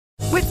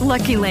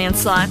Lucky Land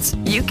Slots,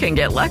 you can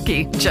get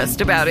lucky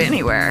just about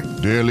anywhere.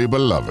 Dearly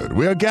beloved,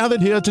 we are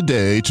gathered here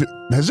today to...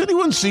 Has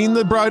anyone seen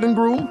the bride and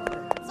groom?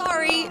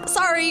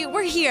 Sorry,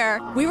 we're here.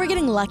 We were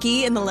getting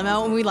lucky in the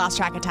limo and we lost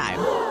track of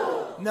time.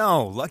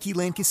 No, Lucky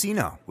Land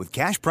Casino, with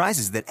cash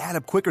prizes that add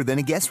up quicker than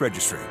a guest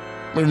registry.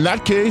 In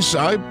that case,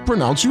 I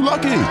pronounce you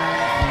lucky.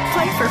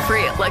 Play for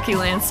free at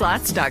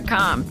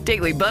LuckyLandSlots.com.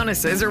 Daily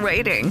bonuses are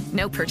waiting.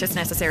 No purchase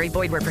necessary.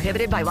 Void where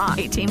prohibited by law.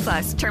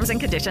 18+. Terms and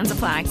conditions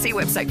apply. See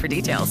website for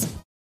details.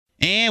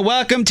 And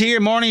welcome to your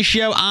morning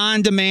show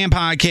on demand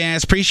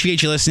podcast.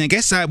 Appreciate you listening. I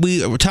guess we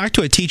talked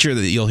to a teacher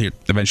that you'll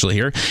eventually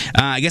hear.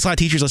 I guess a lot of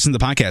teachers listen to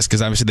the podcast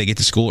because obviously they get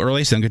to school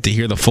early, so they don't get to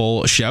hear the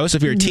full show. So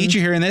if you're a teacher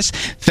hearing this,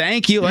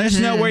 thank you. Let us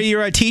know where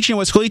you're teaching,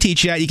 what school you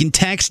teach at. You can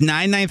text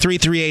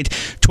 99338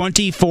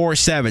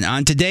 24/7.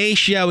 On today's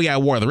show, we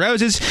got War of the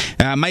Roses.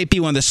 Might be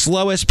one of the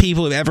slowest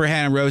people we've ever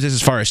had on Roses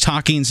as far as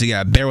talking, so you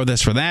got to bear with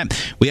us for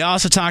that. We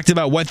also talked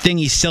about what thing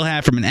you still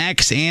have from an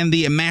ex and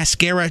the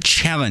mascara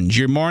challenge.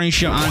 Your morning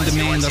show on demand.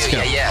 Let's go.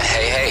 Yeah,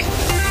 hey.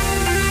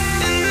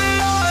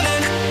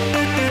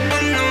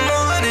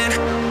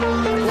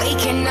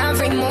 Waking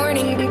every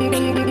morning.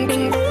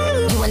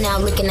 You are now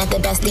looking at the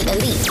best, the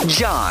elite.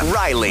 John,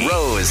 Riley,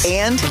 Rose,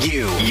 and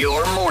you.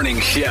 Your morning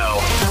show.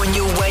 When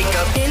you wake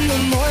up In the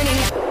morning.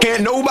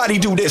 Can't nobody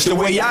do this the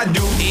way I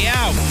do.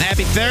 Yeah,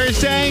 happy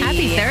Thursday.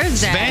 Happy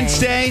Thursday. Vents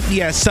Day. You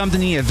got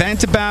something you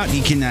vent about,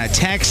 you can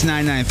text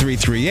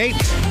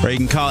 99338 or you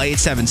can call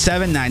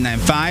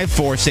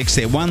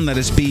 877-995-4681. Let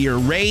us be your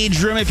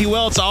rage room, if you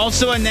will. It's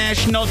also a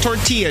National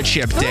Tortilla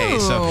Chip Day,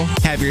 so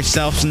have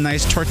yourself some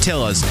nice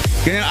tortillas.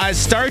 Gonna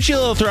start you a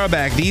little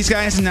throwback. These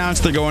guys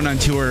announced they're going on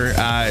tour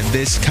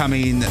this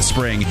coming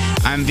spring.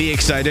 I'm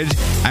excited.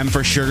 I'm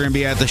for sure going to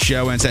be at the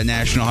show when it's at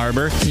National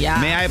Harbor. Yeah.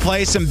 May I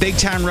play some Big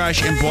Time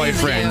Rush and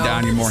Boyfriend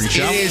on your morning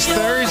show? It is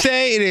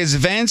Thursday. It is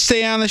Vents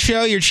Day on the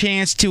show. Your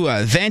chance to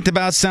vent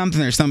about something.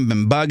 There's something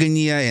been bugging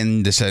you,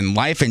 and just in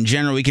life in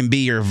general, we can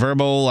be your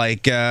verbal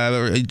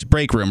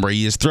break room where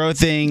you just throw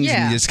things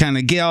and you just kind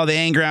of get all the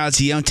anger out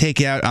so you don't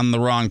take it out on the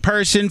wrong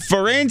person.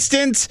 For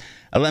instance,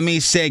 let me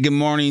say good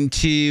morning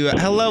to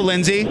hello,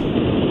 Lindsay.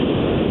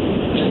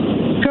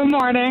 Good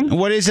morning.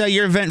 What is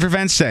your event for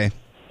Vents Day?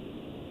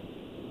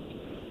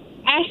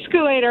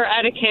 Escalator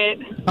etiquette.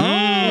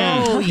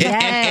 Oh,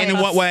 yes. And in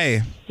what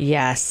way?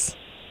 Yes.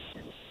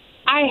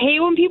 I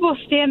hate when people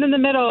stand in the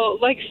middle.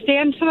 Like,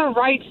 stand to the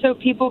right so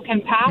people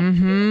can pass.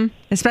 Mm-hmm.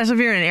 Especially if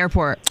you're in an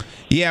airport.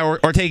 Yeah,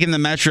 or taking the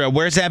metro.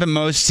 Where's that happened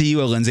most to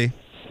you, Lindsay?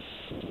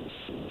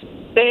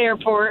 The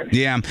airport.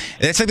 Yeah,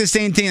 it's like the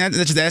same thing. That's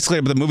just the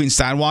escalator, but the moving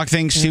sidewalk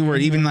things too, where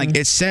even like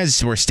it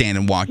says where stand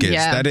and walk is.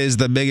 Yeah. That is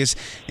the biggest.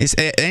 It's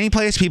any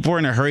place people are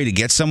in a hurry to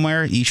get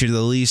somewhere. You should at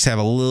least have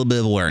a little bit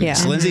of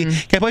awareness. Yeah. Lindsay,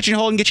 can I put you on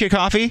hold and get you a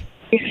coffee?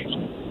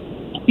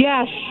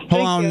 Yes.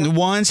 Hold on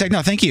 1 second.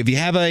 No, thank you. If you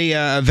have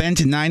a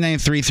event at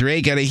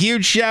 99338, got a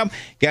huge show.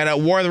 Got a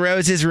War of the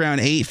Roses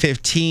around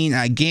 8:15.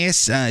 I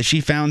guess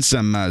she found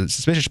some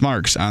suspicious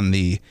marks on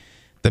the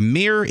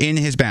mirror in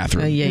his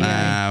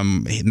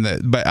bathroom.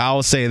 But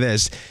I'll say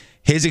this.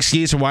 His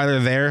excuse for why they're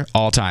there,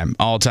 all time.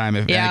 And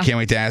I can't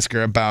wait to ask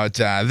her about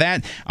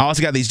that. I also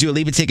got these Dua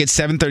Lipa tickets,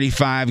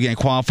 735. Going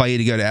to qualify you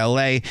to go to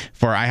L.A.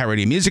 for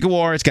iHeartRadio Music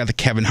Awards. Got the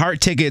Kevin Hart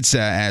tickets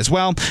as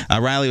well.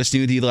 Riley, what's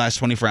new with you the last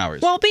 24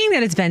 hours? Well, being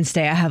that it's Vents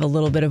Day, I have a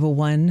little bit of a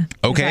one.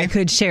 Okay. If I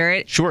could share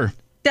it. Sure.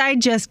 I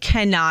just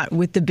cannot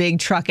with the big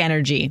truck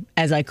energy,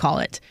 as I call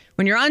it.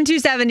 When you're on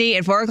 270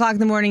 at 4 o'clock in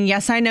the morning,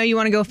 yes, I know you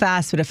want to go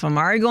fast, but if I'm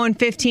already going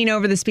 15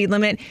 over the speed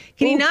limit,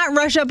 can you not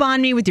rush up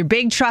on me with your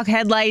big truck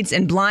headlights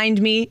and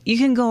blind me? You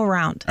can go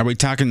around. Are we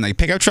talking like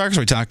pickup trucks?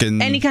 Or are we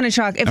talking... Any kind of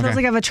truck. It feels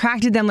like I've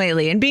attracted them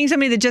lately. And being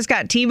somebody that just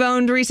got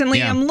T-boned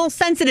recently, I'm a little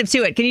sensitive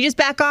to it. Can you just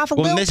back off a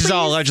little, this is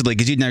all allegedly,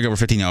 because you'd never go over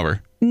 15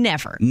 over.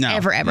 Never. No.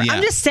 Ever. Yeah.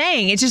 I'm just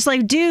saying. It's just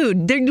like,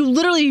 dude, you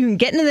can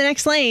get into the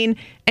next lane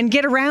and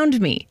get around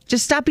me.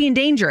 Just stop being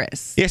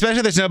dangerous. Yeah, especially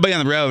if there's nobody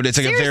on the road. It's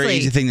like a very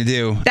easy thing to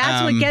do.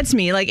 That's what gets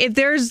me. Like, if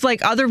there's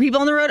like other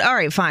people on the road, all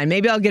right, fine.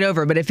 Maybe I'll get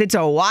over. But if it's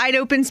a wide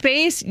open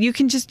space, you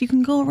can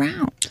go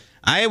around.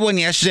 I had one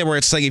yesterday where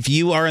it's like if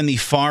you are in the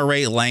far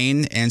right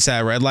lane and it's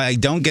at a red light, like,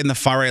 don't get in the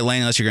far right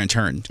lane unless you're going to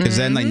turn, because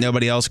then like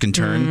nobody else can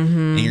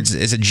turn. And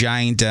it's a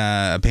giant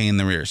pain in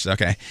the rears.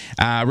 Okay,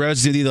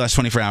 Rose, do the last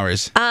 24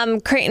 hours.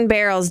 Crate and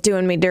Barrel's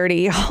doing me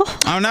dirty.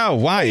 Oh no,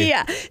 why?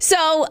 Yeah.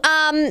 So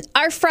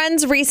our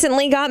friends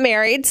recently got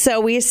married,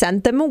 so we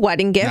sent them a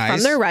wedding gift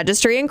from their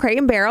registry in Crate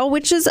and Barrel,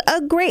 which is a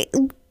great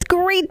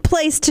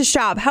place to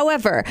shop.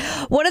 However,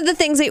 one of the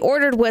things they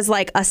ordered was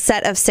like a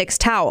set of 6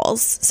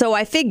 towels. So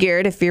I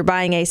figured if you're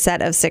buying a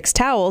set of 6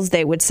 towels,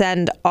 they would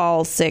send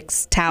all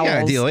 6 towels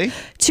ideally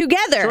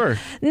together. Sure.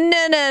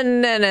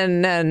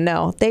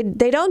 No. They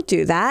don't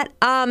do that.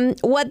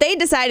 What they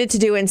decided to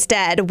do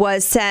instead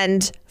was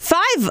send 5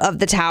 of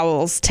the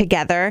towels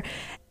together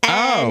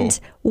and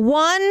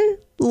 1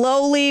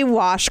 lowly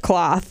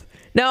washcloth.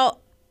 Now,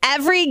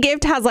 every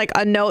gift has like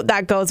a note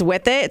that goes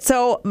with it.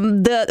 So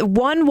the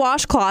one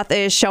washcloth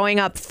is showing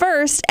up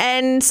first,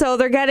 and so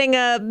they're getting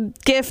a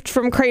gift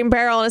from Crate and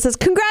Barrel, and it says,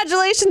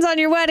 "Congratulations on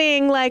your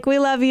wedding! Like, we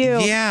love you."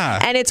 Yeah.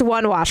 And it's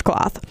one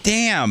washcloth.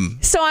 Damn.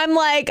 So I'm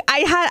like,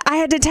 I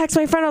had to text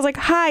my friend. I was like,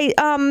 "Hi,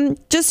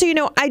 just so you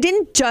know, I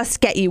didn't just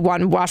get you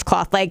one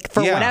washcloth. Like,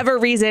 for whatever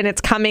reason,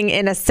 it's coming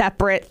in a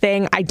separate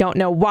thing. I don't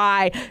know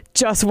why.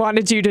 Just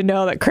wanted you to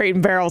know that Crate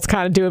and Barrel's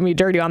kind of doing me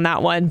dirty on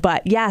that one."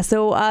 But yeah,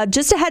 so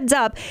just a heads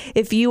up,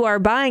 if you are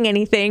buying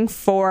anything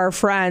for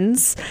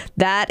friends,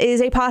 that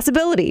is a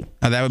possibility.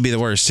 Oh, that would be the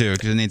worst too,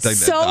 because it needs like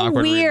so the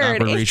awkward,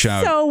 weird. reach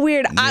out. So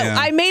weird. Yeah.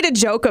 I made a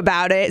joke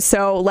about it,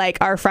 so like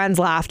our friends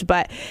laughed,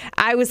 but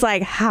I was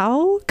like,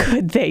 how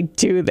could they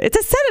do this? It's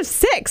a set of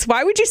 6.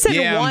 Why would you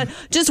send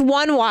just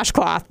one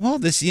washcloth? Well,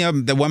 this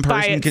the one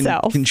person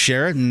can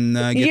share it and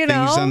get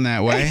things done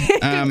that way.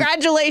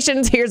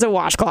 Congratulations! Here's a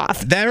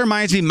washcloth. That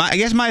reminds me. I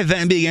guess my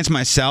event would be against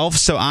myself.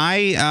 So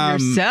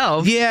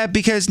yourself? Yeah,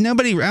 because I don't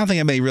think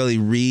anybody really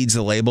reads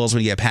the labels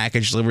when you get a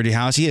package delivered to your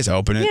house. You just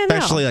open it.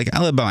 Especially like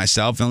I live by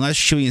myself, unless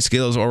Chewy and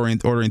Skittles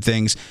ordering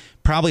things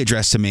probably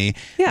addressed to me.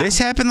 Yeah. This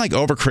happened like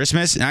over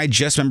Christmas, and I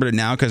just remembered it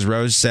now because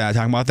Rose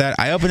talking about that.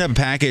 I opened up a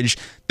package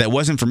that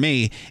wasn't for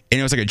me, and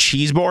it was like a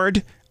cheese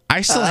board.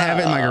 I still have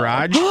it in my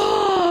garage.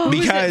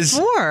 Because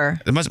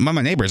it must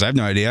my neighbors, I have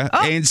no idea.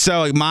 And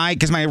so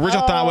because my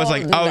original thought was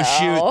like,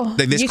 shoot,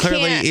 like, this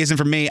clearly isn't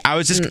for me. I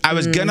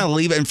was gonna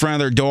leave it in front of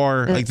their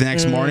door like the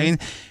next morning,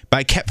 but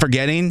I kept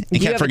forgetting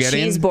and kept forgetting.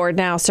 You have a cheese board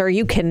now, sir.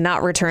 You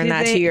cannot return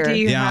that to your. Do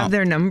you have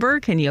their number?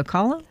 Can you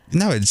call them?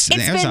 No, it's an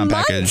Amazon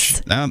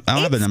package. I don't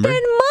have the number. It's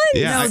been months.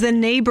 Yeah, no, the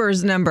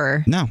neighbor's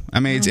number. No,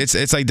 I mean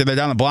it's like they're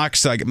down the block.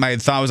 So like my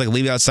thought was like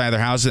leave it outside their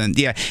house, and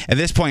at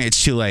this point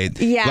it's too late.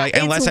 Yeah, like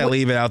unless I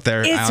leave it out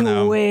there, I don't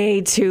know. It's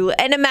way too late.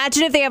 And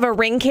imagine if they have a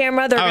Ring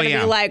camera, they're going to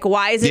be like,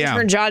 "Why is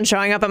intern John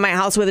showing up at my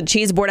house with a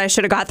cheese board I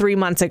should have got 3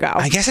 months ago?"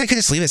 I guess I could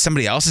just leave it at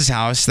somebody else's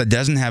house that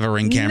doesn't have a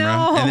Ring camera,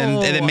 and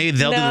then maybe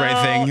they'll do the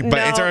right thing. But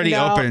it's already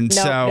open,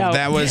 so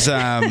that was.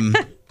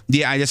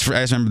 Yeah, I just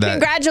remember that.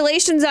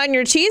 Congratulations on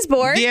your cheese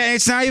board. Yeah,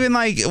 it's not even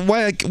like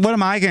what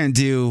am I going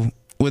to do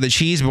with a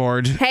cheese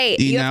board? Hey,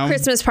 you have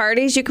Christmas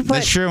parties. You can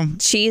put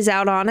cheese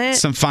out on it.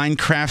 Some fine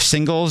craft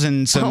singles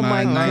and some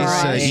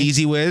nice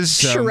Easy Whiz.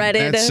 So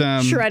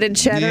shredded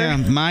cheddar. Yeah,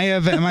 my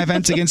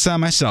event's against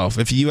myself.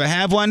 If you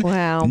have one,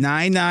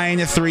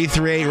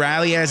 99338.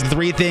 Riley has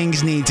 3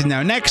 things you need to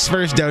know. Next,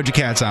 first Doja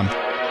Cat's on.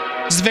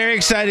 This is very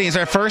exciting. It's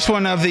our first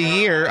one of the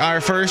year,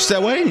 our first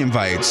wedding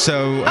invite.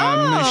 So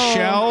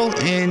Michelle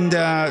and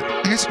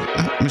I guess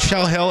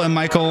Michelle Hill and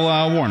Michael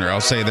Warner. I'll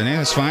say the name.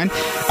 That's fine.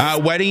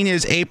 Wedding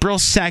is April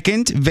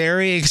 2nd.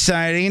 Very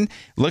exciting.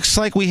 Looks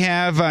like we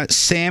have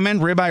salmon,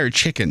 ribeye, or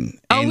chicken.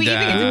 Oh, we even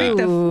get to pick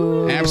the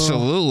food.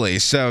 Absolutely.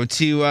 So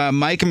to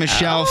Mike and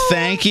Michelle,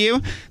 thank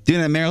you.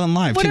 Doing it at Maryland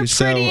Live what too. What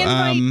a pretty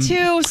invite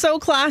too. So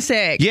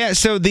classic. Yeah.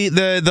 So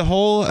the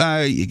whole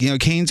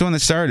Kane's the one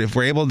that started. If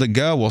we're able to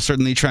go, we'll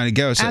certainly try to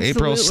go. So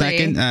April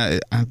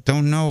 2nd. I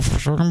don't know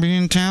if we're gonna be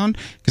in town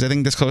because I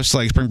think that's close to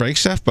like spring break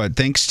stuff. But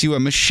thanks to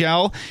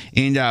Michelle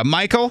and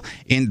Michael,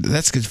 and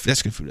that's good.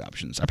 That's good food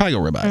options. I probably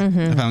go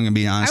ribeye. If I'm gonna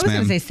be honest, I was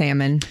gonna say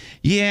salmon.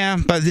 Yeah,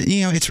 but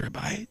it's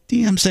ribeye. You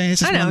know what I'm saying?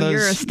 It's just I know one of those,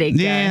 you're a steak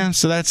guy. Yeah.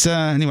 So that's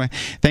anyway.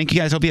 Thank you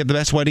guys. Hope you have the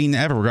best wedding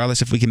ever,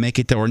 regardless if we can make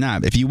it or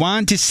not. If you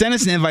want to send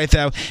us an invite,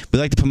 though, we'd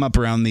like to put them up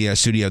around the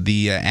studio.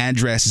 The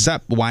address is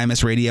up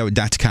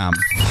ymsradio.com.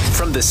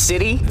 From the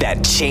city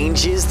that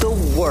changes the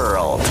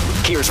world,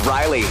 here's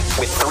Riley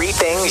with 3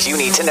 things you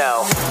need to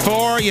know.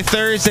 For your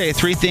Thursday,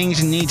 3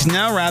 things you need to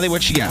know. Riley,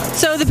 what you got?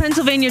 So the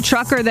Pennsylvania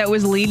trucker that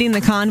was leading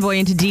the convoy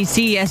into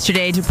D.C.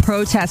 yesterday to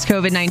protest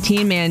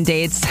COVID-19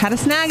 mandates had a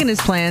snag in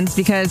his plans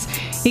because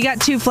he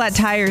got 2 flat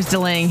tires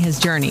delaying his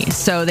journey.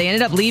 So they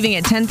ended up leaving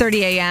at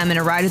 10:30 a.m. and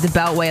arrived at the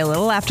Beltway a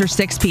little after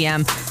 6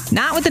 p.m.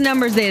 Not with the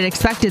numbers they had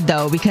expected,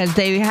 though, because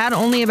they had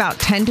only about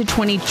 10 to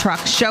 20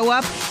 trucks show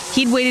up.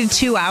 He'd waited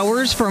 2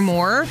 hours for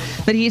more,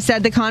 but he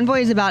said the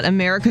convoy is about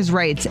America's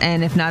rights,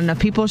 and if not enough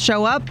people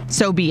show up,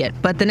 so be it.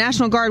 But the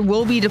National Guard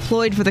will be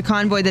deployed for the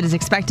convoy that is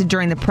expected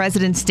during the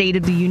President's State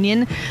of the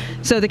Union.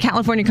 So the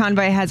California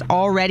convoy has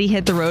already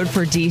hit the road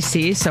for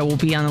D.C., so we'll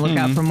be on the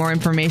lookout for more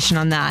information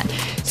on that.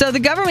 So the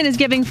government is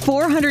giving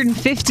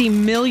 $450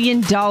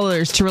 million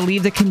to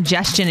relieve the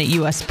congestion at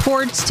U.S.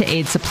 ports, to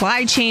aid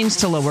supply chains,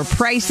 to lower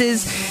prices.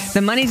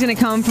 The money's going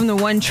to come from the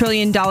 $1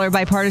 trillion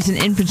bipartisan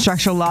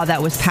infrastructure law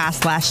that was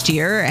passed last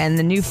year, and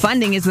the new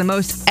funding is the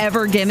most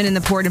ever given in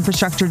the Port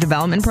Infrastructure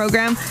Development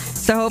Program.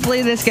 So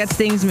hopefully this gets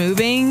things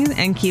moving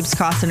and keeps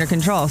costs under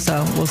control.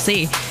 So we'll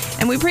see.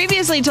 And we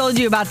previously told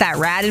you about that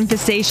rat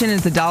infestation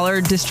at the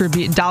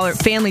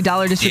Family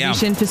Dollar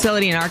Distribution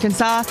facility in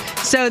Arkansas.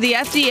 So the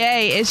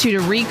FDA issued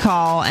a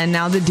recall, and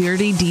now the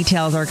dirty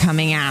details are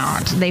coming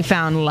out. They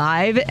found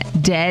live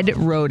dead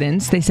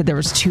rodents. They said there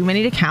was too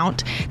many to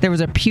count. There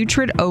was a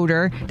putrid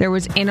odor. There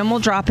was animal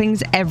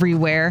droppings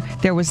everywhere.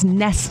 There was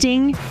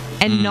nesting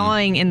and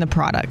gnawing in the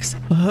products.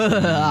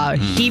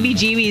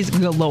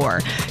 Heebie-jeebies galore.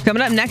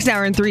 Coming up next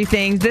hour in 3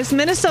 things, this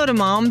Minnesota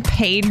mom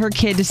paid her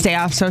kid to stay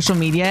off social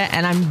media,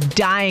 and I'm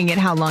dying at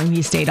how long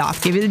he stayed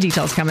off. Give you the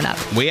details coming up.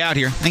 We out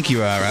here. Thank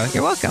you, Riley.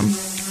 You're welcome.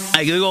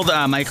 I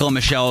googled Michael and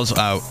Michelle's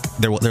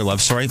their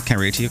love story. Can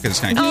I read it to you? Because it's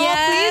kind of cute.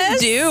 Please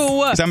do.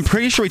 'Cause I'm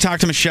pretty sure we talked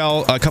to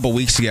Michelle a couple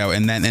weeks ago,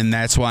 and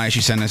that's why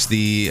she sent us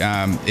the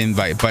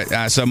invite.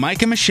 But so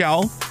Mike and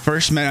Michelle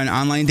first met on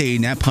online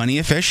dating app Plenty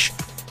of Fish,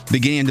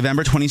 beginning in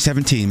November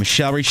 2017.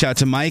 Michelle reached out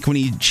to Mike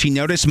when she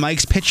noticed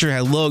Mike's picture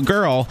had a little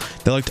girl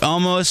that looked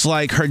almost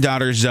like her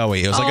daughter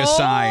Zoe. It was like a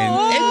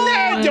sign. Isn't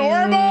that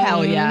adorable?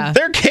 Hell yeah.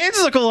 Their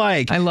kids look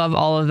alike. I love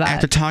all of that.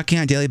 After talking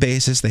on a daily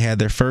basis, they had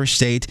their first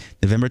date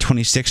November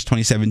 26,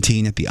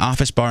 2017 at the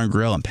Office Bar and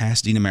Grill in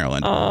Pasadena,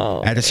 Maryland.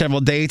 After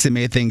several dates, they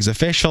made things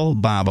official,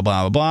 blah, blah,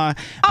 blah, blah, blah.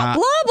 Blah,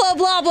 blah,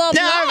 blah, blah, No,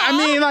 blah. I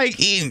mean, like,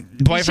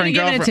 boyfriend, given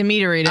girlfriend. it to me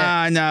to read it.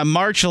 On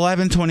March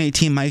 11,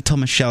 2018, Mike told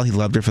Michelle he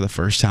loved her for the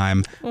first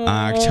time.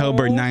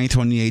 October 9,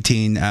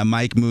 2018,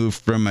 Mike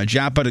moved from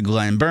Joppa to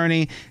Glen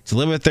Burnie to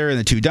live with her and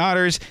the two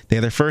daughters. They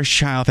had their first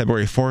child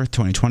February 4th,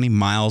 2020.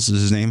 Miles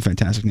is his name.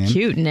 Fantastic name.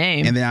 Cute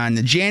name. And then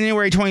on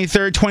January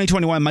 23rd,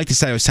 2021, Mike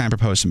decided it was time to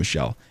propose to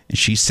Michelle. And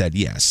she said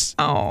yes.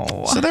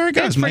 Oh. So there it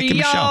goes, Mike and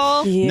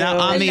Michelle. Now,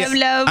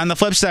 on the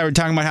flip side, we're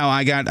talking about how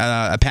I got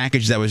a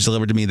package that was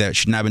delivered to me that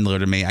should not have been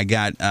delivered to me. I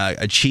got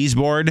a cheese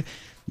board.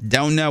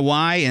 Don't know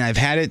why, and I've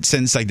had it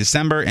since like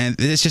December, and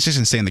it's just going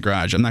to stay in the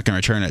garage. I'm not going to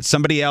return it.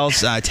 Somebody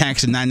else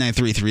texted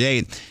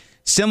 99338.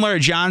 Similar to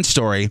John's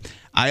story,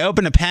 I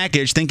opened a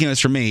package thinking it was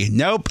for me.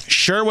 Nope,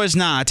 sure was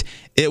not.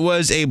 It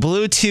was a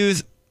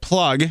Bluetooth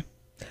plug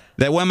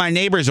that one of my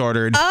neighbors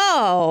ordered.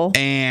 Oh.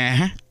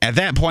 And at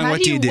that point,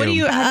 what do you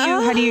do?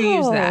 How do you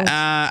use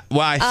that?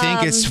 Well, I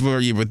think it's for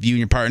you with you and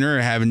your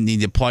partner need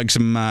to plug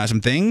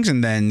some things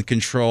and then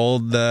control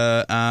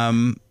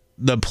the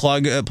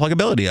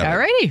pluggability of it.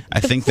 Alrighty. I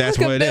think that's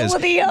what it is.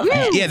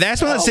 Yeah,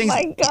 that's one of those things.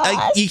 Like,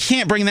 you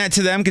can't bring that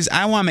to them because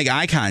I want to make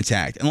eye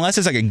contact. Unless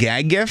it's like a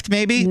gag gift,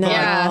 maybe. No.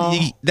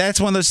 But that's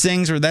one of those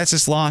things where that's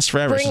just lost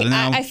forever.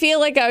 I feel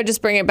like I would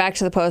just bring it back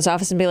to the post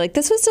office and be like,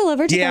 this was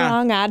delivered to the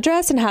wrong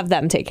address, and have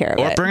them take care of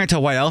it. Or bring it to a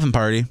white elephant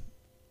party.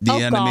 You know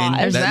what I mean?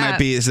 There's that might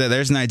be. So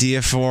there's an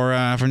idea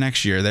for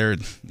next year.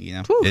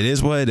 It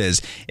is what it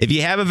is. If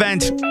you have a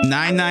vent,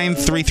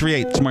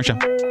 99338. Tomorrow show.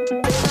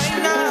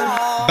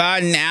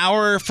 About an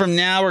hour from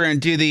now, we're going to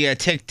do the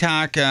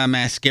TikTok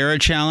mascara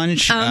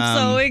challenge. I'm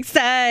so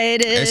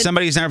excited. As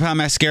somebody who's never put on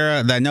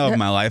mascara that I know of in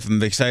my life,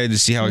 I'm excited to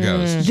see how it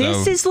goes.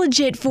 This is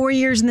legit 4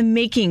 years in the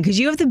making because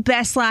you have the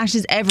best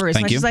lashes ever.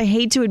 As much as I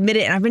hate to admit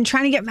it, and I've been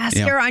trying to get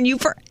mascara on you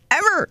forever.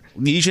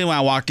 Usually when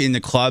I walk into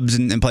clubs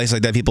and places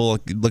like that, people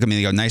look at me and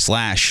they go, nice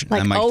lash. And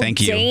I'm like,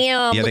 thank you.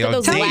 Damn, yeah, they look go,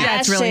 at those lashes.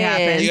 That's really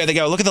happened. Yeah, they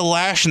go, look at the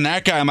lash in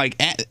that guy. I'm like,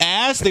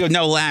 ass? They go,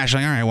 no lash.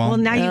 I'm like, all right, well. Well,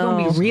 now you're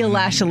going to be real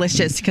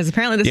lashalicious because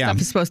apparently this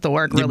stuff is supposed to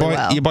work really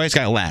well. Your boy's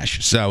got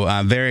lash. So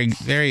very,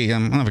 very,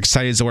 I'm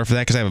excited to work for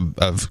that because I have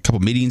a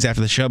couple meetings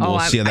after the show, but we'll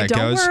see how that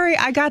goes. Don't worry,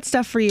 I got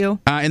stuff for you.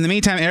 In the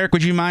meantime, Eric,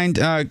 would you mind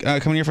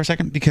coming here for a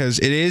second? Because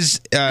it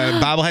is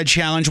Bobblehead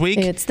Challenge Week.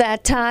 It's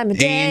that time of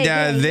day.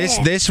 And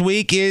this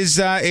week is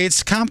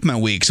it's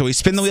compliment week. So we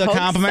spin the wheel of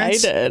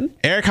compliments. Excited.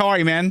 Eric, how are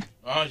you, man?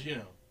 You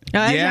know.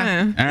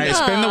 Yeah. All right.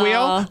 Spin the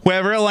wheel.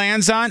 Whoever it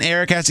lands on,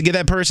 Eric has to give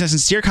that person a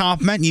sincere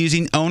compliment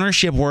using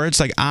ownership words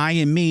like I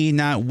and me,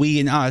 not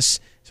we and us.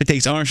 So it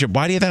takes ownership.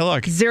 Why do you have that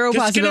look? Zero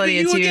Just possibility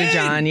it's you, again.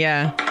 John.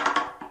 Yeah.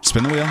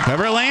 Spin the wheel.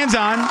 Whoever it lands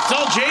on. It's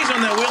all Jay's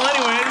on that wheel,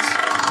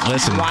 anyways.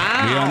 Listen,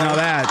 we don't know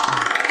that.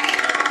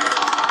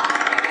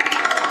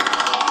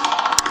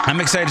 I'm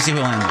excited to see who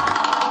lands it.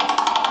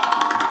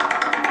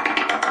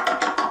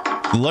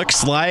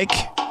 Looks like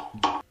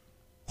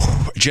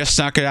just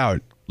suck it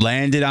out.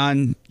 Landed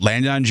on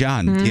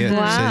John. Yeah,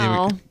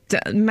 Wow.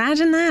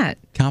 Imagine that.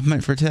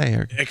 Compliment for today,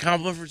 Eric. A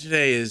compliment for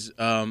today is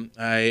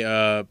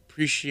I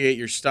appreciate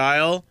your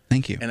style.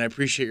 Thank you. And I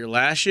appreciate your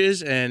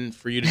lashes. And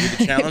for you to do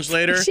the challenge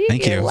later.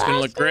 Thank you. It's going to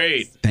look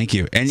great. Thank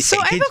you. And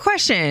So I have a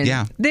question.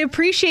 Yeah. The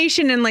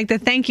appreciation and like the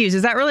thank yous,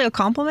 is that really a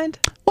compliment?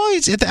 Well,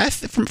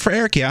 for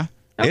Eric, yeah.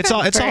 Okay. It's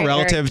all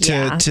relative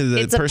to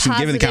the person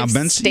giving the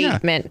compliments.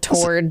 Statement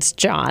towards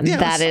John. Yeah,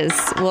 that is,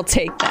 we'll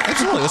take that.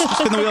 Absolutely. Let's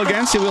spin the wheel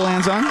again. See what it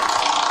lands on.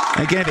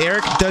 Again, if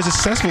Eric does it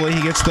successfully,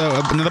 he gets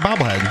another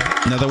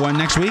bobblehead. Another one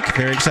next week.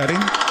 Very exciting.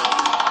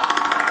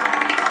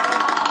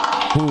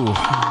 Ooh.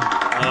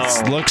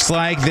 Looks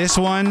like this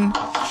one.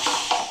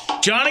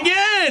 John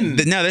again.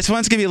 No, this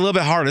one's going to be a little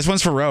bit harder. This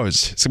one's for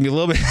Rose. It's going to be a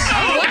little bit.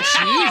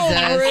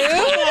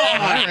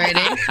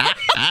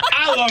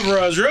 I love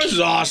Rose. Rose is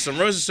awesome.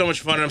 Rose is so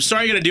much fun. And I'm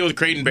sorry you got to deal with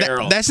Crate and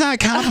Barrel. That's not a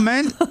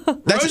compliment.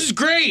 Rose is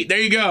great.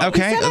 There you go.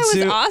 Okay, Let's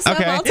do. Awesome.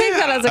 Okay. I'll take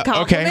that as a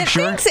compliment. Okay,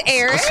 sure. Thanks,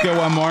 Eric. Let's go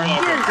one more.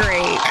 You're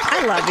great.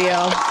 I love you.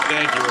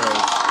 Thank you, Rose.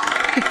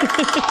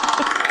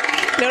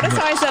 Notice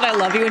how I said I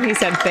love you and he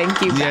said thank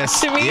you back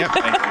to me? Yep.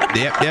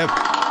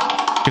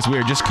 Because we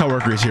are just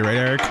coworkers here, right,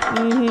 Eric?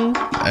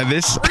 Mm-hmm.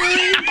 This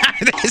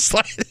Goodness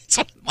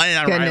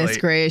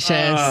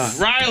gracious.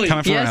 Riley.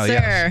 Coming from Yes, Riley,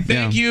 sir.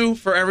 Thank you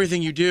for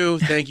everything you do.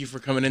 Thank you for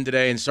coming in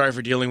today. And sorry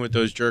for dealing with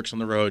those jerks on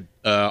the road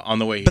on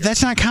the way here. But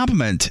that's not a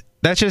compliment.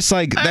 That's just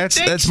like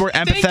that's more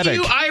empathetic. Thank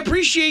you. I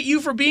appreciate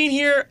you for being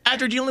here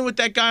after dealing with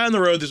that guy on the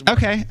road this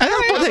morning. Okay,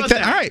 I'll take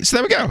that. All right, so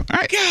there we go. All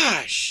right,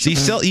 gosh.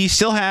 So you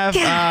still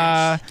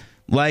have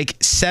like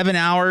 7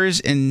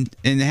 hours and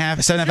a half,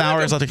 7.5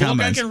 hours left of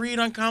comments. I can read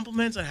on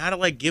compliments on how to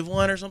like give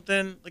one or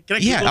something. Like, can I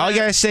yeah, all you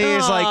gotta say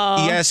is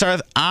like you gotta start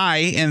with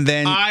I, and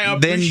then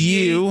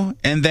you,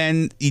 and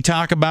then you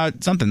talk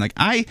about something like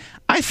I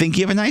think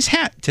you have a nice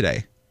hat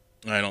today.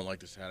 I don't like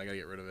this hat. I gotta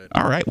get rid of it.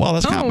 All right. Well,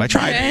 let's count. I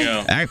tried.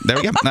 All right. There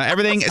we go.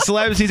 Everything.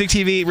 Celebs, music,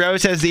 TV.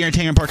 Rose has the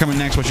entertainment part coming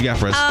next. What you got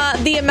for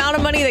us? The amount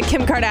of money that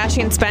Kim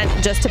Kardashian spent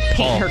just to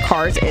paint her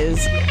cars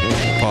is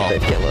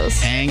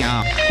ridiculous. Hang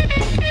on.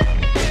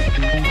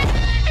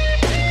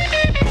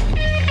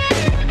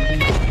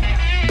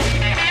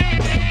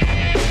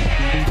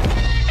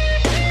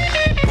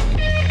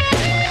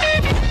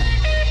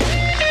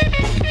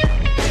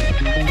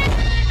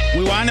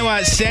 We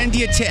want to send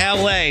you to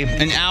LA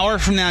an hour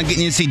from now,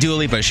 getting you to see Dua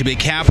Lipa. It should be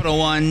Capital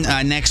One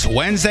next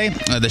Wednesday.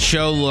 The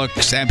show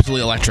looks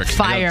absolutely electric.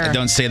 Fire. I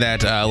don't say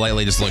that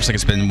lightly. It just looks like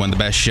it's been one of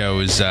the best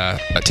shows to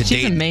date.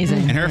 She's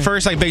amazing. And her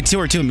first big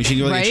tour too. I mean, she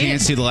didn't really get a Right?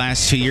 chance to the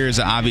last 2 years,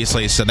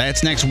 obviously. So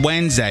that's next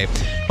Wednesday.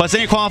 Plus,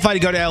 then you're qualified to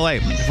go to LA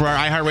for our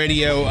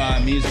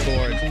iHeartRadio Music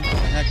Awards. What the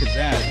heck is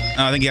that?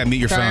 Oh, I think you got to mute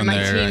your Sorry, phone my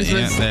there. Teams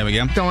Yeah, was there we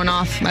go. Going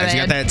off. My You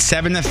got bad. that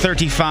 7 to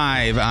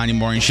 35 on your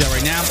morning show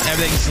right now.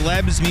 Everything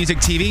celebs, music,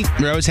 TV.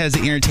 Rose has the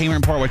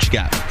entertainment report. What you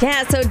got?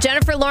 Yeah, so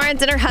Jennifer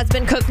Lawrence and her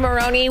husband, Cook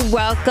Maroney,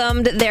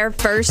 welcomed their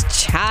first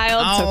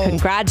child. So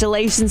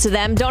congratulations to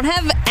them. Don't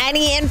have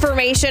any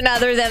information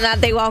other than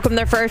that they welcomed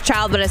their first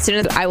child, but as soon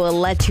as I will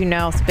let you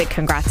know, so big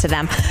congrats to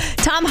them.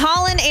 Tom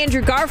Holland,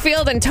 Andrew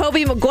Garfield, and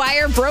Tobey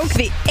Maguire broke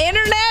the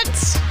internet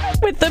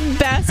with the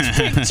best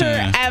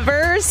picture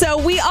ever. So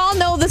we all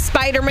know the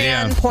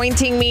Spider-Man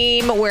pointing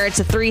meme where it's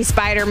a three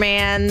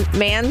Spider-Man,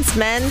 three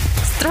Spider-Men.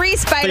 Three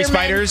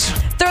spiders.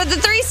 They're the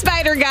three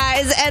spider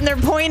guys, and they're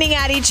pointing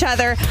at each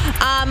other.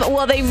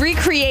 Well, they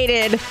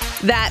recreated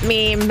that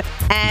meme,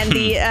 and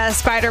the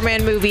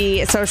Spider-Man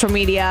movie social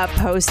media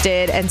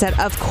posted and said,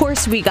 of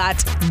course we got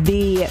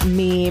the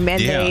meme.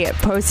 And they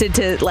posted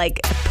to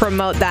like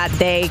promote that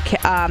they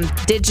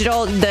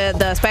digital,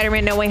 the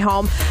Spider-Man No Way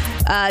Home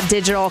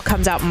digital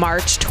comes out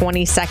March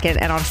 22nd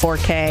and on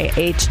 4K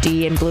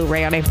HD and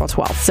Blu-ray on April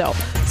 12th. So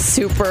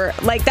super,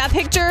 like that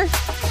picture,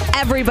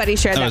 everybody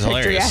shared that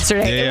picture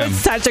yesterday. Yeah. It was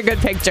such a good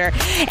picture.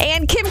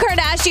 And Kim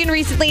Kardashian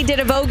recently did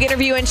a Vogue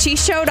interview, and she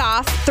showed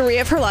off 3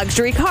 of her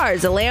luxury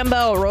cars, a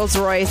Lambo, a Rolls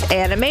Royce,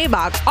 and a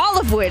Maybach, all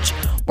of which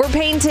were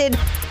painted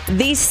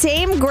the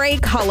same gray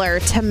color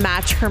to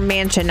match her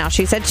mansion. Now,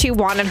 she said she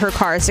wanted her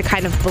cars to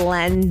kind of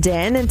blend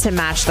in and to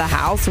match the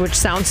house, which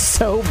sounds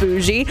so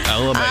bougie. A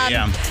little bit,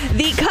 yeah.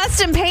 The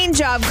custom paint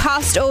job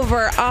cost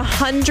over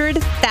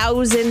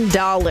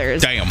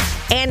 $100,000. Damn.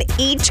 And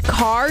each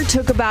car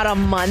took about a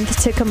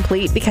month to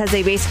complete because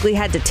they basically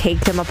had to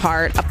take them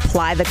apart,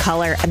 apply the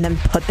color, and then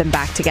put them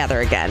back together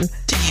again.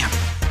 Damn.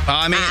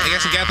 I mean, I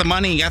guess you got the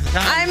money, you got the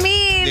time. I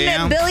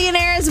mean,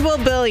 billionaires will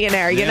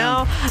billionaire, you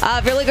know?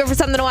 If you're looking for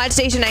something to watch,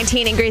 Station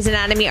 19 and Grey's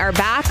Anatomy are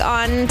back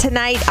on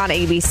tonight on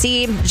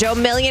ABC. Joe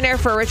Millionaire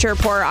for a Richer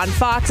Report on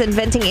Fox.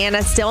 Inventing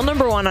Anna, still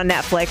 #1 on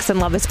Netflix. And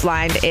Love is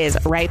Blind is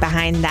right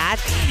behind that.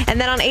 And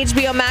then on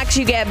HBO Max,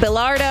 you get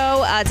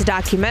Bilardo. It's a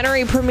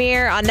documentary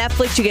premiere. On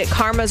Netflix, you get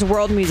Karma's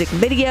World Music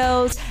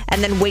Videos.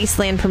 And then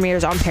Wasteland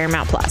premieres on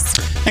Paramount+.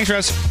 Thanks,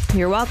 Rose.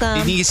 You're welcome.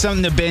 If you need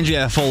something to binge, you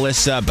got a full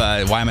list up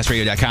at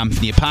ymsradio.com. If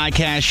you need a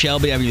podcast,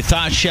 Shelby, having your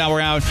thoughts shower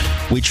out.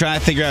 We try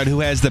to figure out who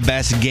has the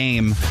best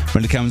game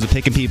when it comes to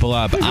picking people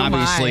up.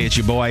 Obviously, it's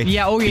your boy.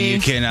 Yeah, But you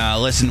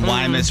can listen to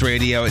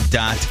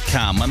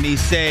ymsradio.com. Let me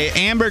say,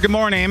 Amber, good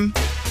morning.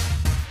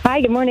 Hi,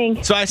 good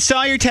morning. So I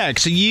saw your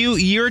text. So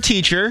you're a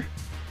teacher.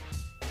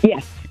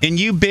 Yes. And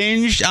you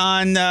binged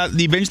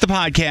the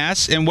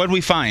podcast, and what did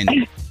we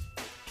find?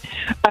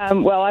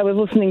 Well, I was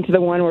listening to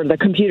the one where the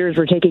computers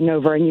were taking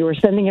over and you were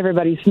sending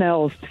everybody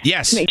smells.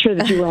 Yes. To make sure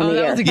that you were on the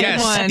air. That was a good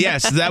one.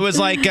 Yes, that was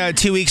like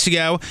 2 weeks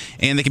ago,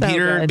 and the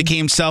computer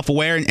became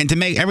self-aware. And to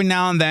make every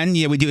now and then,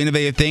 we do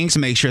innovative things to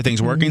make sure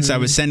things are working. So I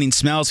was sending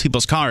smells to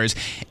people's cars,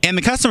 and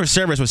the customer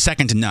service was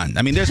second to none.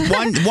 I mean, there's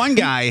one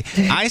guy,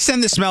 I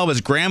send the smell of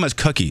his grandma's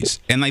cookies,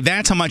 and like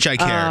that's how much I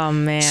care. Oh,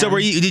 man. So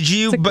did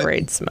you? It's a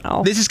great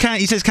smell. This is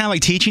you said it's kind of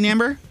like teaching,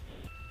 Amber?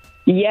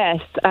 Yes.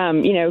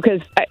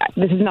 Because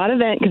this is not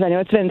event because I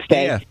know it's Vince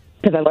Day.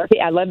 Because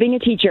I love being a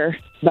teacher,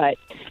 but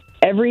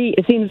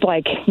it seems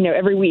like,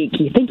 every week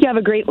you think you have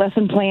a great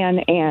lesson plan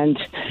and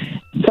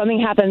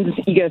something happens,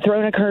 you go throw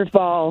in a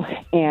curveball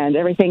and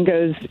everything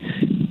goes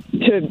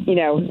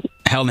to,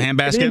 held in a handbasket?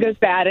 Everything goes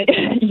bad.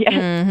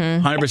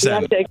 Yes.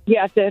 100%. You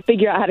have to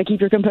figure out how to keep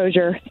your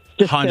composure.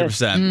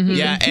 100%.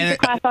 Yeah. Keep the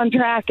class on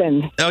track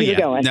and keep it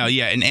going. No,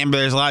 yeah. And Amber,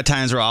 there's a lot of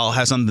times where I'll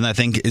have something that I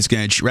think is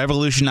going to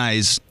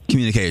revolutionize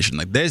communication.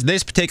 Like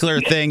this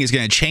particular thing is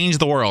going to change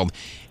the world,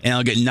 and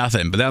I'll get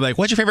nothing. But they're like,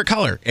 what's your favorite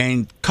color?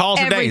 And calls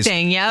for days.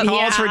 Everything, yep.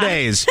 Calls for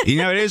days.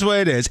 It is what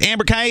it is.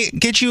 Amber, can I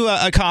get you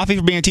a coffee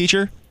for being a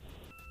teacher?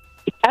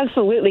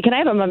 Absolutely. Can I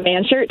have a my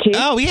man shirt too?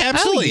 Oh, yeah,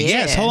 absolutely. Oh, yeah.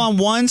 Yes. Hold on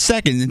one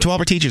second. And to all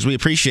our teachers, we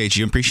appreciate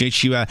you.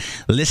 Appreciate you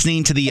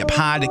listening to the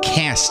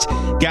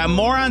podcast. Got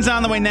morons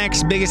on the way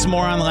next. Biggest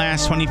moron the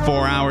last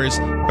 24 hours.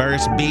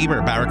 First,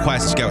 Bieber by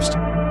request. Ghost.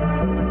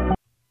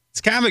 It's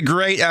kind of a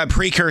great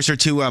precursor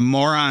to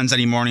Morons on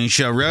Your Morning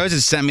Show. Rose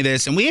has sent me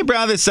this, and we had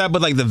brought this up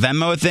with like the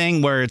Venmo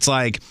thing where it's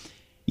like,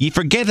 you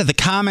forget that the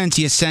comments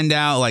you send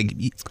out, like,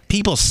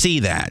 people see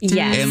that.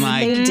 Yes, and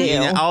like, they do. You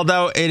know,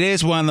 although it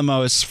is one of the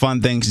most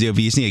fun things to do. If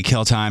you just need to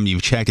kill time, you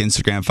check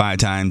Instagram 5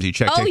 times, you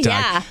check TikTok.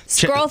 Yeah.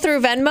 Scroll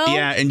through Venmo.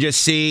 Yeah, and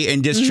just see,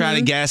 and just try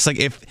to guess, like,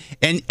 if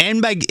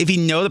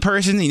you know the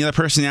person, you know the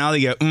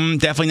personality, you go,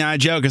 definitely not a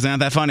joke, because they're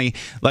not that funny.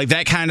 Like,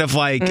 that kind of,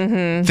 like,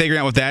 figuring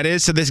out what that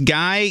is. So this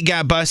guy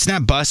got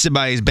not busted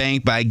by his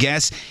bank, but I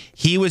guess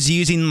he was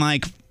using,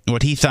 like,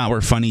 what he thought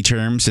were funny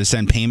terms to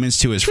send payments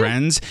to his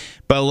friends,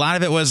 but a lot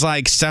of it was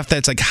like stuff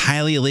that's like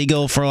highly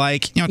illegal for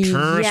like, you know,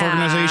 terrorist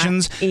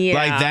organizations,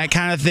 like that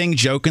kind of thing,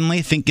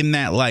 jokingly thinking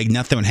that like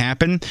nothing would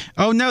happen.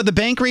 Oh no, the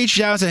bank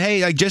reached out and said,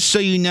 hey, like, just so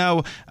you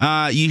know,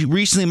 you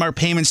recently marked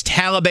payments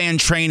Taliban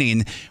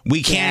training.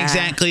 We can't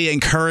exactly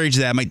encourage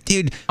that. I'm like,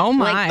 dude, oh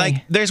my,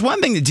 like there's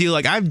one thing to do.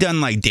 Like I've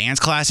done like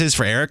dance classes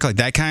for Eric, like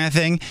that kind of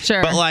thing.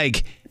 Sure. But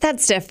like,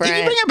 that's different. If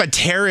you bring up a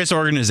terrorist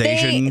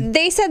organization,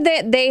 they said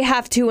that they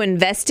have to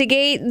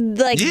investigate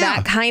like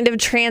that kind of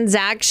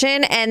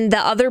transaction, and the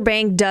other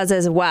bank does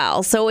as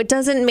well. So it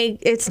doesn't make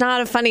it's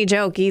not a funny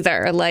joke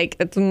either. Like,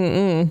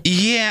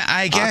 yeah,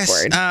 I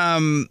guess.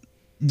 Awkward.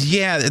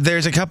 Yeah,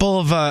 there's a couple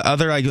of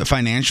other like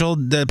financial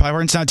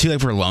departments now too,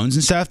 like for loans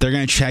and stuff. They're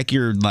gonna check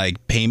your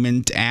like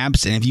payment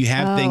apps, and if you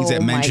have things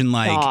that mention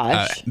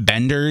like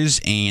benders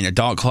and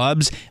adult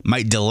clubs,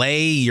 might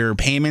delay your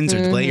payments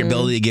or delay your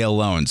ability to get a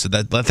loan. So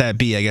let that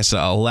be, I guess,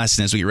 a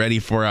lesson as we get ready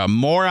for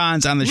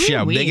morons on the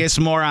show. Biggest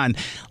moron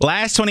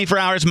last 24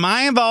 hours.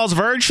 Mine involves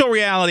virtual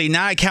reality,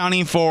 not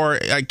accounting for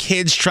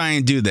kids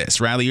trying to do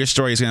this. Riley, your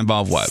story is gonna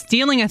involve what?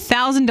 Stealing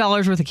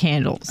 $1,000 worth of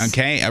candles.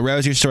 Okay,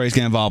 Rose, your story is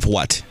gonna involve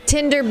what?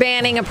 Tinder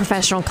banning a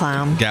professional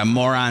clown. Got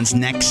morons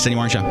next. Any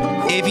more show?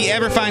 If you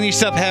ever find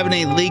yourself having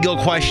a legal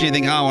question, you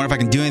think, oh, I wonder if I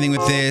can do anything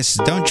with this,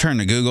 don't turn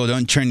to Google.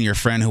 Don't turn to your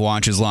friend who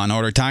watches Law &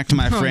 Order. Talk to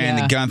my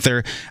friend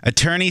Gunther,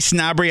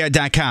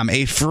 AttorneySnobria.com.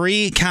 A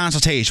free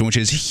consultation, which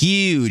is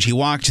huge. He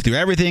walks you through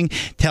everything,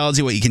 tells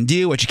you what you can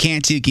do, what you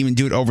can't do. You can even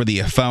do it over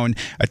the phone.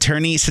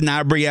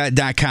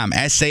 AttorneySnobria.com.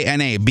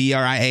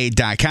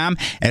 SANABRIA.com.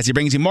 As he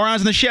brings you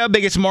morons on the show.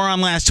 Biggest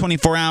moron last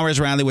 24 hours.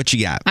 Riley, what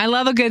you got? I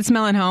love a good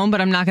smell at home, but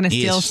I'm not going to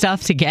steal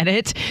stuff to get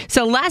it.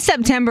 So last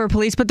September,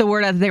 police put the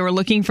word out that they were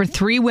looking for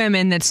 3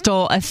 women that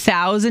stole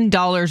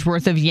 $1,000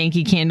 worth of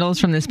Yankee candles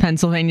from this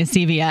Pennsylvania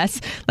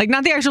CVS. Like,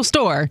 not the actual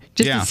store,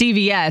 just the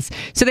CVS.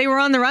 So they were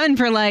on the run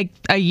for like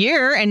a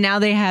year, and now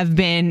they have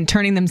been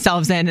turning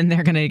themselves in, and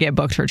they're going to get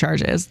booked for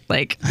charges.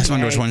 Like, I just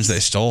wonder which ones they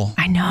stole.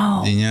 I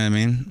know. You know what I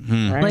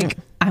mean? Right. Like,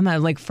 I'm a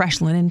like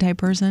fresh linen type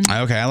person.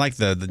 Okay, I like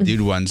the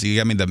dude ones. You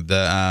got me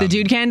the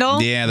dude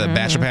candle. Yeah, the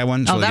bachelor pad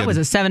one. Oh, really that was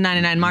a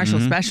 $7.99 Marshall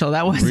special.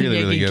 That wasn't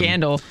really, a Yankee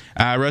candle.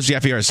 Rose, you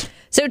got for yours.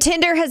 So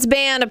Tinder has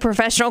banned a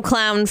professional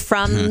clown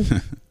from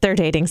their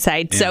dating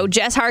site. So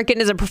Jess Harkin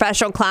is a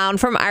professional clown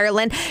from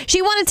Ireland.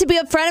 She wanted to be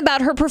upfront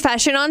about her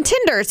profession on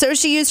Tinder, so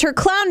she used her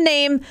clown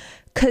name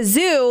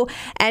Kazoo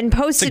and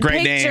posted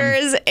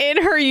pictures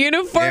in her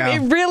uniform. Yeah.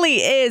 It really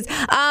is.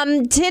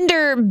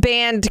 Tinder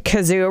banned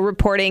Kazoo,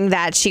 reporting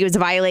that she was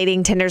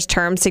violating Tinder's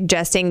terms,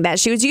 suggesting that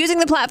she was using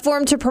the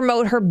platform to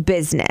promote her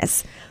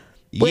business.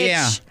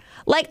 Which,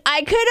 like,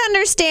 I could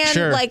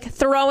understand, like,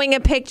 throwing a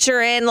picture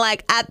in,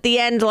 like, at the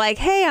end, like,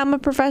 hey, I'm a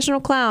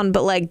professional clown,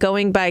 but, like,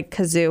 going by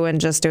Kazoo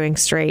and just doing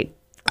straight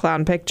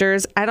clown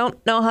pictures, I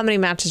don't know how many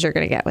matches you're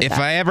going to get with that. If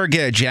I ever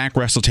get a Jack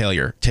Russell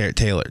Terrier,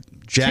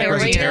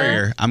 Russell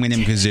Terrier, I'm going to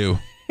name him Kazoo.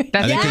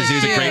 I think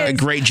Kazoo's a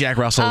great Jack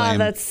Russell name. Oh,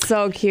 that's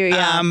so cute.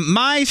 Yeah.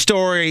 My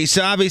story.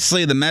 So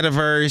obviously the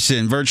metaverse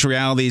and virtual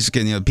realities,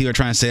 people are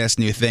trying to say that's a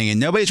new thing, and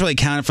nobody's really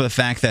accounted for the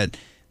fact that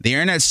the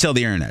internet's still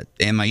the internet,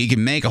 and like you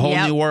can make a whole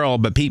new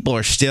world, but people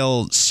are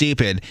still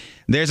stupid.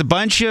 There's a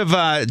bunch of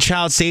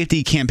child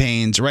safety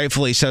campaigns,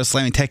 rightfully so,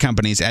 slamming tech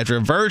companies after a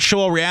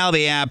virtual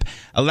reality app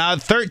allowed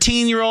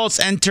 13-year-olds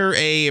enter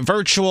a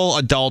virtual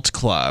adult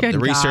club. The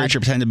researcher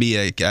pretended to be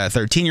a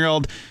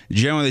 13-year-old.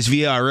 Generally, these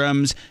VR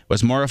rooms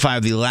was mortified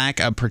with the lack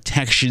of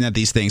protection that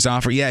these things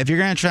offer. Yeah, if you're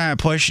going to try to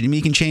push,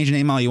 you can change your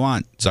name all you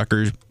want,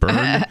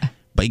 Zuckerberg.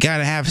 But you got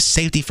to have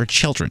safety for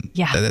children.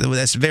 Yeah.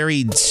 That's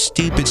very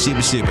stupid.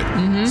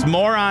 It's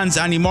morons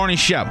on your morning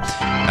show.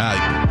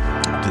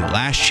 Do the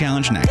last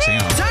challenge next.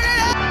 Hang on.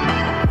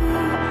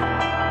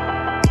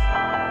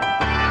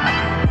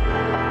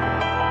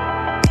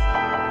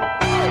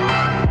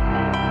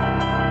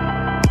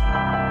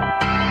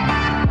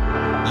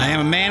 I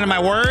am a man of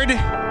my word.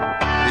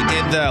 We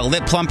did the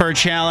lip plumper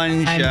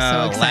challenge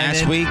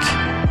last week.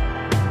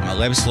 My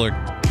lips look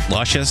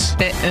luscious.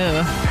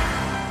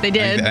 They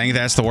did. I think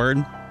that's the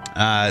word.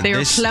 They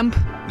were plump.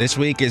 This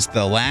week is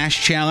the last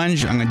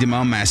challenge. I'm going to do my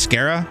own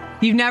mascara.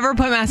 You've never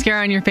put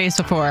mascara on your face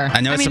before. I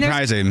know it's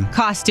surprising.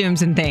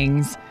 Costumes and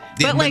things.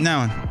 But like,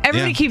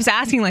 everybody keeps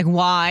asking like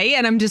why,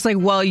 and I'm just like,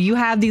 well, you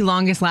have the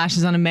longest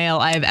lashes on a male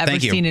I have ever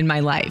seen in my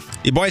life.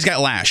 Your boy's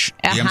got lash.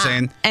 You know what I'm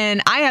saying?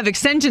 And I have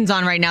extensions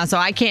on right now, so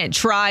I can't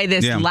try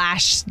this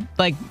lash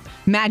like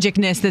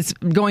magicness that's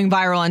going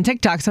viral on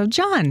TikTok. So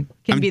John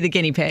can be the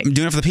guinea pig. I'm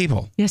doing it for the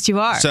people. Yes, you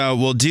are. So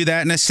we'll do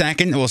that in a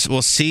second.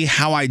 We'll see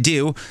how I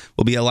do.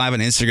 We'll be live on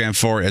Instagram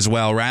for it as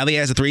well. Riley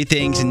has the 3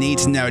 things you need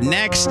to know.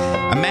 Next,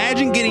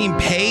 imagine getting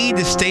paid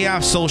to stay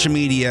off social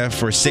media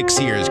for 6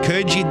 years.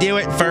 Could you do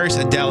it? First,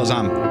 Adele is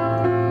on.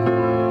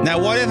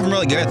 Now, what if I'm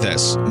really good at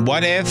this?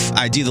 What if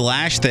I do the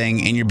lash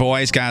thing and your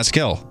boy's got a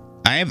skill?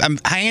 I'm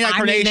hand-eye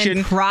coordination.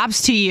 Then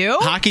props to you.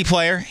 Hockey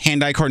player,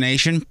 hand-eye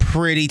coordination,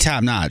 pretty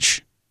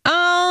top-notch.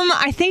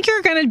 I think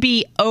you're going to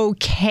be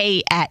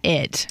okay at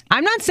it.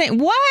 I'm not saying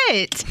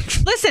what.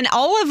 Listen,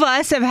 all of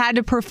us have had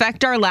to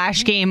perfect our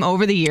lash game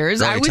over the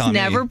years. I was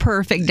never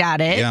perfect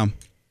at it. Yeah.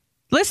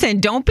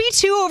 Listen, don't be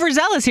too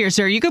overzealous here,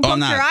 sir. You could poke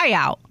your eye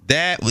out.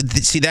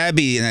 That'd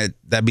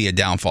be a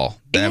downfall.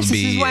 This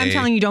is why I'm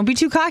telling you, don't be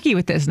too cocky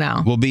with this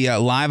now. We'll be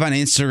live on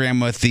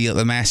Instagram with the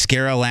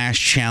mascara lash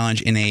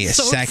challenge in a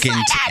second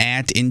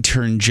at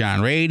Intern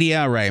John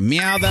Radio. All right,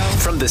 meow though.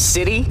 From the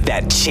city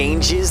that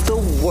changes the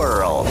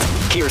world,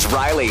 here's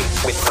Riley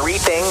with 3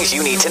 things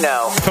you need to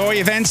know. For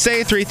your events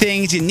day, 3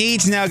 things you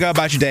need to know. Go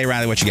about your day,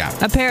 Riley. What you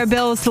got? A pair of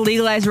bills to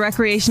legalize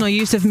recreational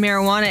use of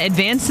marijuana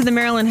advanced to the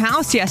Maryland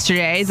House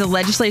yesterday. The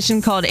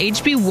legislation called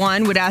HB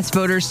 1 would ask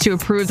voters to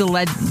approve the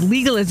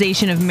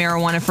legalization of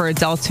marijuana for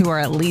adults who are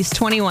at least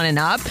 21 and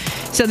up.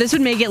 So this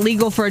would make it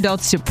legal for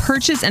adults to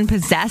purchase and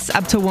possess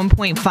up to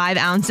 1.5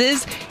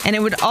 ounces. And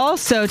it would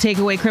also take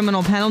away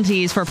criminal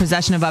penalties for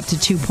possession of up to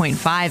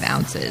 2.5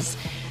 ounces.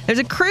 There's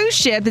a cruise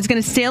ship that's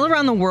going to sail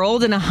around the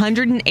world in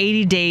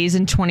 180 days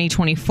in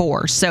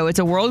 2024. So it's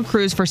a world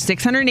cruise for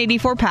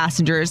 684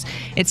 passengers.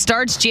 It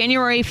starts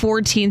January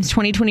 14th,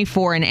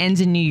 2024 and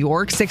ends in New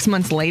York 6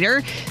 months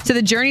later. So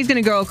the journey is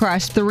going to go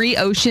across 3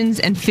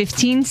 oceans and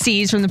 15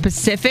 seas from the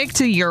Pacific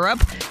to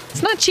Europe.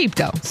 It's not cheap,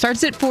 though.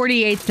 Starts at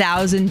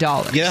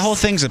 $48,000. Yeah, the whole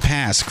thing's a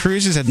pass.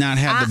 Cruises have not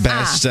had the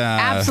best...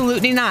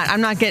 Absolutely not. I'm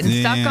not getting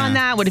stuck on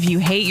that. What if you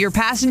hate your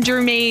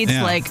passenger mates?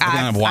 Yeah. Like,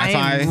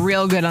 I am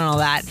real good on all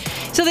that.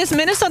 So this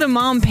Minnesota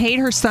mom paid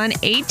her son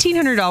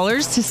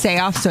 $1,800 to stay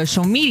off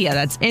social media.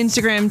 That's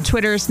Instagram,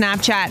 Twitter,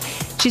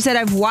 Snapchat. She said,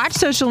 I've watched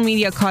social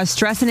media cause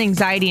stress and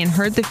anxiety and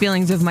hurt the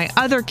feelings of my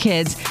other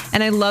kids,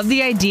 and I love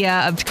the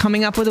idea of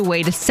coming up with a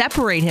way to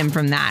separate him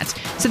from that.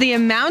 So the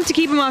amount to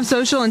keep him off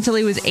social until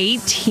he was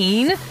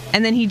 18,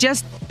 and then he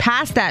just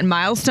passed that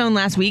milestone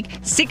last week.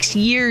 6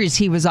 years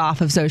he was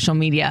off of social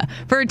media.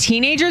 For a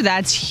teenager,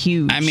 that's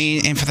huge. I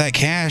mean, and for that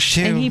cash,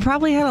 too. And he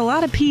probably had a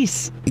lot of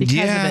peace because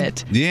of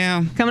it.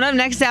 Yeah. Coming up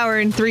next hour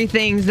in 3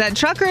 things, that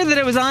trucker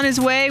that was on his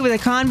way with a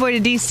convoy to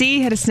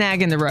D.C. had a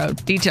snag in the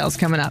road. Details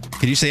coming up.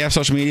 Could you stay off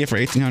social media for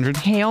 $1,800?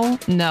 Hell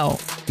no.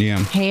 Yeah.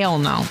 Hell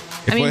no.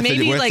 I mean,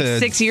 maybe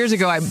 6 years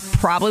ago, I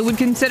probably would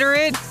consider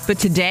it, but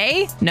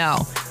today,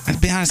 no. I'll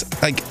be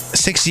honest, like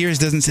 6 years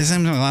doesn't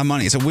seem like a lot of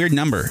money. It's a weird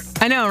number.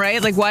 I know, right?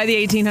 Like, why the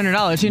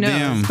 $1,800? Who knows?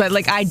 Damn. But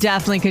like, I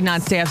definitely could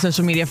not stay off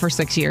social media for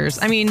 6 years.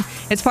 I mean,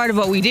 it's part of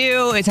what we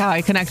do. It's how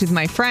I connect with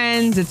my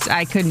friends.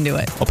 I couldn't do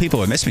it. Well, people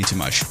would miss me too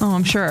much. Oh,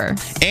 I'm sure.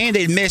 And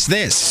they'd miss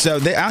this. So I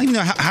don't even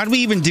know how do we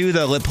even do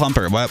the lip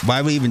plumper? Why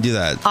do we even do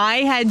that? I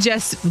had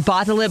just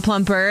bought the lip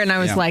plumper, and I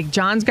was like,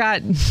 John's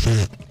got.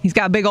 He's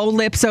got big old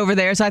lips over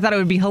there, so I thought it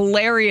would be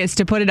hilarious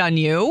to put it on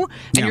you.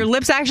 And your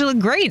lips actually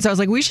look great. So I was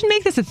like, we should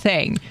make this a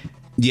thing.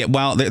 Yeah,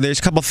 well, there's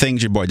a couple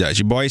things your boy does.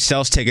 Your boy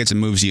sells tickets and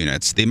moves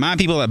units. The amount of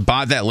people that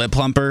bought that lip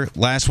plumper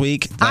last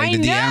week, like the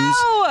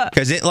DMs,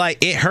 because it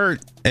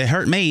hurt. It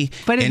hurt me,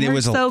 but it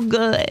was so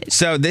good.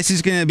 So this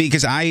is going to be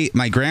because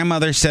my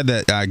grandmother said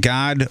that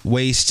God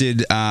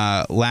wasted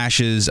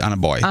lashes on a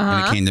boy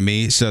when it came to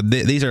me. So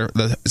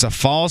it's a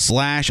false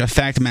lash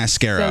effect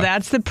mascara. So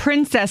that's the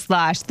princess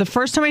lash. The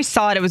first time I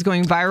saw it, it was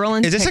going viral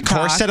on TikTok. Is this a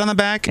corset on the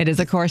back? It is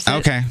a corset.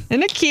 Okay.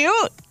 Isn't it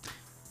cute?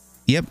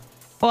 Yep.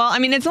 Well, I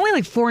mean, it's only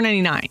like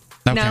 $4.99.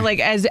 Okay. Now, like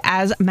as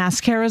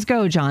mascaras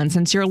go, John,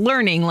 since you're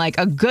learning, like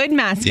a good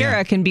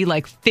mascara can be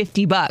like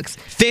 $50.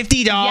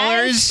 $50?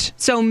 Yes.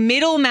 So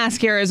middle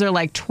mascaras are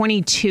like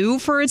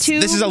 $22 for a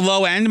tube. This is a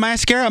low end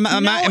mascara. Am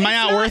I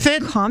not worth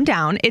it? Calm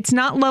down. It's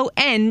not low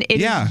end.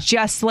 It is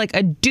just like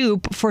a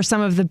dupe for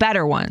some of the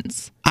better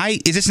ones.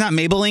 Is this not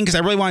Maybelline? Because I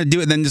really want to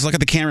do it. Then just look at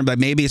the camera, but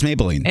maybe it's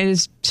Maybelline. It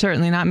is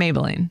certainly not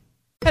Maybelline.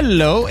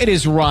 Hello, it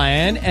is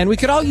Ryan, and we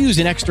could all use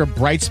an extra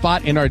bright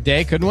spot in our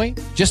day, couldn't we?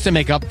 Just to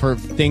make up for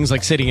things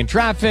like sitting in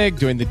traffic,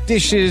 doing the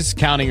dishes,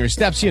 counting your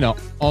steps,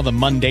 all the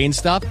mundane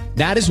stuff.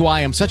 That is why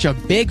I'm such a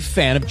big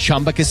fan of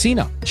Chumba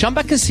Casino.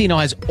 Chumba Casino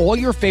has all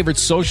your favorite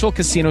social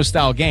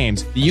casino-style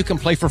games that you can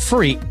play for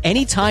free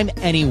anytime,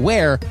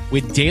 anywhere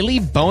with daily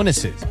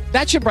bonuses.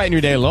 That should brighten your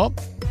day a little.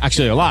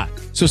 Actually, a lot.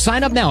 So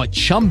sign up now at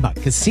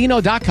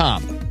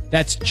ChumbaCasino.com.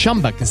 That's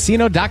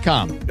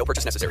ChumbaCasino.com. No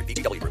purchase necessary.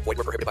 VGW Group. Void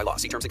where prohibited by law.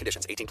 See terms and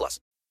conditions. 18+.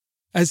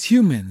 As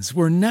humans,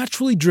 we're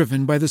naturally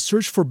driven by the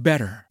search for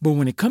better. But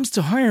when it comes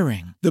to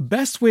hiring, the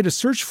best way to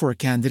search for a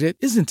candidate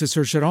isn't to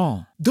search at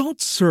all.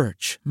 Don't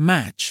search,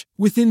 match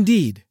with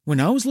Indeed.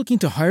 When I was looking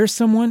to hire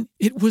someone,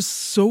 it was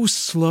so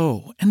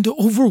slow and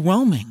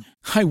overwhelming.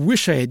 I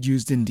wish I had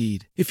used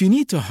Indeed. If you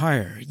need to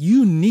hire,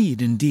 you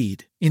need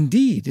Indeed.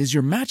 Indeed is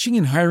your matching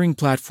and hiring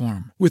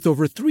platform with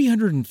over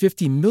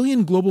 350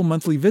 million global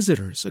monthly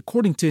visitors,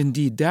 according to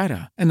Indeed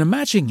data, and a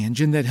matching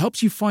engine that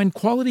helps you find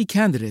quality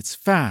candidates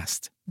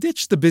fast.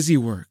 Ditch the busy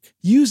work.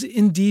 Use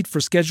Indeed for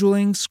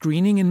scheduling,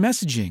 screening, and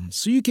messaging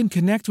so you can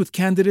connect with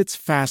candidates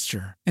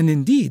faster. And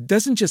Indeed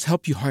doesn't just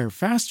help you hire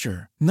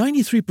faster.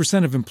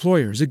 93% of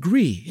employers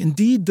agree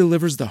Indeed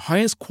delivers the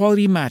highest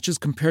quality matches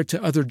compared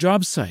to other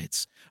job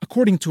sites,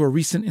 according to a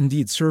recent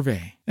Indeed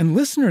survey. And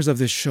listeners of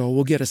this show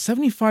will get a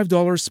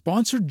 $75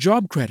 sponsored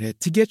job credit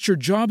to get your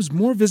jobs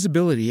more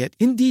visibility at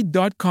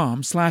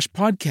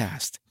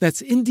Indeed.com/podcast.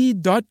 That's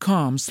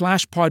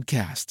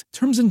Indeed.com/podcast.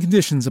 Terms and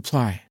conditions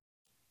apply.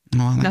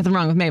 Well, nothing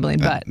wrong with Maybelline,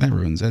 but that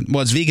ruins it.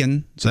 Well, it's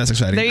vegan, so that's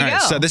exciting. There you go.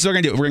 So this is what we're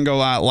gonna do. We're gonna go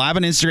live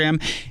on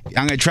Instagram.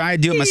 I'm gonna try to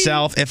do it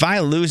myself. If I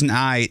lose an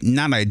eye,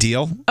 not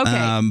ideal.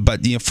 Okay. But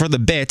for the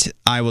bit,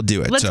 I will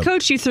do it. Let's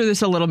coach you through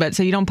this a little bit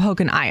so you don't poke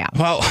an eye out.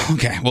 Well,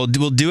 okay. We'll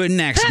do it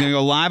next. We're gonna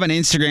go live on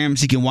Instagram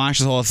so you can watch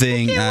the whole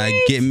thing.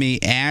 Get me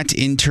at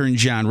Intern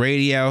John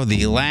Radio.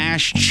 The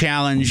Lash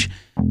Challenge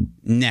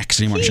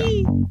next. Any more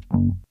show?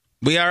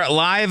 We are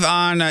live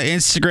on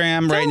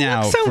Instagram right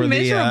now so for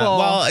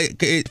miserable.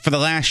 for the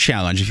Lash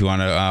Challenge. If you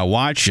want to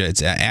watch,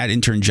 it's at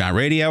Intern John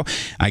Radio.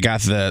 I got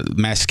the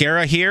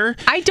mascara here.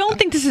 I don't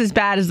think this is as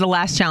bad as the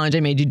last challenge I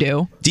made you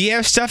do. Do you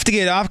have stuff to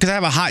get off? Because I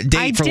have a hot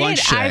date for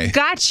lunch today. I've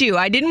got you.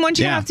 I didn't want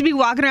you to have to be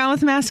walking around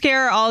with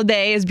mascara all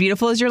day. As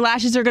beautiful as your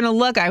lashes are going to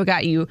look, I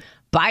got you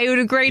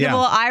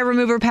biodegradable eye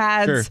remover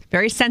pads. Sure.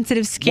 Very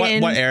sensitive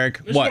skin. What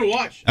Eric? Just what? go to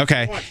watch.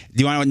 Okay.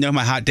 Do you want to know who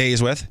my hot day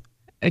is with?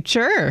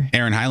 Sure.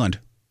 Aaron Highland.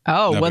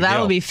 Oh, No well, big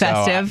that'll deal. be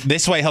festive. So,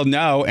 this way he'll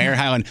know, Aaron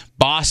Highland,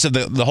 boss of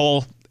the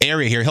whole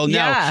area here. He'll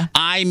know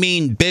I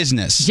mean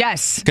business.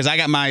 Yes. Because I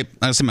got my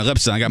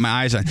lips on. I got my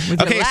eyes on. With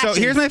your Okay, so lashes.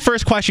 here's my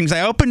first question. Because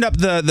I opened up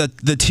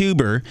the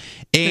tuber,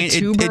 and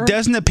it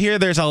doesn't appear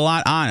there's a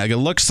lot on it. Like, it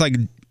looks like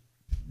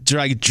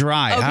dry.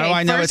 Okay, How do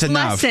I know it's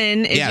enough? First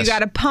lesson is you got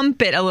to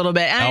pump it a little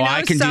bit. And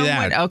I can do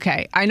that.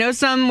 Okay. I know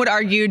some would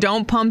argue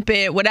don't pump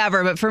it,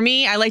 whatever. But for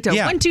me, I like to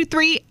 1, 2,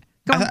 3.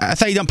 Go. I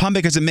thought you don't pump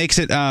it because it makes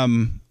it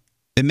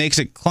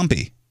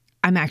clumpy.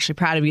 I'm actually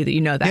proud of you that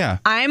you know that. Yeah.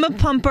 I'm a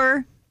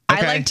pumper.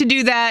 Okay. I like to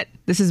do that.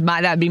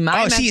 That'd be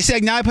my see,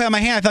 now I put it on my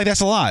hand. I feel like that's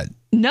a lot.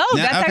 No,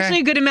 Yeah, that's okay. actually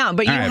a good amount.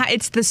 But All right.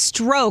 it's the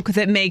stroke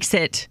that makes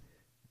it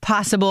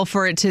possible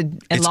for it to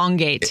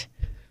elongate.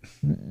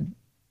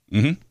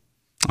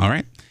 All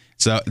right.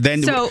 So then,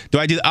 do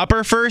I do the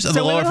upper first or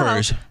the lower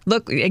first?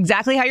 Look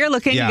exactly how you're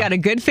looking. Yeah. You got a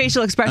good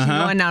facial expression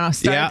going now. Now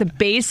start at the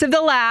base of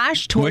the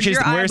lash towards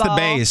your eyeball. Where's the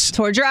base?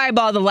 Towards your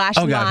eyeball, the lash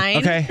Oh, God. line.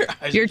 Okay.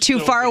 You're too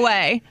far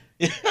away.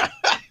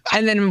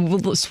 And then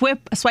we'll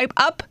swipe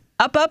up.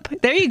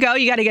 There you go.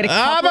 You got to get a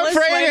couple of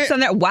swipes on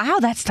there. Wow,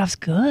 that stuff's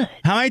good.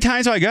 How many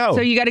times do I go?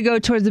 So you got to go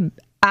towards the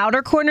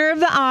outer corner of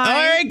the eye.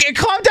 All right, get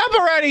clumped up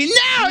already. No,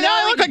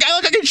 I look like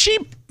a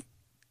cheap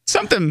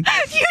something. You don't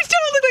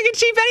look like a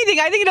cheap anything.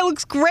 I think it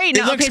looks great.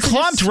 It looks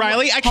clumped,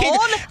 Riley. I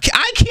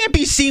can't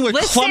be seen with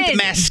clumped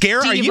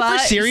mascara. Are you for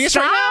serious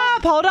right now?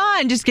 Stop. Hold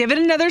on. Just give it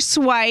another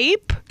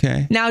swipe.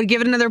 Okay. Now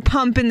give it another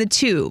pump in the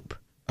tube.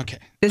 Okay.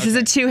 This is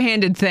a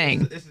two-handed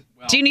thing.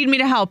 Do you need me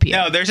to help you?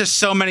 No, there's just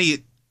so many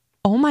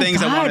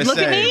things I want to look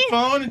say. at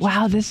me.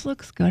 Wow, this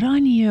looks good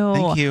on you.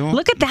 Thank you.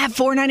 Look at that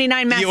 $4.99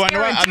 mascara. You wonder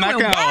what? I'm not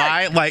going to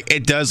lie. Like,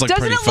 it does look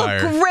Doesn't pretty it look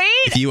fire. great?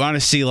 If you want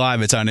to see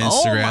live, it's on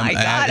Instagram. Oh, my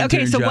God.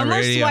 Okay, so one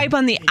more swipe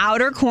on the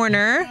outer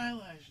corner.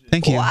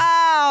 Thank you.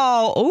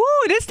 Wow.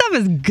 Ooh, this stuff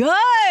is good.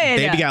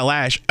 Baby got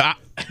lash.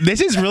 This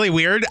is really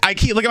weird. I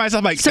keep looking at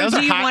myself like, those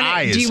are hot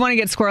eyes. Do you want to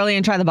get squirrely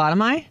and try the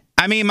bottom eye?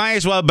 I mean, might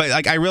as well, but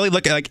like I really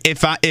look at like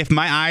if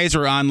my eyes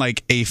were on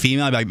like a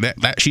female, I'd be like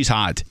that she's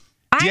hot.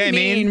 Do you know what I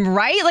mean?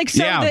 Right? Like,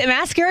 so the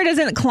mascara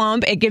doesn't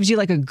clump. It gives you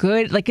like a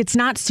good, like it's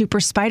not super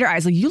spider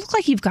eyes. Like you look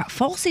like you've got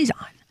falsies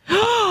on.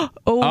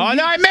 No,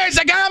 I missed.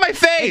 I got it on my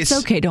face. It's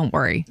okay. Don't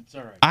worry. It's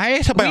all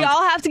right. We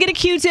all have to get a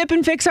Q-tip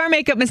and fix our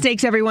makeup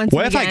mistakes every once in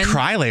a while. What if I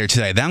cry later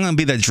today? Then I'm going to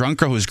be the drunk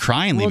girl who's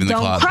crying leaving the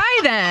club. Don't cry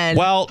then.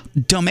 Well,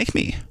 don't make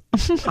me.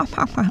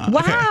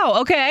 Wow.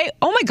 Okay.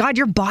 Oh my God,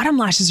 your bottom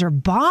lashes are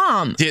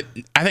bomb. I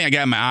think I got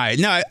it in my eye.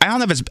 No, I don't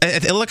know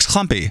if it looks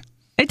clumpy.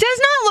 It does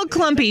not look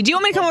clumpy. Do you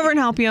want me to come over and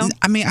help you?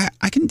 I mean,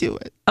 I can do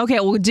it. Okay,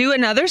 we'll do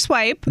another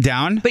swipe.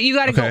 Down? But you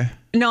got to go.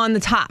 No, on the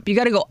top. You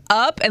got to go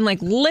up and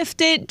like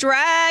lift it,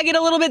 drag it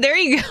a little bit. There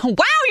you go. Wow,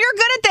 you're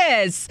good at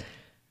this.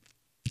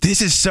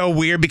 This is so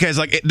weird because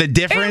like the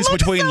difference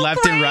between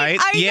left and right.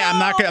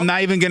 I'm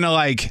not even gonna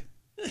like.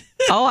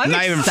 Oh, I'm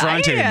not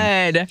excited.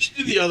 even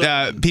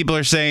fronting. People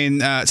are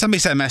saying somebody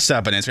said I messed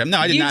up on Instagram. No,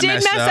 I did not mess up. You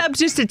did mess up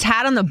just a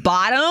tad on the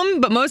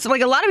bottom, but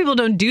a lot of people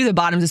don't do the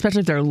bottoms,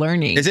 especially if they're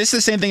learning. Is this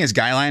the same thing as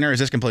guy liner, or is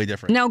this completely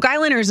different? No, guy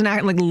liner is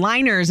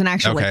liner is an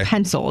actual like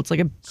pencil. It's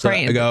like a So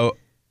crayon. I go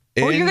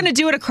Or you're going to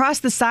do it across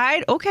the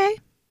side? Okay.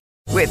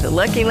 With the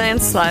Lucky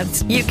Land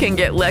Slots, you can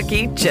get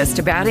lucky just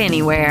about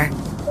anywhere.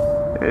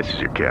 This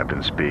is your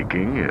captain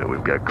speaking.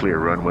 We've got clear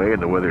runway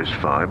and the weather's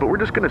fine, but we're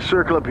just going to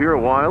circle up here a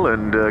while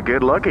and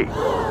get lucky.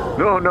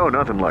 No,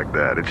 nothing like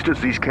that. It's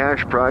just these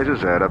cash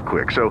prizes add up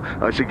quick. So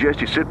I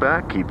suggest you sit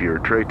back, keep your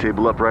tray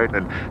table upright,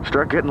 and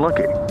start getting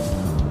lucky.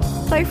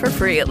 Play for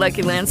free at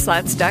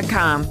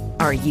LuckyLandSlots.com.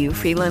 Are you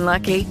feeling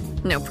lucky?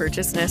 No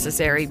purchase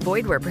necessary.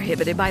 Void where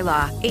prohibited by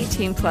law.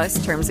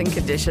 18+ terms and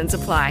conditions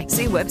apply.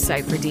 See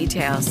website for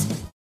details.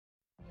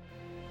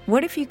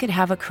 What if you could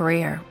have a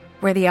career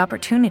where the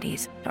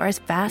opportunities are as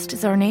vast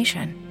as our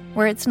nation,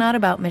 where it's not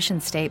about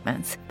mission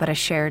statements, but a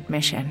shared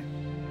mission?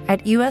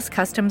 At U.S.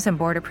 Customs and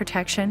Border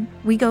Protection,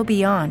 we go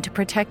beyond to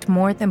protect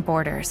more than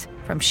borders.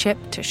 From ship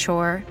to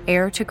shore,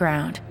 air to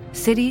ground,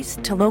 cities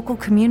to local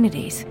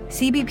communities,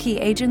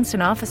 CBP agents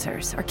and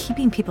officers are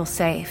keeping people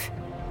safe.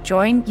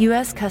 Join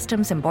U.S.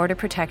 Customs and Border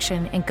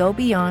Protection and go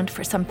beyond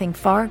for something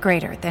far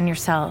greater than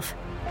yourself.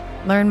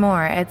 Learn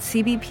more at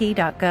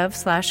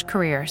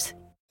cbp.gov/careers.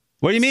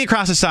 What do you mean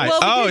across the side?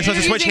 Well, you're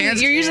supposed to switch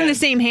hands? You're using the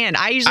same hand.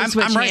 I usually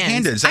switch hands. I'm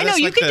right-handed. So I know,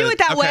 you like can do it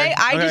that way. Okay.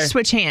 I just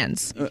switch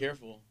hands. Be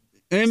careful.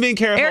 I'm being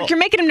careful. Eric, you're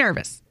making him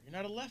nervous. You're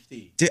not a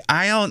lefty. Dude,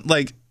 I don't,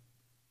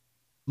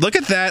 look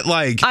at that,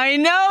 I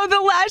know,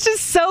 the lash is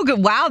so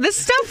good. Wow, this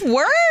stuff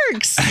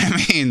works.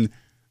 I mean...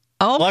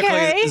 Okay.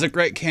 Luckily, it's a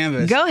great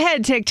canvas. Go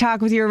ahead, TikTok,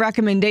 with your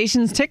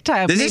recommendations.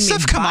 TikTok. Does this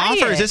stuff come off,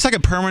 or is this like a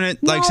permanent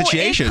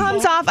situation? It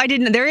comes off. I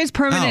didn't. There is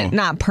permanent,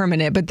 not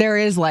permanent, but there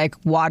is like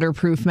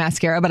waterproof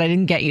mascara. But I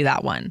didn't get you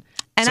that one.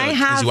 And so, I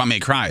have. Does you want me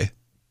to cry?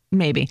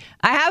 Maybe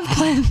I have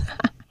plenty.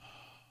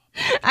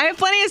 I have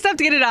plenty of stuff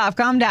to get it off.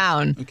 Calm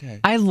down.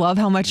 Okay. I love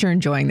how much you're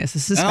enjoying this.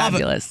 This is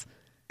fabulous.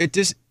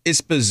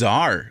 It's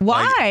bizarre.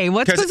 Why?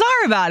 What's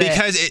bizarre about it?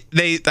 Because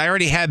I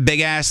already had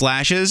big ass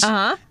lashes.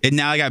 And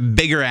now I got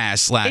bigger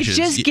ass lashes.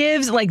 It just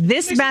gives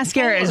this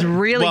mascara is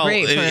really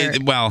great for.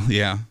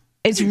 Yeah.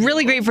 It's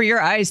really great for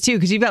your eyes too,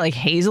 because you've got like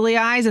hazily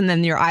eyes, and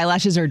then your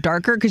eyelashes are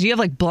darker because you have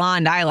like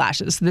blonde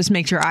eyelashes. So this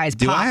makes your eyes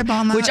pop. Do I have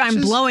blonde which eyelashes?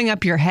 I'm blowing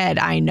up your head.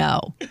 I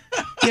know.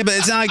 Yeah, but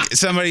it's not like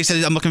somebody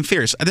says I'm looking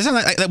fierce.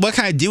 What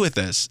can I do with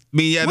this? I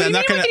mean, I'm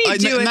not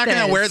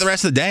gonna wear it the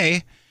rest of the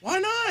day. Why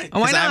not?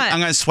 Why not? I'm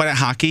going to sweat at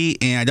hockey,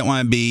 and I don't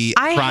want to be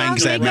crying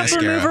because I have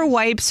mascara. I have makeup remover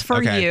wipes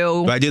for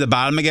you. Do I do the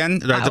bottom again?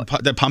 Do I have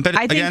to pump it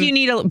again? I think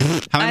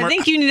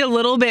you need a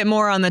little bit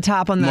more on the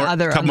top on the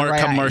other. Couple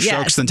more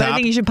strokes than top. I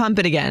think you should pump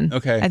it again.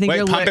 Okay. I think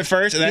pump it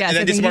first, and then I do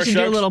think some more you should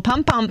do a little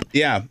pump.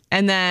 Yeah.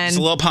 And then just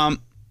a little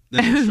pump.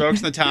 Then strokes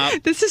on the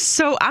top. This is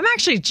so. I'm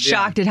actually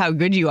shocked at how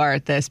good you are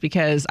at this,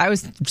 because I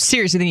was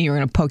seriously thinking you were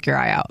going to poke your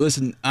eye out.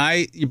 Listen,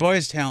 your boy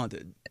is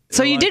talented.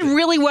 So you did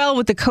really well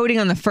with the coating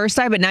on the first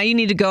side, but now you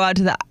need to go out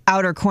to the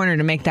outer corner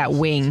to make that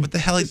wing. What the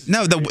hell?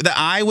 No, the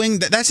eye wing. You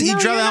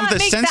draw that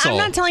with a stencil. I'm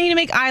not telling you to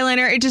make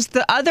eyeliner. It just,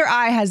 the other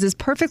eye has this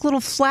perfect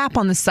little flap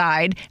on the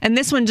side, and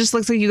this one just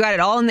looks like you got it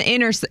all in the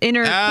inner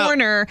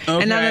corner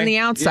and not on the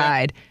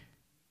outside. Yeah.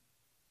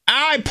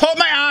 I pulled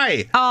my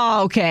eye.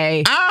 Oh,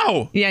 okay.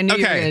 Ow. Yeah, I knew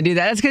you were going to do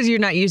that. That's because you're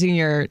not using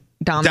your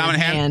dominant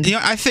hand.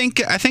 I think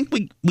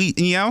we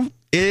it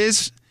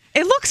is.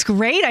 It looks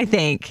great, I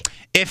think.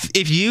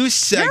 If you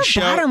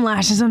your bottom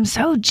lashes, I'm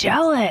so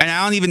jealous. And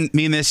I don't even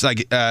mean this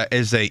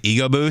as a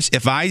ego boost.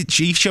 If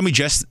you show me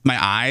just my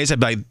eyes,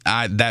 I'd be like,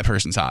 that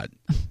person's hot.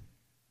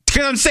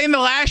 Because I'm saying the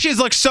lashes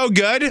look so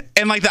good,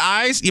 and like the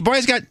eyes, your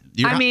boy's got.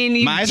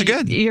 My eyes are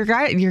good.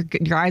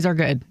 Your eyes are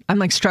good. I'm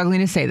like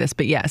struggling to say this,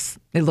 but yes,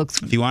 it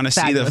looks. If you want to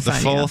see the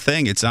full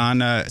thing, it's on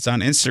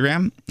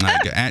Instagram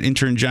at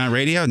Intern John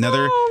Radio.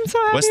 Another. Oh, I'm so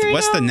happy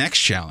what's the next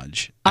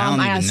challenge? I don't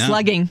even know.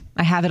 Slugging.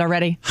 I have it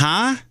already.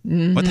 Huh?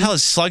 Mm-hmm. What the hell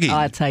is slugging?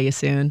 I'll tell you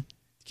soon.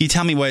 Can you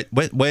tell me what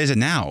is it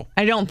now?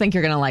 I don't think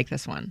you're gonna like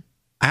this one.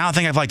 I don't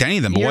think I've liked any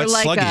of them. But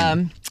what's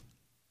slugging?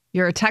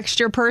 You're a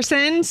texture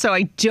person, so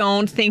I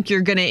don't think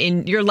you're gonna.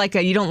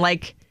 You don't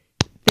like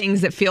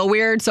things that feel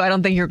weird, so I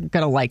don't think you're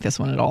gonna like this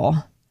one at all.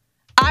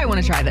 I want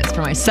to try this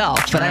for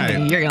myself, but I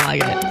think you're gonna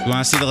like it. You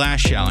want to see the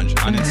last challenge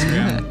on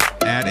Instagram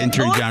at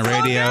Intern John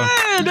Radio?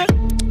 Good.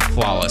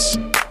 Flawless.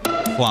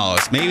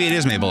 Maybe it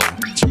is Maybelline.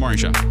 It's your morning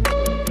show.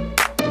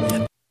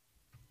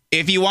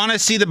 If you want to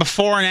see the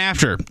before and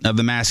after of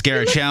the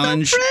mascara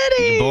challenge,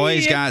 your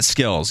boy's got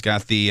skills.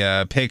 Got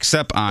the pics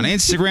up on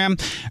Instagram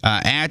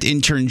at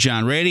Intern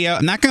John Radio.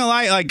 I'm not gonna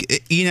lie,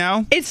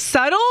 it's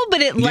subtle,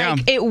 but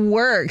it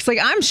works. Like,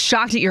 I'm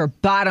shocked at your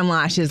bottom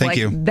lashes. Thank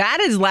you. That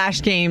is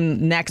lash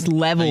game next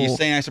level. Are you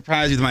saying I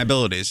surprised you with my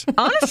abilities?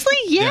 Honestly,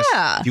 yeah.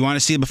 Yes. If you want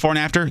to see the before and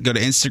after, go to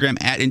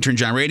Instagram at Intern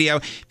John Radio.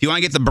 If you want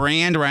to get the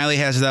brand, Riley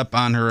has it up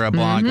on her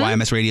blog,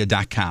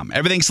 ymsradio.com.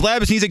 Everything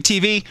celebs, music,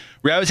 TV.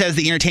 Rose has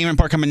the entertainment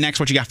report coming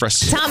next. What you got for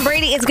us? Tom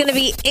Brady is going to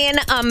be in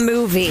a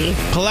movie.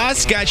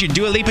 Plus, got your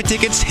Dua Lipa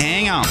tickets.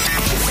 Hang on. Before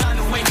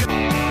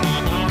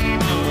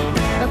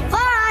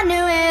I knew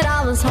it,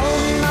 I was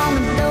holding on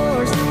the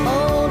doors,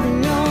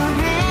 holding your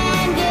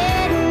hand,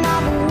 getting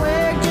off of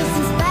work just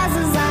as fast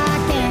as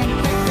I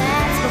can.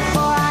 That's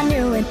before I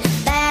knew it.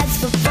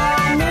 That's before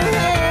I knew it.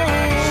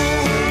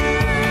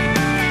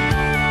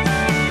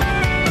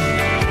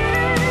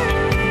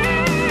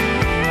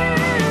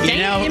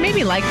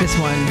 like this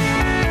one.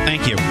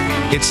 Thank you.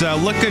 It's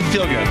Look Good,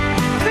 Feel Good.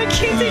 I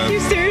can't take you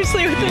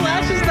seriously with the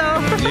lashes,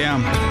 though.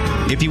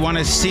 Yeah. If you want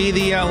to see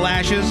the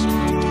lashes,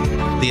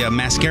 the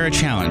mascara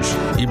challenge.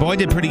 Your boy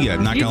did pretty good,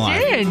 not going to lie.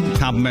 You did.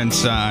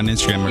 Compliments on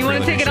Instagram. You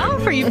want to take it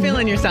off, or are you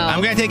feeling yourself?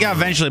 I'm going to take it out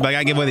eventually, but I got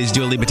to give away these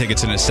Dua Lipa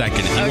tickets in a second.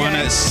 If you want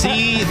to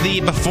see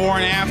the before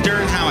and after,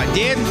 how I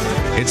did,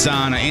 it's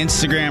on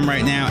Instagram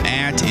right now,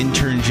 at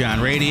Intern John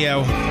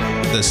Radio.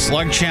 The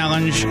Slug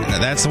Challenge,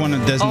 that's the one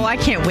that doesn't... Oh, I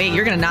can't wait.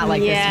 You're going to not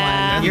like this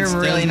one.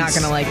 You're really not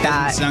going to like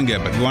that. Doesn't sound good,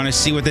 but if you want to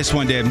see what this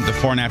one did,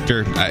 before and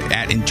after,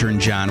 at Intern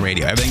John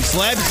Radio. Everything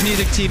celebs,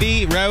 music,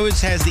 TV. Rose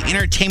has the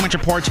entertainment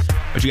report.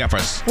 What you got for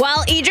us?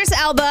 Well, Idris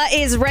Elba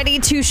is ready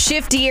to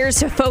shift gears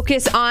to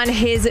focus on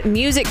his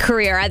music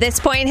career. At this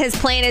point, his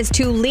plan is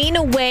to lean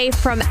away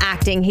from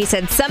acting. He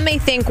said, some may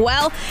think,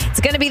 well, it's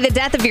going to be the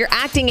death of your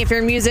acting if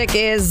your music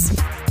is...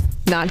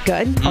 not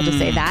good. I'll just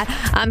say that.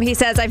 He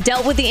says, I've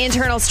dealt with the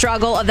internal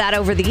struggle of that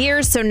over the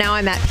years, so now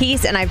I'm at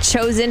peace, and I've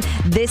chosen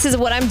this is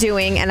what I'm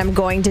doing, and I'm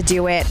going to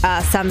do it.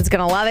 Some's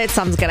going to love it.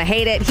 Some's going to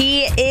hate it.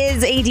 He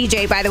is a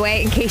DJ, by the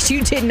way, in case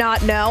you did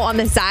not know, on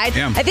the side.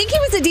 Yeah. I think he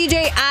was a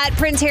DJ at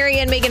Prince Harry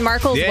and Meghan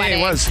Markle's wedding.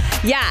 Yeah, he was.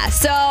 Yeah,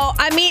 so,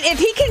 I mean, if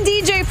he can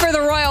DJ for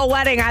the royal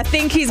wedding, I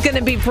think he's going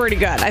to be pretty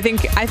good. I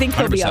think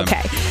he'll be 100%.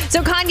 okay.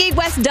 So Kanye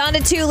West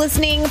Donda 2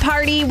 listening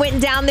party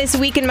went down this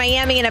week in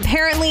Miami, and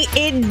apparently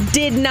it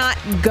did not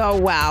go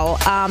well.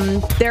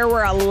 There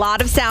were a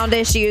lot of sound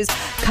issues.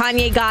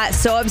 Kanye got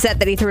so upset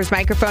that he threw his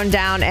microphone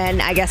down,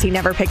 and I guess he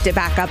never picked it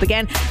back up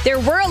again. There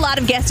were a lot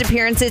of guest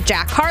appearances.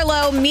 Jack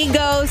Harlow,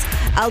 Migos,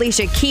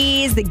 Alicia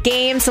Keys, The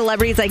Game,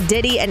 celebrities like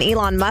Diddy and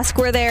Elon Musk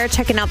were there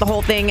checking out the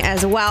whole thing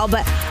as well.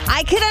 But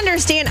I could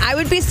understand. I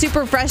would be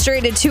super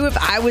frustrated too if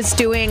I was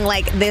doing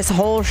like this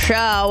whole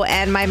show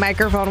and my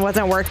microphone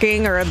wasn't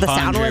working or the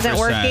sound wasn't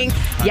working.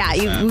 100%.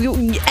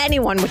 Yeah,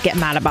 anyone would get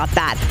mad about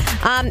that.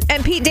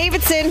 And Pete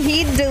Davidson,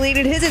 he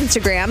deleted his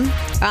Instagram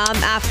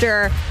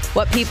after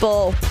what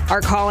people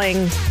are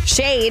calling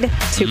shade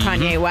to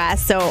Kanye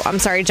West. So I'm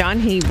sorry, John,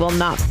 he will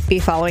not be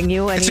following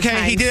you anytime It's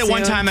okay. He did it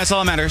one soon. time. That's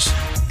all that matters.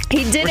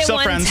 He did We're it still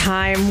one friends.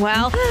 time.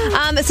 Well,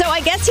 so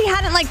I guess he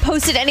hadn't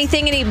posted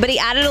anything, but he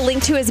added a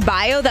link to his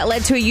bio that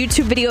led to a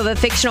YouTube video of a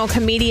fictional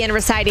comedian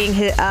reciting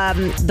his,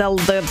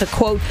 the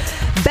quote,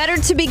 "Better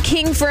to be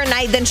king for a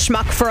night than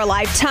schmuck for a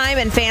lifetime."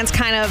 And fans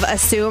kind of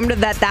assumed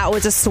that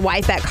was a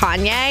swipe at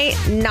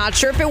Kanye. Not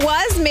sure if it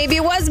was. Maybe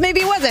it was.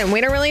 Maybe it wasn't.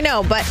 We don't really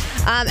know. But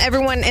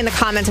everyone in the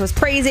comments was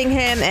praising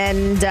him,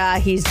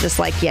 and he's just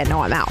like, yeah,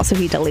 no, I'm out. So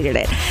he deleted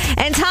it.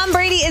 And Tom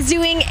Brady is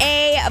doing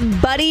a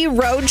buddy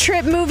road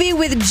trip movie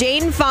with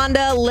Jane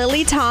Fonda,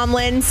 Lily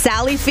Tomlin,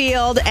 Sally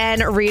Field,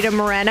 and Rita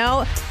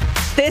Moreno.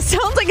 This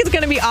sounds like it's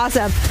going to be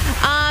awesome.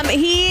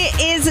 He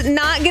is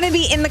not going to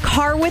be in the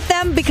car with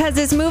them because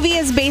this movie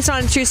is based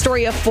on a true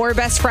story of four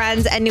best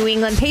friends and New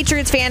England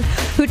Patriots fan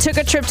who took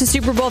a trip to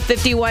Super Bowl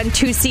 51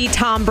 to see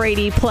Tom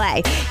Brady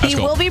play. He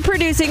will be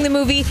producing the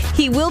movie.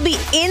 He will be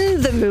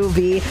in the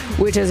movie,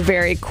 which is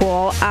very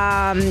cool.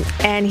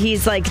 And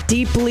he's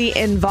deeply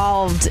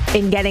involved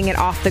in getting it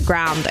off the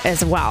ground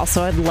as well.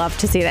 So I'd love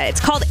to see that.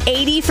 It's called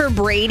 80 for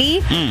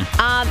Brady.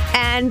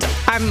 And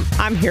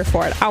I'm here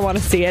for it. I want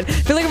to see it.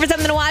 If you're looking for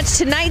something to watch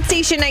tonight,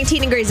 Station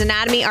 19 and Grey's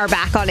Anatomy are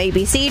back on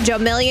ABC. Joe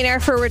Millionaire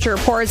for Richard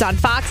Reporters on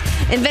Fox.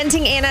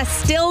 Inventing Anna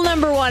still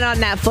 #1 on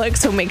Netflix,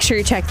 so make sure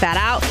you check that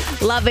out.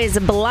 Love is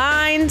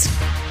Blind.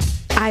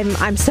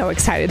 I'm so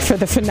excited for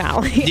the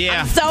finale.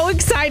 Yeah. I'm so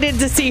excited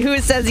to see who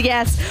says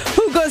yes,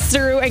 who goes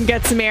through and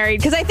gets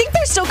married. Because I think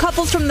there's still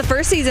couples from the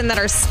first season that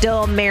are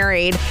still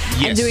married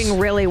and doing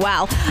really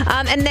well.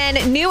 And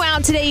then new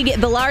out today, you get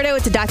Bilardo.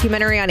 It's a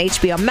documentary on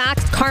HBO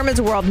Max. Karma's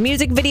World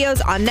music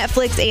videos on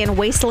Netflix and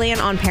Wasteland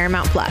on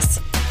Paramount Plus.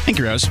 Thank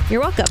you, Rose.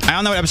 You're welcome. I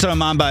don't know what episode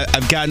I'm on, but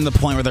I've gotten to the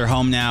point where they're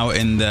home now,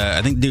 and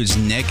I think the dude's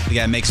Nick, the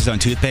guy that makes his own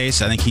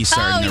toothpaste. I think he's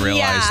starting to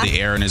realize the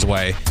error in his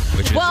way,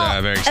 which is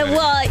very exciting.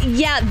 Well,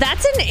 yeah,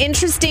 that's an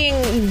interesting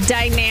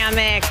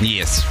dynamic.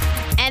 Yes.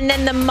 And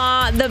then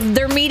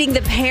they're meeting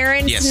the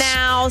parents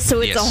now,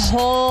 so it's a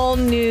whole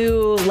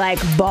new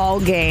ball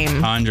game.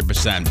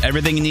 100%.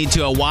 Everything you need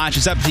to watch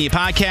is up to your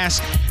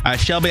podcast.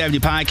 Shelby, I have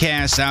new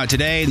podcasts out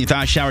today. And you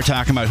thought we're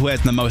talking about who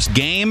has the most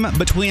game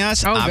between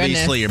us.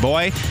 Obviously, your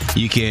boy.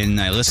 You can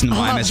listen to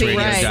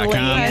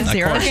ymsradio.com.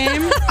 Zero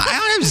game? I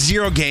don't have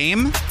zero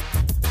game.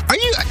 Are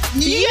you?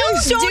 You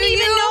don't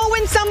even know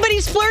when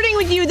somebody's flirting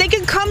with you. They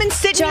could come and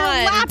sit in your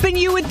lap, and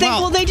you would think,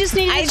 well, they just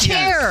need a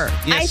chair.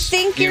 I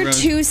think you're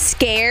too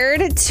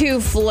scared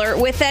to flirt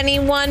with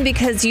anyone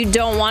because you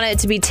don't want it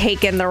to be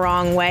taken the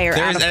wrong way or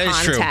out of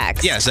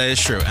context. True. Yes, that is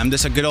true. I'm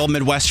just a good old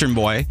Midwestern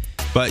boy,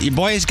 but your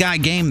boy's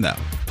got game though.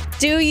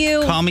 Do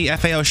you? Call me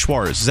FAO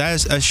Schwartz. Is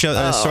that a show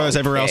as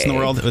everywhere else in the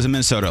world? It was in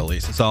Minnesota, at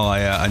least. That's all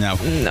I know.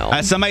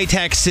 No. Somebody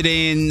texted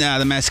in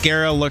the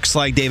mascara looks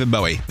like David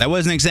Bowie. That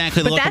wasn't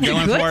exactly the look I'm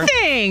going for. But that's a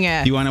good thing.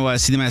 If you want to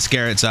see the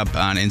mascara, it's up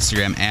on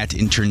Instagram at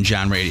Intern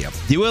John Radio.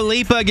 Dua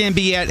Lipa going to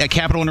be at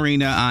Capital One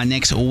Arena on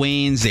next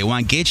Wednesday.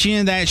 Want to get you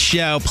into that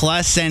show,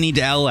 plus send you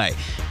to LA.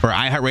 for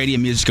iHeartRadio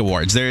Music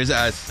Awards.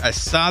 I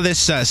saw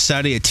this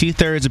study that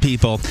 2/3 of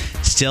people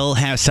still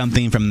have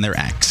something from their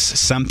ex.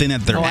 Something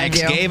that their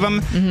ex gave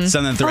them,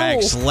 something that their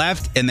ex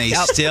left, and they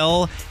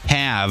still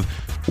have.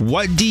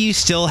 What do you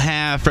still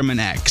have from an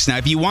ex? Now,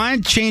 if you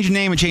want to change your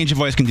name and change your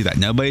voice, you can do that.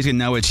 Nobody's going to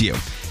know it's you.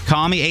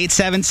 Call me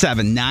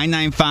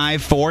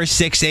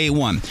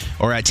 877-995-4681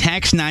 or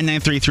text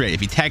 99338.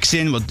 If you text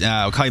in, we'll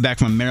call you back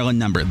from a Maryland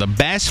number. The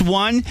best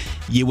one,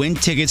 you win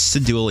tickets to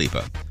Dua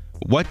Lipa.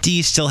 What do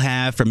you still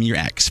have from your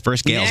ex?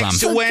 First, Gail's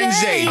Next on.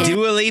 Wednesday,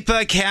 Dua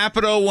Lipa,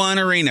 Capital One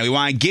Arena. We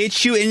want to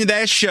get you into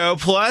that show.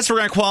 Plus, we're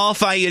going to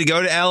qualify you to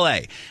go to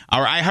L.A.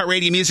 Our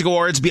iHeartRadio Music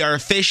Awards be our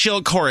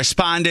official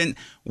correspondent.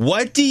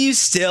 What do you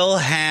still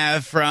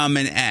have from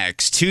an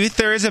ex?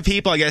 2/3 of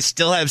people, I guess,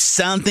 still have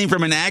something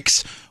from an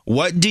ex.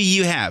 What do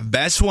you have?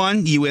 Best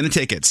one, you win the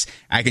tickets.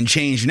 I can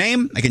change your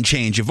name. I can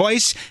change your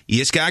voice. You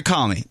just got to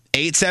call me.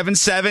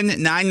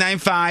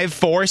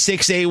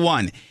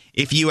 877-995-4681.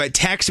 If you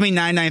text me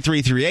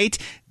 99338,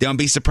 don't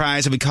be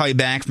surprised if we call you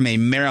back from a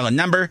Maryland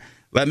number.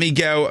 Let me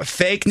go.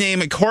 Fake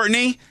name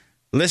Courtney,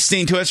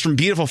 listening to us from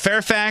beautiful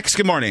Fairfax.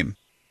 Good morning.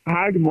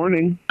 Hi, good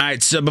morning. All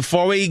right, so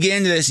before we get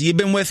into this, you've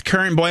been with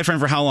current boyfriend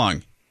for how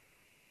long?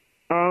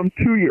 2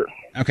 years.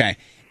 Okay.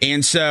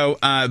 And so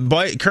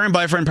current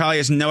boyfriend probably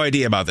has no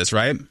idea about this,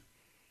 right?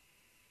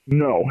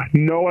 No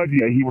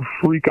idea. He would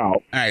freak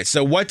out. All right,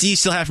 so what do you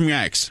still have from your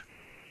ex?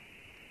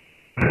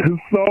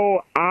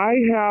 So I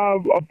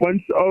have a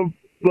bunch of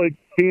like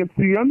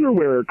fancy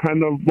underwear,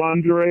 kind of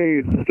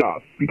lingerie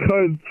stuff,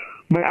 because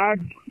my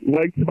ex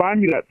likes to buy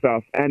me that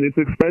stuff, and it's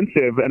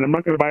expensive, and I'm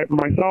not going to buy it for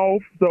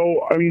myself.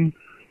 So I mean,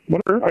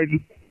 whatever. I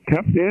just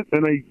kept it,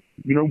 and I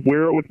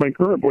wear it with my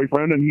current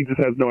boyfriend, and he just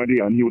has no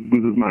idea, and he would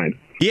lose his mind.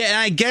 Yeah, and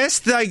I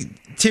guess like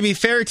to be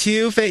fair to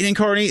you, Fate and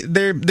Courtney,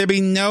 there'd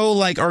be no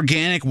like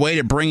organic way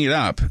to bring it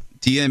up.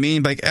 Do you know what I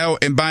mean? Like, oh,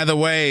 and by the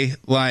way,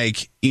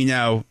 like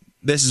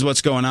this is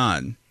what's going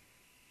on.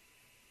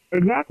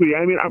 Exactly.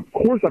 I mean, of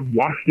course I've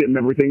watched it and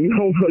everything.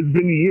 It's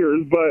been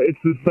years, but it's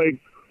just like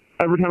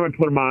every time I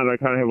put them on, I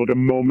kind of have like a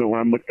moment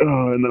where I'm like,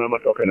 oh, and then I'm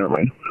like, okay, never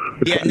mind.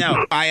 Yeah,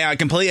 no, I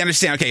completely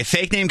understand. Okay,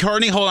 fake name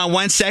Courtney, hold on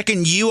 1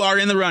 second. You are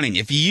in the running.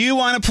 If you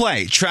want to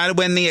play, try to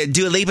win the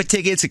Dua Lipa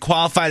tickets to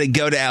qualify to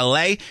go to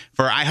L.A.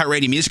 for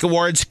iHeartRadio Music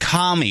Awards,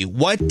 call me.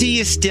 What do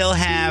you still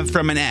have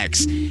from an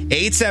ex?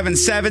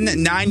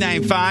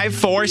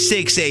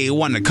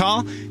 877-995-4681 to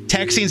call.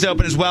 Texting's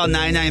open as well,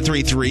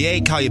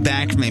 99338. Call you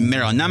back from a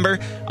Maryland number.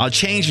 I'll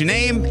change your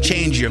name,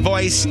 change your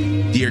voice.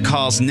 Do your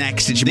calls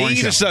next. It's your morning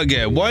show. These are so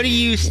good. What do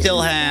you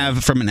still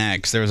have from an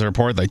ex? There was a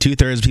report like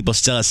 2/3 of people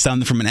still have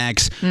something from an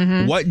ex.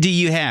 Mm-hmm. What do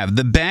you have?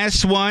 The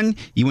best one,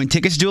 you win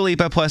tickets to Dua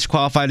Lipa plus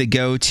qualify to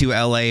go to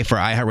L.A. for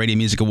iHeartRadio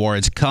Music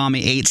Awards. Call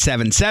me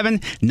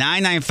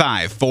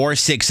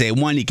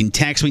 877-995-4681. You can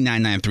text me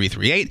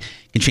 99338.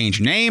 You can change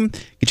your name,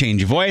 you can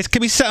change your voice.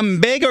 Could be something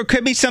big or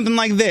could be something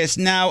like this.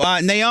 Now,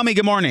 Naomi,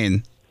 good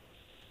morning.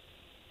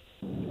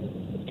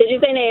 Did you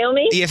say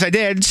Naomi? Yes, I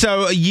did.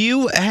 So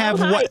you have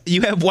what?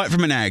 You have what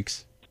from an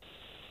ex?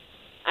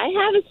 I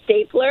have a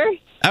stapler.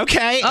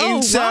 Okay,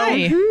 and so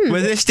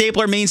would this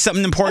stapler mean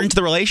something important to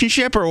the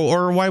relationship,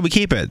 or why do we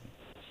keep it?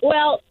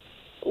 Well,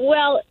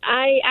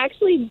 I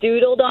actually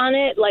doodled on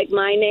it like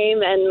my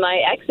name and my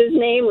ex's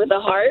name with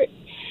a heart.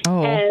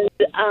 Oh. And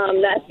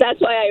that's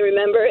why I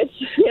remember it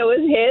was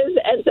his,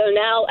 and so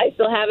now I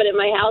still have it in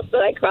my house,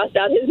 but I crossed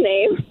out his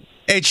name.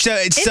 It's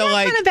Isn't so that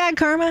like kind of bad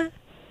karma?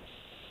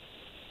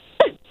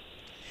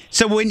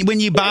 So when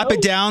you bop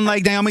it down,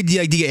 like Naomi, do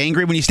you get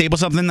angry when you staple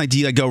something? Like, do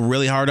you go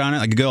really hard on it,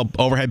 like a go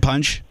overhead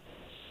punch?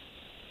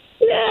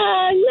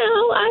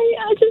 No,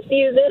 I just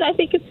use it. I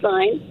think it's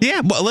fine.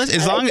 Yeah, well,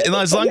 as long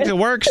as it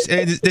works,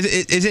 is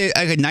it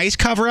like a nice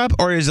cover up,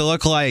 or does it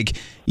look like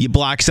you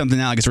block something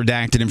out, like it's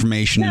redacted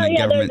information in the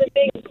government?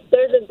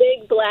 There's a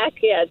big black.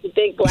 Yeah, it's a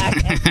big black.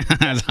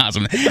 That's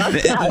awesome.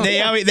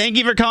 Naomi, thank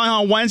you for calling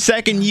on 1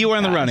 second. You are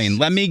in the running.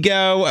 Let me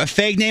go.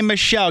 Fake name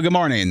Michelle. Good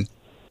morning.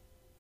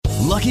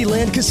 Lucky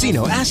Land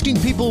Casino,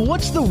 asking people,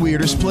 what's the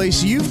weirdest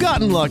place you've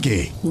gotten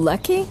lucky?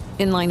 Lucky?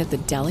 In line at the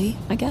deli,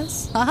 I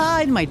guess?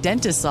 Aha, in my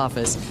dentist's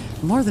office.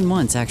 More than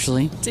once,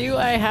 actually. Do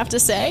I have to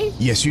say?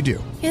 Yes, you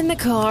do. In the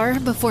car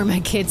before my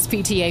kids'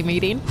 PTA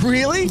meeting.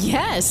 Really?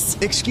 Yes.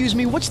 Excuse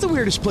me, what's the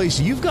weirdest place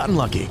you've gotten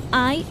lucky?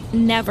 I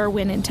never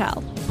win and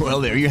tell.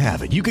 Well, there you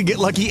have it. You can get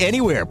lucky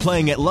anywhere,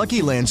 playing at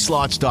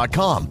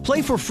LuckyLandSlots.com.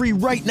 Play for free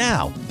right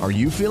now. Are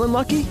you feeling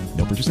lucky?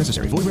 No purchase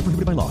necessary. Void where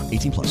prohibited by law.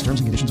 18+. Terms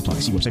and conditions apply.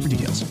 See website for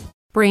details.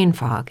 Brain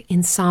fog,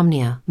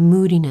 insomnia,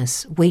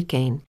 moodiness, weight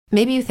gain.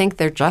 Maybe you think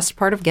they're just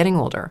part of getting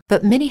older,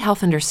 but MIDI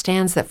Health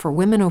understands that for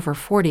women over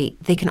 40,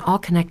 they can all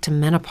connect to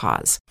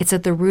menopause. It's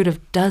at the root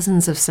of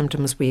dozens of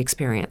symptoms we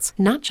experience,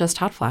 not just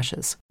hot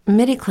flashes.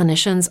 MIDI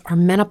clinicians are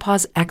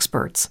menopause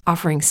experts,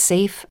 offering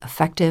safe,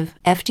 effective,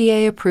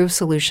 FDA-approved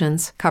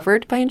solutions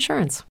covered by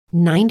insurance.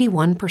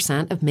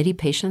 91% of MIDI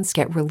patients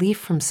get relief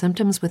from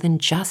symptoms within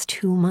just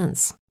 2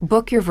 months.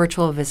 Book your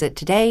virtual visit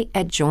today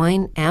at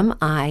joinmidi.com.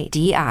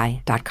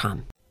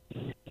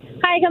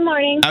 Hi, good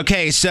morning.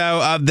 Okay,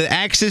 so of the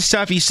Axis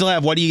stuff you still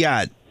have, what do you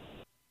got?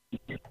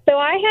 So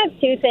I have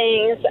two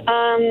things.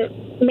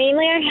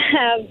 Mainly, I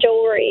have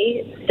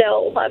jewelry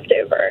still left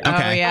over.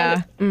 Okay. Oh,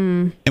 yeah.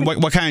 And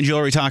what kind of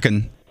jewelry are we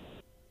talking?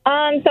 So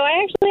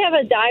I actually have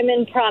a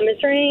diamond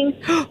promise ring,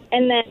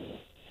 and then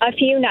a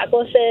few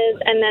necklaces,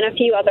 and then a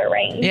few other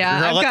rings.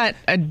 Yeah, I've got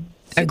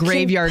a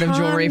graveyard of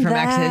jewelry from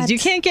exes. You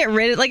can't get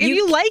rid of it. Like, if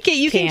you like it,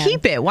 you can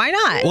keep it. Why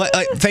not?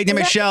 Fake name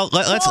Michelle,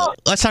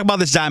 let's talk about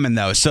this diamond,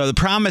 though. So the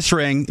promise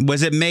ring,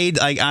 was it made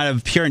like out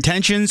of pure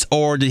intentions,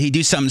 or did he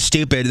do something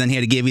stupid and then he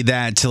had to give you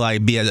that to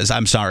like be a,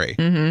 I'm sorry?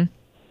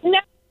 Mm-hmm. No,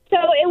 so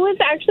it was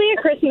actually a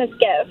Christmas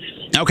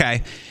gift.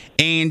 Okay.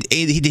 And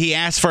did he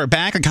ask for it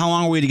back? Like, how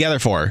long were we together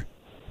for?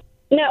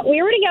 No,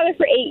 we were together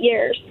for 8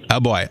 years.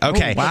 Oh, boy.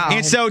 Okay. Oh, wow.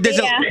 And so does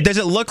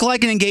it look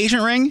like an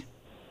engagement ring?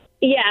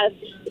 Yes.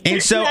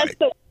 And so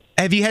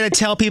have you had to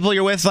tell people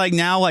you're with like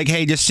now, like,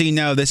 hey, just so you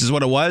know, this is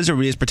what it was, or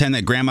we just pretend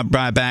that grandma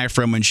brought it back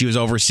from when she was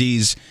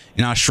overseas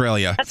in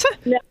Australia?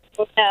 No,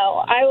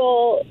 I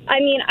will. I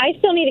mean, I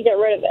still need to get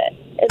rid of it.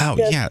 It's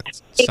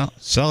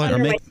Sell it or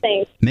under my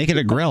sink. make it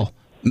a grill.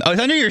 Oh,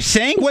 it's under your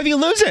sink? What if you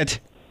lose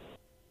it?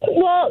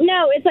 Well,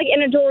 no, it's like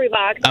in a jewelry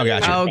box. Oh,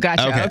 gotcha. Okay.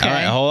 All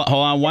right. Hold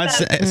on one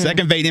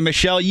second. Fake name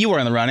Michelle, you were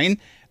in the running.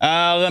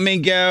 Let me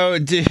go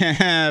to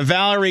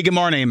Valerie. Good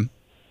morning.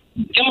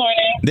 Good morning.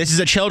 This is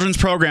a children's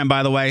program,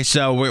 by the way,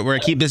 so we're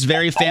going to keep this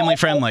very family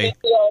friendly.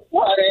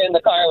 Daughter in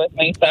the car with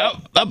me. So.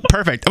 Oh,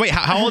 perfect. Wait,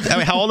 how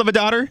old of a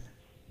daughter?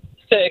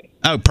 6.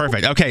 Oh,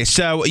 perfect. Okay,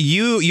 so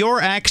your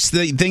ex,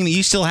 the thing that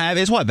you still have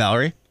is what,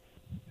 Valerie?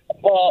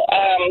 Well,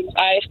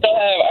 I still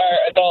have our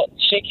adult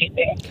shaky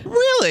thing.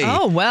 Really?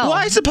 Oh, well. Well,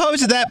 I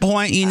suppose at that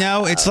point,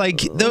 it's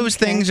like those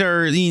things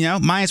are,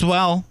 might as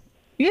well.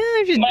 Yeah,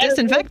 if you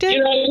disinfect it.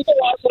 You can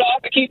wash it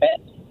off and keep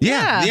it.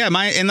 Yeah.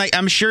 And like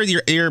I'm sure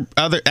your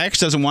other ex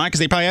doesn't want it because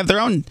they probably have their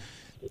own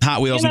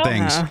Hot Wheels and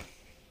things.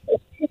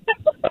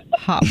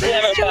 Hot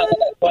Valerie,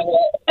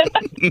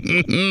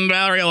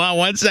 hold on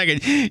 1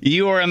 second.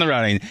 You are in the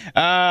running.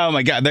 Oh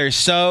my God, they're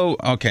so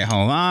okay.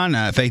 Hold on.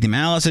 Fake name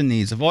Allison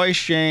needs a voice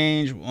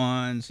change.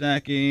 1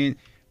 second.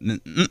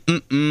 Fake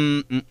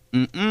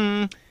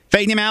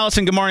name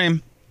Allison. Good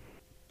morning.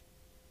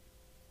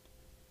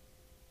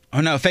 Oh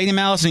no, Fake name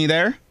Allison, you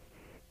there?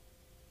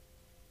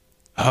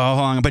 Oh, hold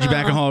on. I'll put you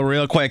back on hold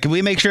real quick. Can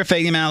we make sure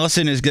Fake name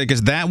Allison is good?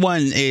 Because that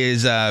one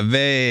is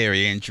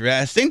very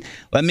interesting.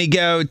 Let me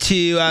go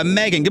to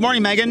Megan. Good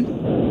morning, Megan.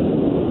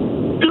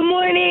 Good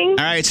morning.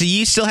 All right. So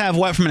you still have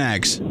what from an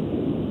ex?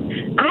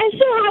 I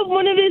still have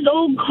one of his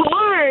old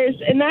cars,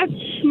 and that's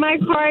my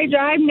car I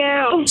drive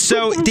now.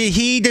 So did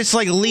he just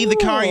like leave the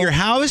car at your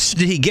house?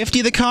 Did he gift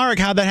you the car? Or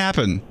how'd that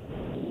happen?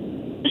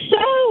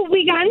 So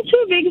we got into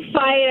a big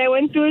fight. I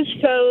went through his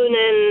phone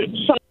and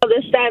saw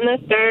this, that, and the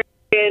third.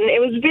 And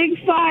it was a big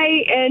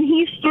fight, and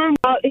he stormed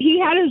out. He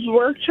had his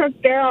work truck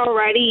there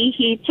already.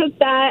 He took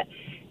that,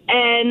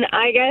 and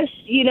I guess,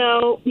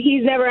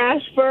 he's never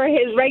asked for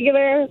his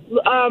regular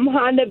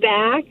Honda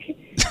back,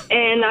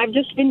 and I've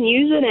just been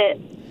using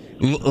it.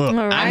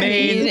 I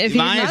mean, if he's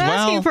not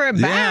asking for it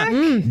back.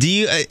 Yeah. Do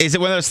you? Is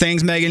it one of those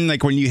things, Megan,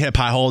 like when you hit a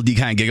pothole, do you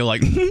kind of giggle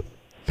like...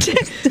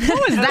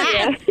 What was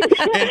that?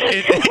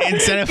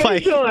 Instead of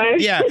like,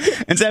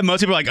 instead of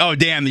most people are like, oh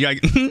damn, you're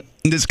like,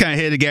 just kind of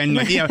hit it again,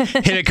 like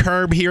hit a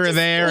curb here or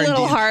there, a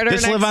little harder.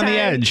 Just live on the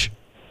edge.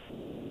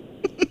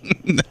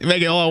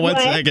 Make it hold on 1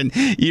 second.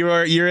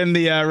 You're in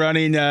the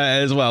running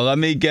as well. Let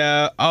me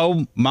go.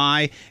 Oh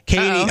my,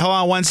 Katie, hold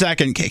on 1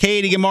 second.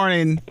 Katie, good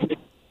morning.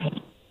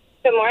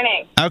 Good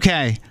morning.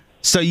 Okay,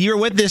 so you're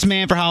with this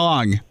man for how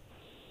long?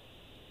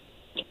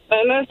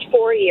 Almost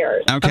 4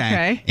 years.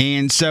 Okay.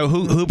 And so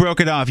who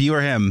broke it off, you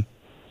or him?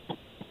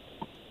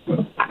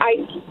 I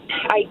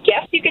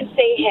guess you could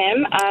say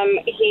him.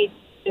 He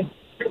just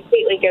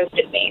completely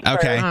ghosted me.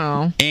 Okay.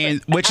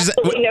 And which is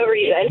no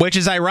reason. Which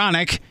is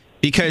ironic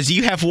because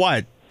you have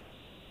what?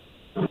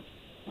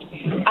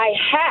 I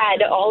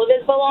had all of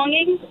his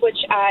belongings,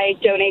 which I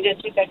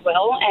donated to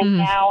Goodwill, and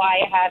now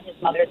I have his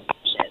mother's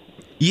ashes.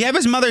 You have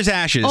his mother's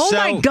ashes. Oh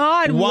my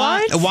God!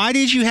 Why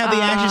did you have the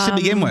ashes to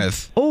begin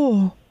with?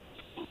 Oh.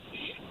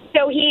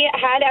 So he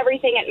had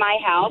everything at my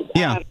house.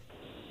 Yeah.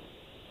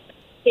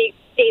 He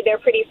stayed there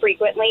pretty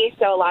frequently,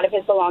 so a lot of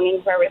his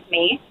belongings were with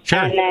me. Sure.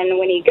 And then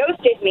when he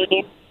ghosted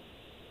me,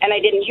 and I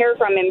didn't hear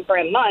from him for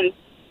a month,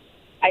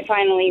 I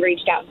finally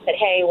reached out and said,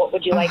 hey, what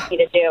would you like me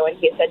to do? And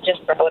he said,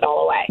 just throw it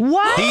all away.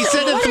 What? He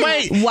said,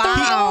 wait.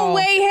 Wow.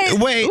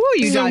 Wait. Ooh,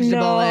 you dodged a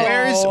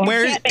bullet.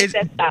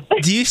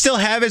 Do you still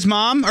have his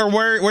mom, or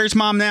where's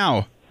mom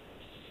now?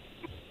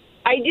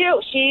 I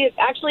do. She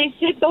actually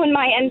sits on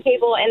my end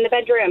table in the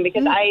bedroom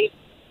because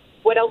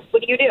what else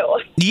would you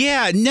do?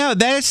 Yeah, no,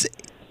 that's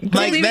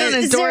like that.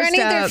 Is there any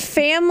other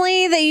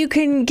family that you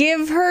can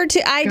give her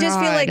to? I just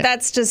feel like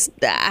that's just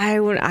I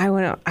would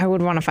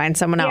want to find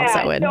someone else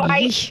that would. So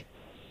I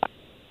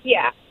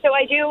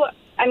do.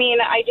 I mean,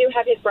 I do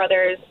have his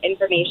brother's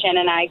information,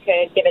 and I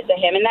could give it to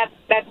him, and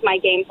that's my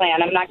game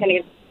plan. I'm not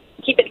going to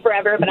keep it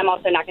forever, but I'm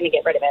also not going to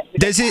get rid of it.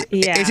 Is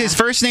his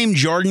first name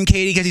Jordan,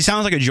 Katie? Because he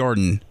sounds like a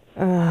Jordan.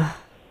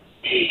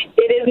 It's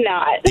It is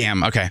not.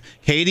 Damn. Okay,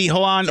 Katie,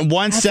 hold on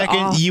one second.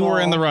 awful. You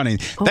were in the running.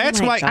 That's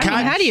my why. God.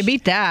 How do you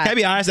beat that? Can I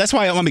be honest? That's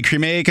why I don't want to be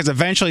cremated, because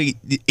eventually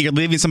you're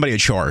leaving somebody a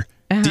chore.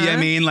 Do you know what I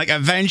mean? Like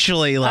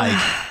eventually, like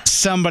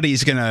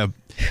somebody's gonna.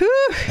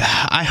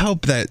 I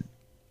hope that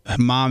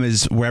mom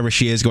is wherever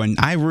she is going,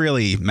 I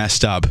really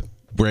messed up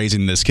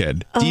raising this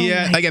kid.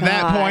 Like at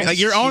that point, like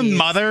your own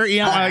mother, you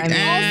know, like,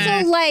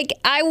 Also, like,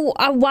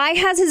 why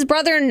has his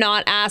brother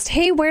not asked,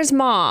 hey, where's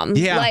mom?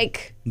 Yeah.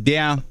 Like,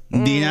 yeah.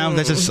 You know,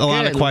 there's just a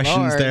lot of good questions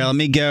Lord. there. Let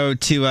me go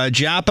to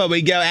Joppa.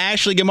 We go.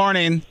 Ashley, good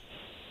morning.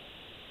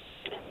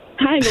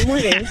 Hi, good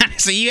morning.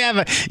 So you have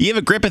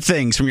a grip of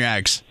things from your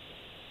ex.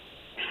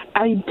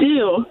 I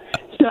do.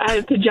 So I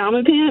have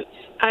pajama pants.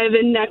 I have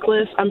a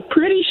necklace. I'm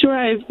pretty sure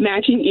I have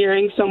matching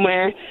earrings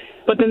somewhere.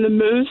 But then the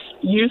most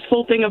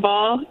useful thing of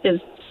all is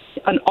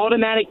an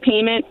automatic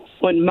payment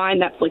on my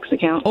Netflix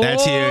account.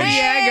 That's huge.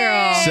 Yeah,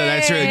 girl. So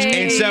that's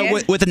really. And so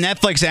with the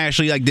Netflix,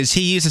 Ashley, like, does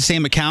he use the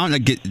same account?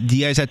 Like, do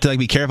you guys have to like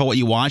be careful what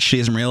you watch? He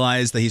doesn't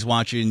realize that he's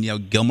watching,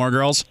 Gilmore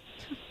Girls.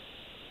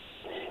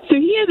 So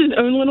he has his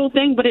own little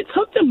thing, but it's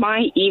hooked to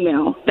my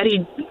email that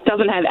he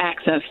doesn't have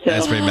access to.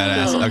 That's pretty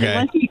badass. So Okay.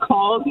 Unless he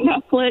calls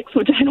Netflix,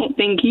 which I don't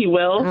think he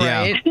will,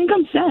 Yeah. I think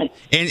I'm set.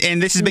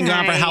 And this has been going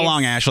on for how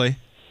long, Ashley?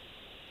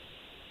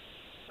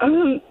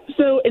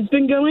 So it's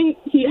been going,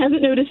 he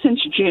hasn't noticed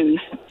since June.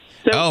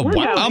 So Oh, we're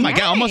wow. going. Oh my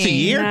God, almost a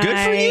year. Good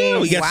for you.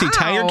 We got to see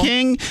Tiger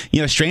King.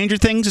 Stranger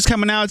Things is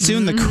coming out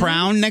soon. The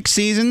Crown next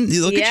season.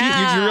 Look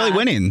at you. You're really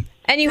winning.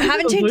 and you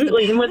haven't changed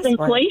Absolutely, and with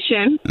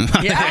inflation. And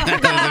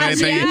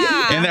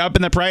they're up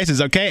in the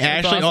prices. Okay,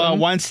 Ashley, hold on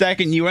 1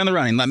 second. You were in the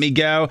running. Let me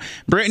go.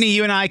 Brittany,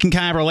 you and I can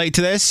kind of relate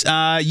to this.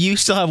 You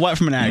still have what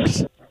from an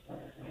ex?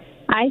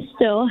 I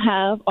still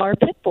have our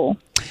pit bull.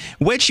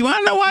 Which, you want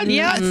to know what?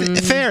 Yeah.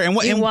 Fair. And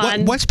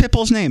what's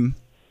Pitbull's name?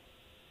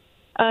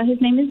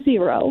 His name is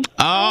Zero.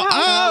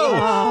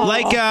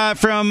 Like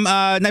from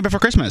Night Before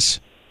Christmas.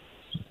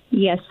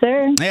 Yes,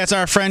 sir. Yeah, it's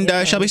our friend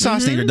Shelby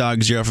Sauce named her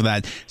dog Zero for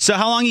that. So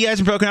how long you guys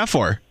been broken up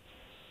for?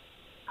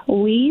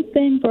 We've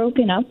been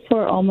broken up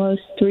for almost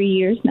 3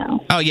 years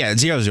now. Oh, yeah,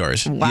 Zero's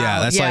yours. Wow, Yeah,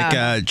 that's like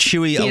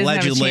Chewy doesn't have a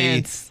allegedly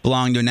chance.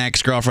 belonged to an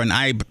ex-girlfriend.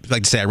 I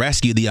like to say I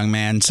rescued the young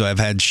man, so I've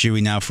had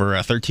Chewy now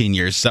for 13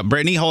 years. So,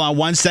 Brittany, hold on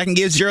 1 second.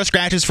 Give Zero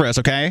scratches for us,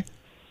 okay?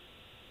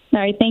 All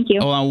right, thank you.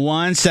 Hold on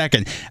 1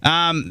 second.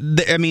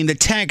 The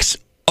text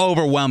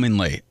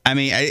overwhelmingly. I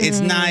mean, it's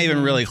not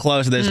even really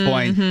close at this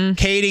point.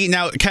 Katie,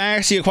 now, can I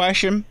ask you a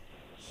question?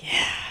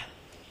 Yeah.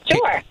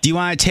 Sure. Do you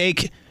want to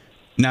take...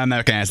 No, I'm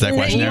not going to ask that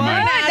question. Never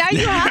mind.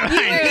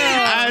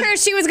 asked her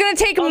she was going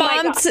to take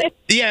mom to...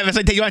 Yeah, it's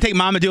like, you want to take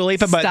Mama Dua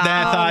Lipa, but then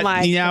I thought,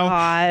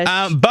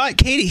 gosh. But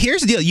Katie,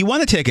 here's the deal. You won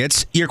the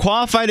tickets. You're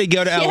qualified to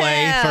go to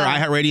LA for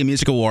iHeartRadio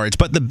Music Awards.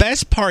 But the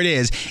best part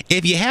is,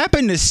 if you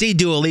happen to see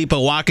Dua Lipa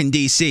walk in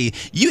D.C.,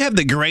 you have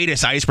the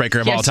greatest icebreaker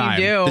of all time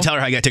to tell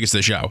her how you got tickets to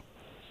the show.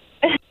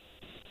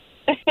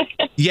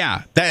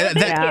 Yeah.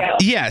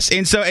 Yes.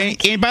 And so,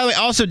 and by the way,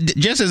 also,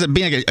 just as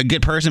being a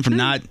good person from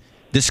not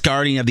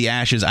discarding of the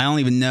ashes, I don't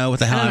even know what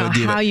the hell I would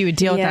do. How you would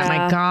deal with that?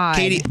 My God,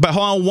 Katie. But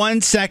hold on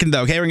 1 second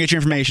though. Okay, we're gonna get your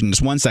information.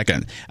 Just 1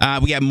 second.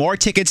 We got more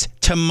tickets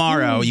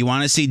tomorrow. You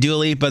want to see Dua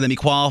Lipa, then be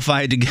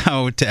qualified to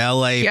go to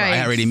LA for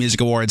iHeartRadio Music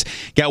Awards.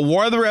 Got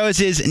War of the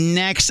Roses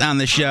next on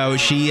the show.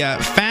 She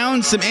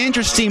found some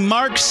interesting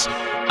marks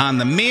on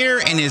the mirror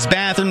in his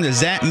bathroom.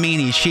 Does that mean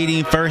he's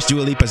cheating? First,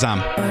 Dua Lipa's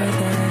on.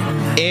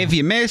 If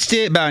you missed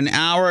it, about an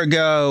hour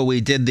ago,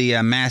 we did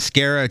the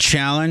mascara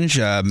challenge.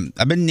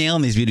 I've been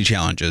nailing these beauty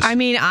challenges. I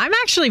mean, I'm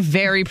actually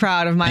very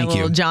proud of my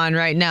little John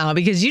right now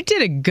because you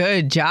did a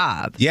good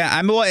job. Yeah,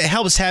 I mean, well, it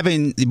helps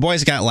having the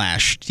boys got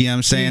lashed. You know what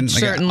I'm saying?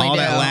 Certainly all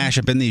that do. lash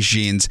up in these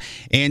jeans.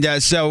 And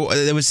so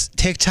it was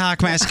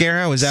TikTok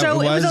mascara. Was that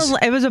what it was?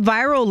 It was a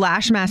viral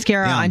lash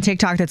mascara on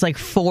TikTok that's like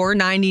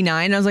 $4.99.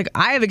 I was like,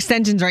 I have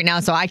extensions right now,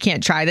 so I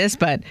can't try this,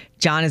 but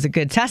John is a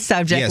good test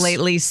subject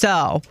lately,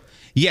 so...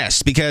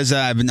 Yes, because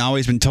I've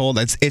always been told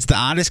it's the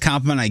oddest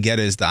compliment I get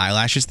is the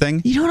eyelashes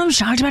thing. You know what I'm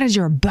shocked about is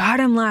your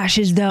bottom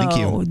lashes, though. Thank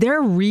you. They're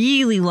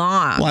really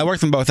long. Well, I work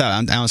them both out.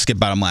 I don't skip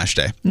bottom lash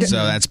day, so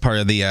that's part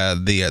of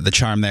the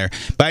charm there.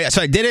 But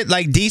so I did it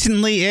like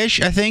decently ish.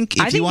 I think.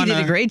 I think you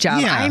did a great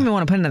job. Yeah. I didn't even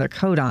want to put another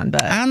coat on,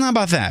 but I don't know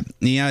about that.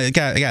 You know, I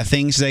got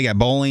things today. Got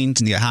bowling,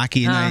 and you got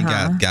hockey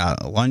tonight.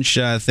 Got a lunch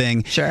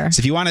thing. Sure.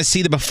 So if you want to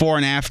see the before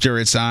and after,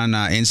 it's on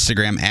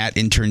Instagram at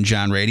Intern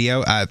John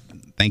Radio.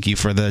 Thank you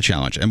for the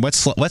challenge. And what's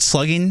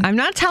slugging? I'm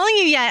not telling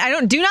you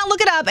yet. Do not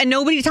look it up, and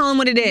nobody tell him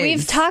what it is.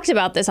 We've talked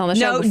about this on the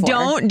show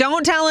before.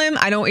 Don't tell him.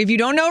 If you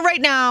don't know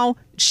right now,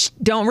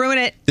 don't ruin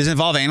it. Does it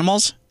involve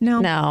animals?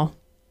 No.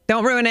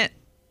 Don't ruin it.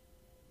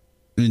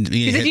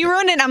 Because if you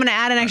ruin it, I'm going to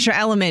add an extra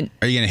element.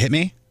 Are you going to hit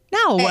me?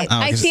 No.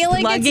 I feel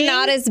like it's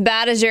not as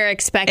bad as you're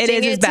expecting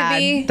it is to bad.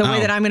 be. The way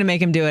that I'm going to make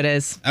him do it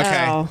is.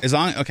 Okay. As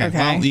long. Okay.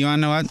 Well, you want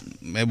to know what?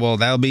 Well,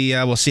 that'll be.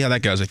 We'll see how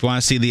that goes. If you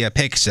want to see the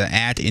pics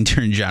at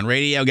Intern John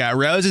Radio, got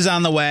roses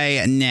on the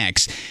way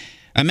next.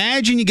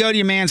 Imagine you go to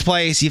your man's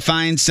place, you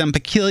find some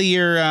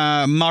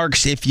peculiar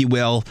marks, if you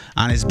will,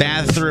 on his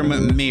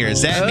bathroom mirror.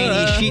 Does that mean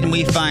he's cheating?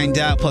 We find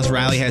out. Plus,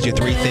 Riley has your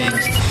 3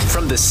 things.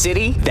 From the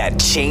city that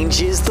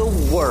changes the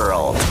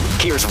world,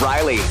 here's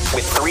Riley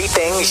with 3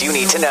 things you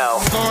need to know.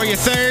 For your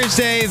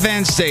Thursday,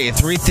 Wednesday,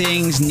 3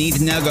 things you need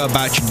to know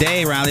about your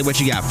day. Riley, what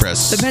you got for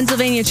us? The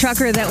Pennsylvania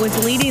trucker that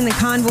was leading the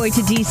convoy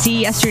to D.C.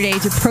 yesterday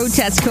to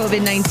protest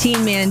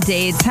COVID-19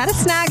 mandates had a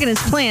snag in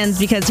his plans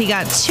because he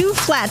got 2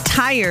 flat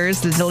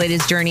tires that delayed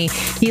his journey.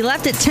 He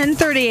left at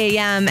 10:30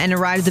 a.m. and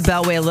arrived at the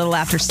Beltway a little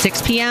after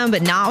 6 p.m.,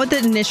 but not with the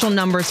initial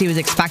numbers he was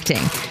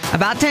expecting.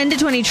 About 10 to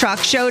 20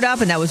 trucks showed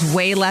up, and that was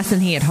way less than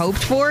he had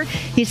hoped for.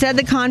 He said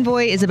the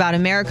convoy is about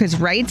America's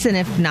rights, and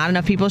if not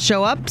enough people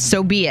show up,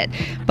 so be it.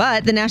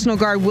 But the National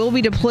Guard will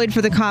be deployed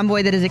for the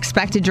convoy that is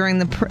expected during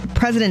the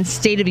President's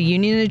State of the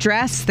Union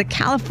address. The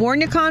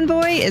California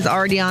convoy is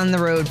already on the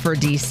road for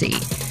D.C.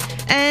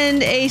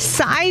 And a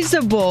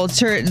sizable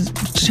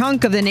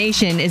chunk of the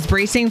nation is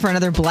bracing for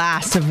another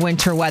blast of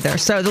winter weather.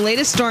 So the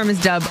latest storm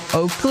is dubbed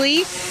Oakley,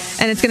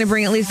 and it's going to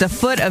bring at least a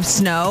foot of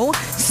snow.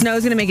 Snow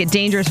is going to make it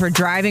dangerous for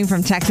driving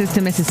from Texas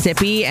to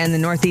Mississippi, and the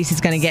Northeast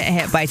is going to get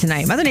hit by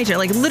tonight. Mother Nature,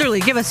 literally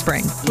give us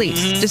spring. Please,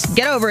 just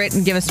get over it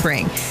and give us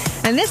spring.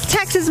 And this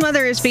Texas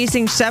mother is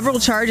facing several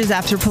charges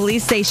after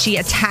police say she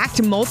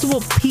attacked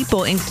multiple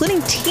people,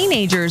 including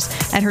teenagers,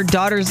 at her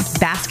daughter's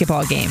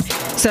basketball game.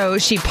 So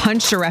she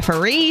punched a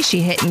referee.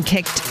 She hit and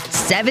kicked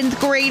 7th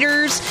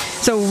graders.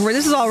 So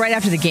this is all right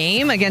after the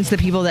game against the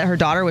people that her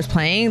daughter was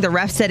playing. The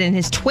ref said in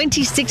his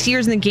 26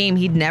 years in the game,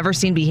 he'd never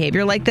seen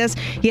behavior like this.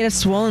 He had a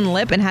swollen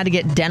lip and had to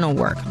get dental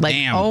work.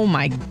 Damn. Oh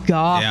my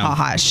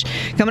gosh.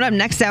 Damn. Coming up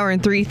next hour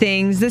in 3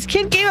 things. This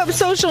kid gave up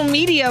social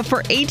media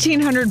for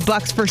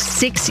 $1,800 for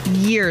 6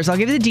 years. I'll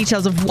give you the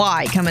details of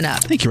why coming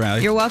up. Thank you,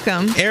 Riley. You're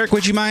welcome. Eric,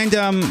 would you mind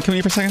coming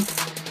here for a second?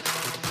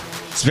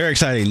 It's very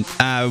exciting.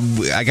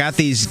 I got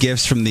these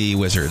gifts from the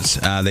Wizards.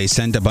 They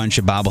sent a bunch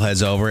of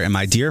bobbleheads over, and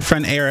my dear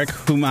friend Eric,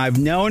 whom I've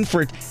known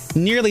for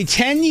nearly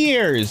 10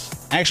 years.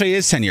 Actually, it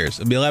is 10 years.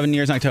 It'll be 11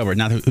 years in October.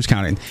 Not who's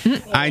counting.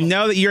 I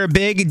know that you're a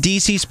big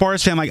DC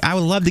sports fan. I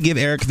would love to give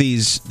Eric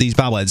these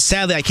bobbleheads.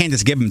 Sadly, I can't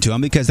just give them to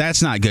him because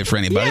that's not good for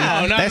anybody.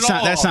 Yeah,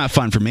 That's not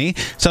fun for me.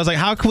 So I was like,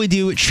 how can we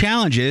do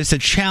challenges to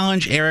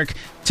challenge Eric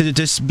to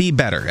just be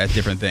better at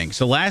different things?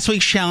 So last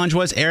week's challenge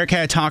was Eric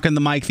had to talk on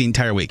the mic the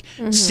entire week.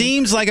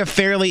 Seems like a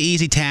fairly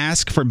easy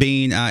task for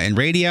being in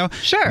radio.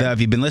 Sure. If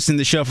you've been listening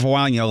to the show for a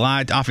while, you know a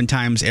lot.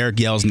 Oftentimes,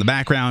 Eric yells in the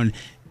background.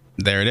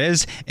 There it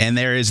is. And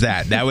there is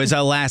that. That was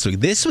last week.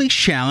 This week's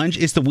challenge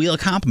is the Wheel of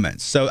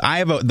Compliments. So I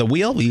have the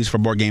wheel we use for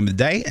Board Game of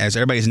the Day. Has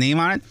everybody's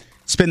name on it.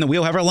 Spin the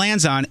wheel. Whoever it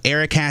lands on,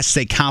 Eric has to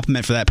say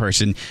compliment for that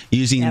person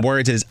using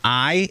words as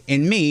I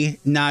and me,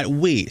 not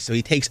we. So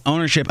he takes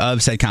ownership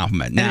of said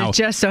compliment. Now, and it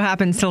just so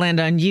happens to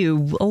land on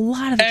you a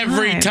lot of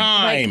the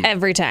time.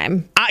 Every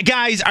time.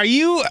 Guys, are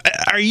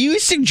you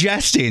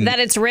suggesting that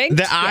it's rigged?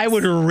 That I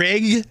would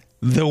rig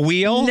the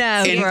wheel?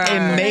 Never.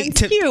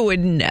 And you would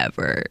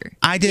never.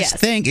 I just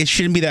think it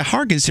shouldn't be that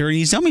hard considering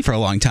he's known me for a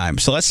long time.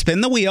 So let's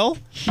spin the wheel.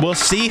 We'll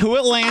see who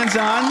it lands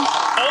on.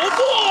 Oh,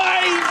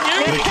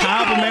 boy. The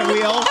compliment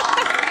wheel.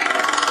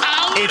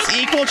 It's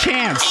equal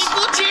chance.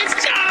 Equal chance,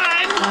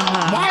 John.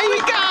 Why we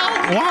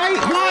go?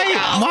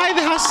 Why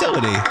the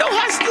hostility? No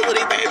hostility,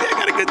 baby.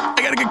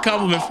 I got a good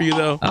compliment for you,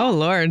 though. Oh,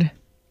 Lord.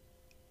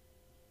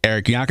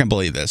 Eric, you're not going to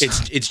believe this.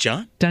 It's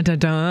John. Dun, dun,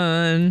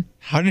 dun.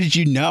 How did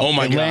you know? Oh,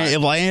 my God. It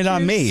landed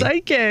on me.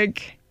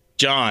 Psychic.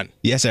 John.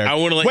 Yes, Eric. I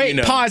want to let you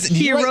know. Wait, pause.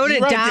 He wrote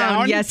it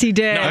down. Yes, he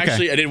did. No,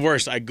 actually, I did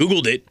worse. I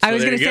Googled it. I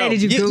was going to say,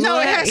 did you Google it? No,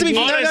 it has to be.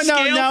 On a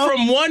scale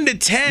from 1 to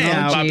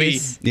 10, Bobby,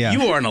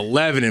 you are an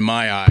 11 in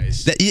my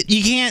eyes.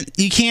 You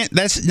can't.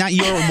 That's not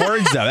your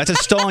words, though. That's a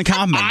stolen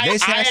compliment.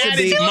 This has to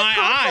be my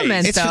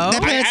eyes.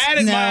 I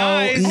added my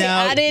eyes.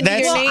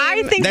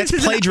 I think that's this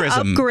is plagiarism.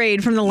 an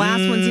upgrade from the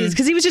last ones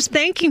because he was just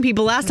thanking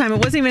people last time. It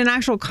wasn't even an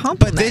actual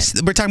compliment.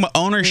 But we're talking about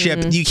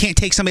ownership. You can't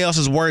take somebody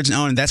else's words and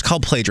own it. That's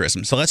called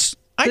plagiarism. So let's.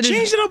 I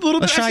changed it up a little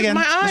bit. Let's try again.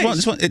 My eyes.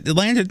 This one, it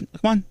landed.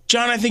 Come on.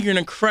 John, I think you're an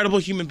incredible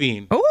human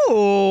being.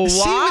 Oh, wow. See,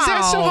 was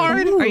that so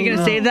hard? Are you going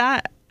to say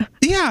that?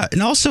 Yeah,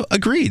 and also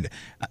agreed.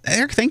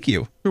 Eric, thank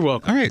you. You're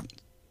welcome. All right.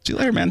 See you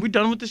later, man. Are we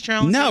done with this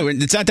challenge? No,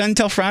 it's not done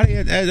until Friday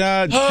at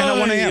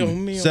 10:01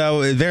 a.m.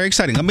 So very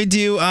exciting. Let me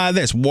do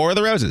this. War of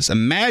the Roses.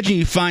 Imagine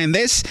you find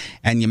this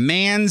and your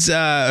man's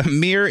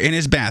mirror in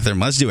his bathroom.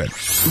 Let's do it.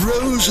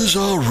 Roses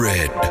are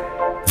red.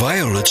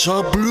 Violets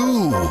are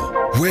blue.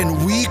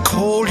 When we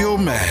call your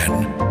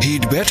man,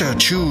 he'd better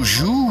choose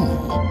you.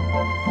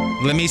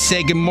 Let me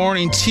say good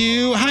morning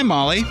to... Hi,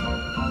 Molly.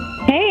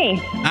 Hey.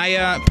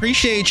 I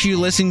appreciate you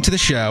listening to the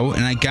show,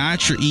 and I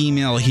got your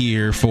email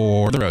here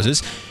for the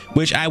Roses,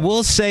 which I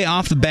will say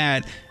off the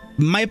bat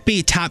might be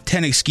a top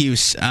 10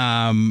 excuse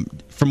from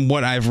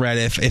what I've read,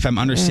 if I'm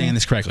understanding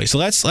this correctly. So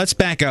let's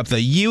back up.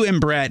 You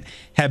and Brett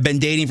have been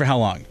dating for how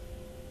long?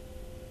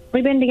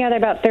 We've been together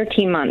about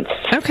 13 months.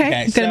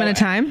 Okay, good amount of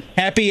time.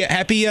 Happy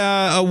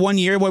 1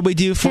 year. What did we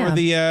do for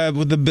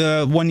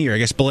the 1 year? I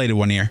guess belated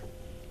 1 year.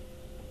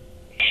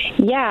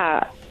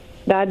 Yeah,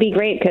 that'd be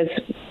great because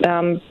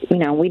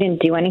we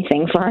didn't do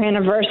anything for our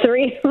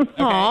anniversary.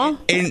 Aw.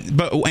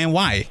 And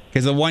why?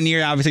 Because the 1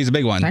 year obviously is a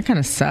big one. That kind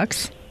of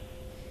sucks.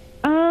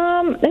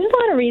 There's a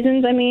lot of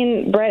reasons. I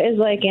mean, Brett is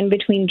like in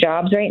between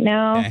jobs right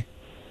now. Okay.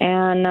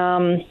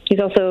 And he's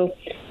also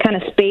kind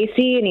of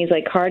spacey, and he's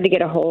like hard to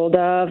get a hold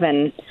of.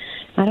 And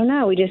I don't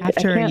know. We just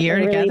After a year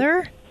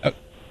together?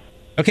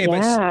 Okay,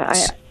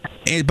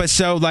 yeah, but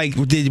so, like,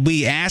 did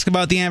we ask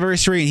about the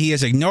anniversary and he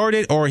has ignored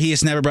it, or he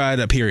has never brought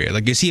it up, period?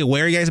 Like, is he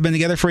aware you guys have been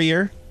together for a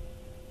year?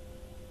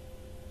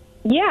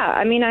 Yeah,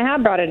 I mean, I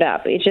have brought it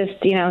up. It's just,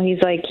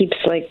 he's like, keeps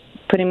like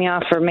putting me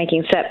off for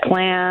making set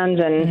plans.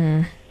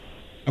 And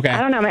Okay.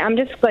 I don't know. I'm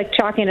just like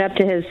chalking it up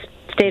to his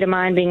state of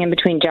mind being in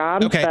between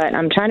jobs, Okay. but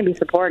I'm trying to be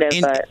supportive.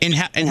 And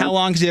how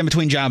long is he in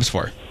between jobs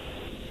for?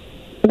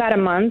 About a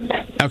month.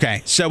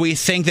 Okay, so we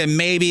think that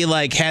maybe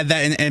like had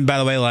that, and by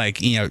the way, like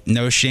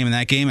no shame in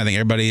that game. I think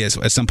everybody is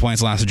at some point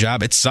has lost a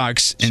job. It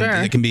sucks, and Sure.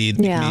 it can be,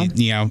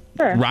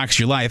 Sure. rocks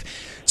your life.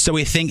 So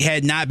we think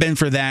had not been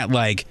for that,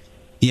 like,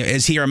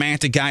 is he a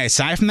romantic guy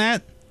aside from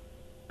that?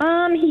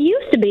 He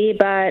used to be,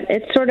 but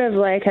it sort of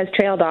like has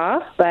trailed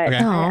off. But Okay.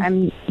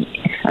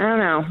 I don't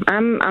know.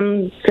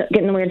 I'm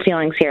getting weird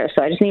feelings here,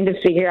 so I just need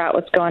to figure out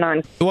what's going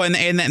on. Well,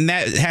 and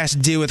that has to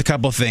do with a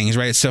couple of things,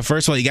 right? So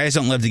first of all, you guys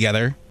don't live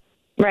together.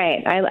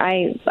 Right.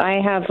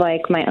 I have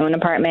like my own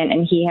apartment,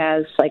 and he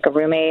has like a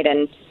roommate,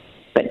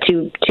 but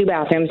two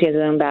bathrooms. He has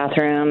his own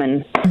bathroom,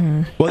 and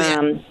Well,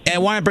 and I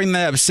want to bring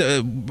that up.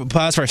 So,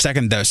 pause for a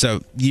second, though.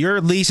 So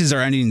your leases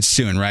are ending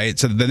soon, right?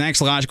 So the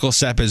next logical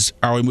step is,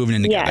 are we moving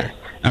in together? Yes.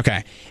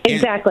 Okay.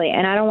 Exactly.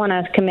 And I don't want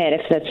to commit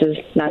if this is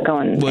not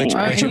going anywhere.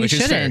 Which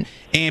is fair.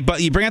 But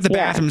you bring up the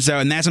bathrooms, though,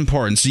 and that's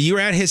important. So you were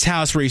at his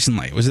house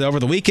recently. Was it over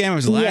the weekend?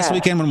 Was it last Yeah.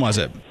 weekend? When was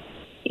it?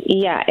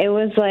 Yeah, it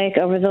was like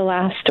over the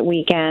last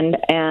weekend,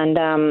 and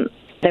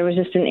there was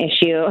just an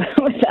issue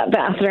with that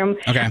bathroom.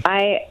 Okay.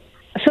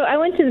 So I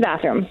went to the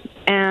bathroom,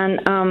 and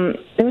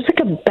there was like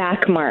a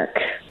back mark.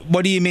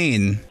 What do you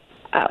mean?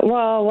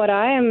 Well, what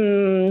I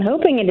am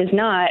hoping it is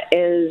not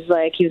is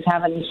like he was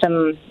having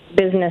some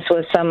business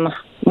with some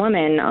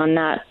woman on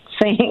that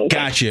sink.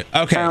 Gotcha.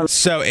 Okay.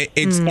 So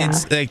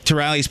it's like, to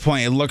Riley's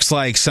point, it looks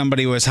like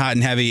somebody was hot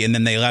and heavy, and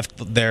then they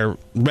left their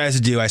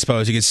residue, I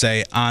suppose you could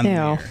say, on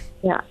there.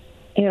 Yeah.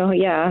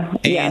 Yeah.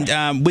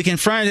 And we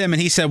confronted him,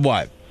 and he said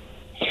what?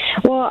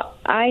 Well,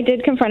 I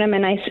did confront him,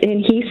 and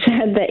he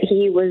said that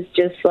he was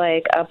just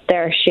like up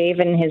there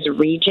shaving his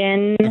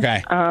region.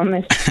 Okay.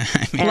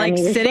 Like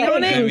sitting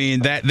on it? I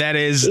mean, that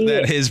is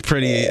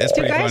pretty. That's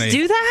Do pretty guys funny.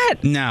 do that?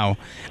 No.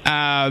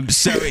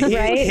 So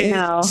Right?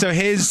 No. So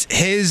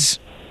his.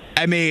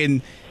 I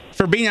mean,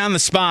 for being on the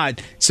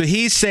spot, so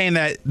he's saying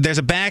that there's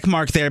a back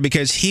mark there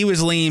because he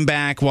was leaning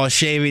back while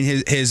shaving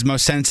his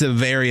most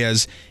sensitive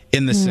areas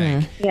in the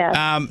sink.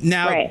 Yeah.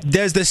 Now,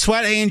 does the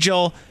sweat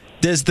angel?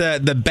 Does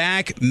the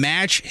back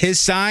match his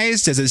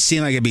size? Does it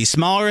seem like it'd be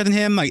smaller than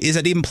him? Like, is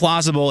it even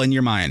plausible in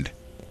your mind?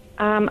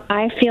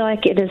 I feel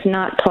like it is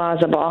not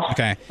plausible.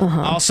 Okay.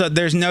 Also,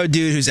 there's no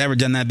dude who's ever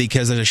done that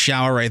because there's a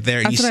shower right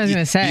there. That's what I was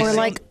going to say. Or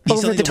like you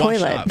still over need the to wash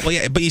toilet. off. Well,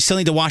 yeah, but you still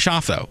need to wash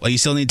off though. Like you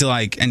still need to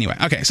anyway.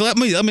 Okay, so let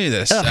me do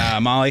this,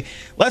 Molly.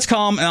 Let's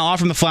call him and I'll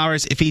offer him the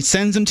flowers. If he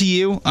sends them to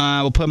you,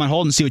 we'll put them on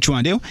hold and see what you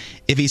want to do.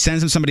 If he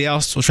sends them to somebody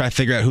else, we'll try to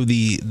figure out who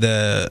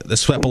the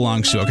sweat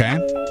belongs to. Okay.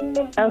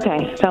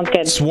 Okay, sounds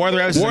good. War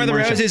of the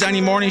Roses on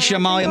your morning show,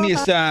 Molly. Let me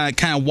just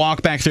kind of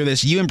walk back through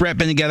this. You and Brett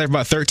been together for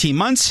about 13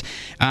 months.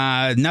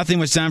 Nothing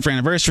was done for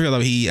anniversary,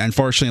 although he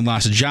unfortunately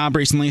lost a job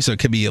recently, so it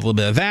could be a little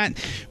bit of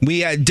that.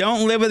 We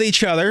don't live with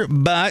each other,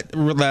 but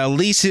the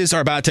leases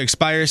are about to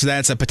expire, so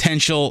that's a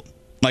potential,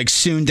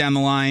 soon down the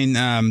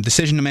line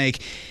decision to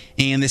make.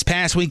 And this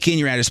past weekend,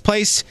 you're at his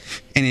place,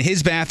 and in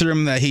his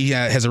bathroom that he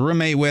has a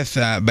roommate with,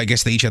 but I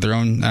guess they each have their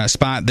own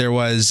spot, there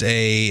was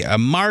a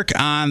mark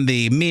on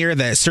the mirror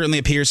that certainly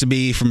appears to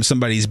be from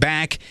somebody's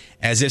back,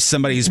 as if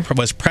somebody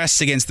was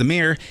pressed against the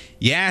mirror.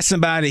 You asked him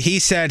about it. He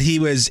said he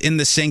was in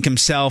the sink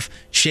himself,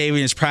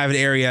 shaving his private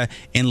area,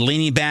 and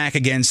leaning back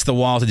against the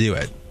wall to do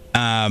it.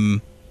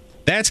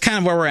 That's kind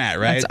of where we're at,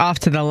 right? That's off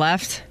to the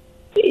left.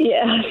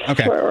 Yeah,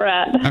 Okay. where we're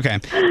at. Okay.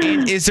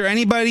 And is there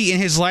anybody in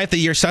his life that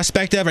you're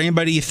suspect of, or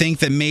anybody you think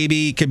that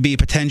maybe could be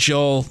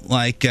potential,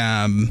 I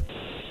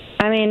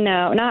mean,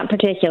 no, not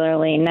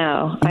particularly,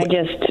 no.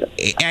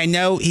 I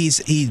know he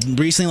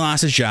recently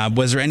lost his job.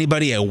 Was there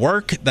anybody at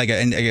work,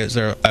 is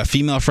there a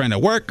female friend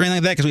at work or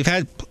anything like that? Because we've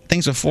had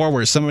things before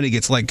where somebody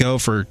gets let go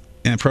for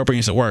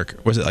inappropriateness at work.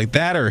 Was it like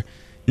that, or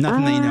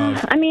nothing that you know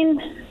of? I mean,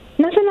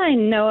 nothing I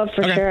know of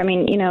for sure. I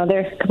mean,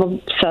 there's a couple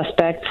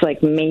suspects,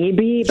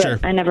 maybe, but Sure.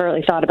 I never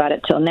really thought about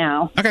it till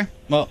now. Okay.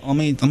 Well, let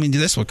me do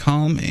this. We'll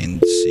call him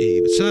and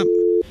see what's up.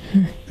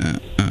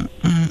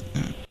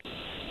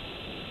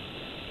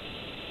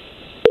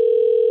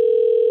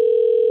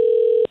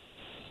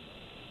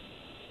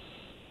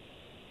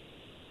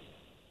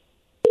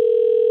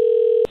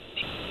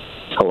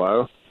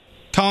 Hello?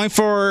 Calling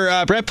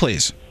for Brett,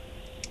 please.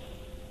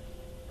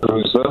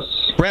 Who's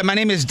this? Brett, my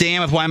name is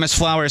Dan with YMS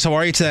Flowers. How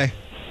are you today?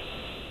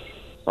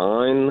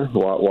 Fine.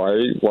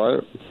 Why?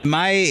 What?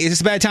 Is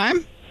this a bad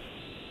time?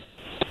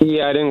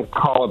 Yeah, I didn't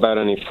call about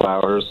any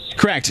flowers.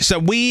 Correct. So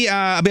I'll be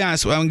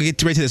honest, I'm going to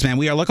get right to this, man.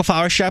 We are a local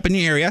flower shop in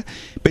the area.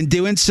 Been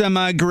doing some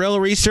guerrilla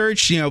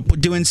research,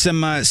 doing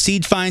some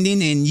seed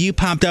finding, and you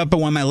popped up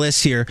on one of my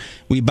lists here.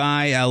 We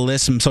buy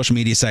lists from social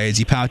media sites.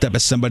 You popped up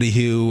as somebody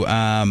who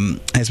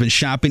has been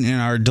shopping in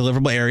our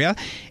deliverable area.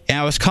 And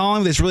I was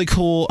calling this really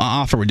cool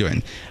offer we're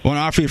doing. I want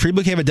to offer you a free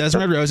bouquet of a dozen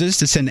red roses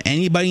to send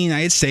anybody in the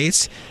United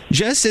States,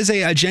 just as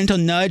a gentle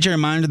nudge or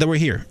reminder that we're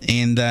here.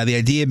 And the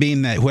idea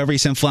being that whoever you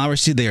send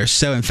flowers to, they are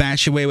so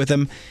infatuated with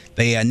them,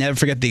 they never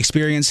forget the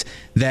experience,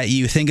 that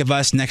you think of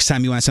us next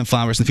time you want to send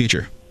flowers in the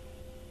future.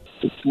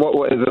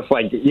 What is this,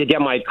 like you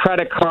get my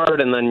credit card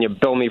and then you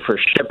bill me for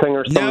shipping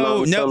or something?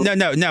 No.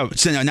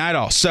 So, no, not at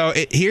all. So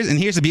here's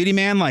the beauty,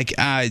 man. Like,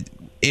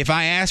 if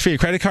I ask for your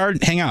credit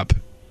card, hang up.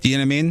 Do you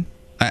know what I mean?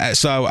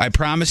 So I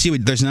promise you,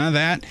 there's none of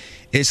that.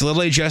 It's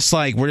literally just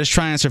like we're just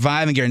trying to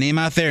survive and get our name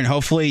out there, and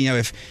hopefully,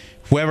 if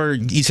whoever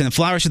you send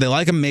flowers to, they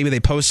like them, maybe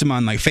they post them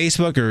on like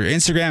Facebook or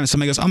Instagram, and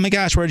somebody goes, "Oh my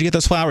gosh, where did you get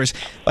those flowers?"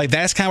 Like,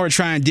 that's kind of what we're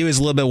trying to do, is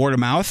a little bit of word of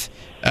mouth.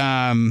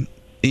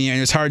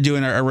 It's hard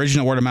doing our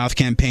original word of mouth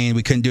campaign.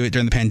 We couldn't do it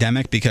during the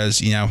pandemic because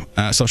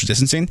social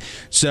distancing.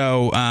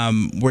 So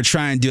we're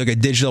trying to do like a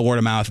digital word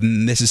of mouth,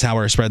 and this is how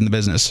we're spreading the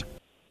business.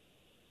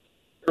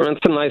 That's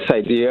a nice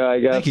idea, I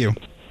guess. Thank you.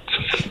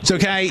 So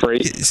can I...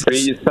 Free,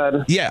 you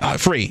said? Yeah,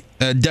 free.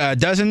 A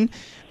dozen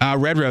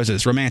red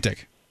roses,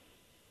 romantic.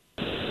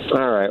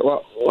 All right.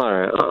 Well, all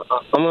right.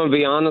 I'm going to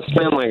be honest,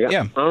 man. Like,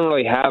 I don't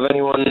really have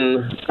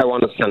anyone I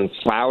want to send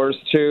flowers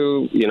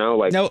to.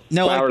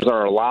 Flowers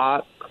are a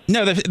lot.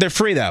 No, they're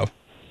free, though.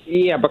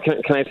 Yeah, but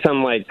can I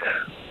send, like,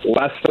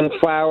 less than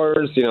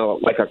flowers?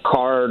 Like a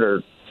card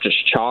or just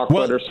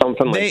chocolate or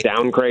something,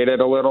 downgrade it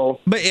a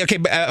little? But, okay,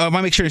 I want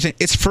to make sure you're saying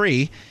it's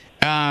free,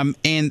 and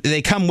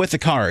they come with the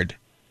card.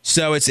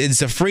 So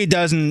it's a free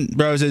dozen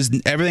roses.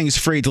 Everything's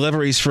free.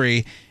 Delivery's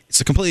free.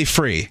 It's completely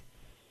free.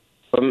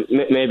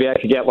 Maybe I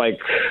could get like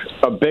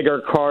a bigger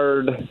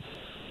card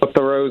with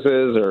the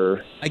roses,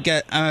 or I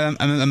guess I'm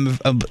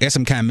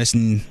kind of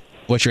missing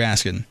what you're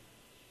asking.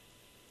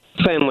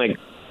 Saying like,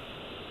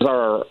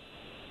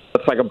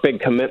 it's like a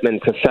big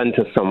commitment to send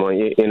to someone.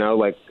 I don't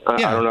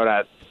know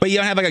that. But you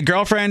don't have like a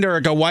girlfriend or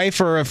like a wife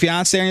or a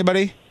fiance or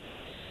anybody?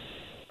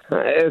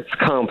 It's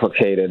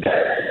complicated.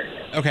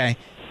 Okay.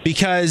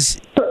 Because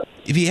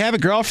if you have a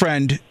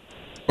girlfriend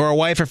or a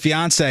wife or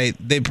fiance,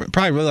 they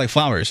probably really like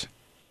flowers.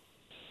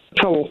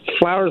 So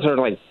flowers are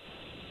like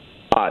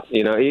hot,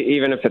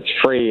 even if it's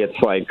free, it's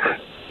like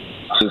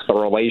just the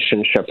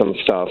relationship and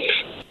stuff.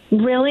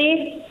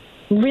 Really?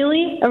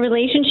 Really? A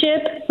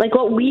relationship? Like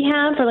what we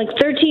have for like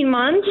 13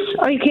 months?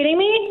 Are you kidding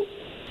me?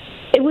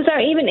 It was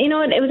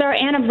it was our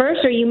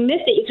anniversary. You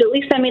missed it. You could at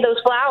least send me those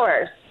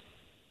flowers.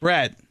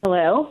 Brett.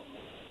 Hello?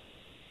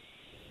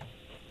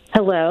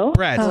 Hello?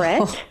 Brett.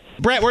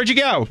 Brett, where'd you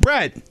go?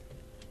 Brett.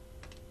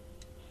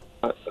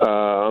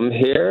 I'm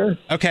here.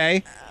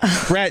 Okay.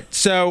 Brett,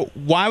 so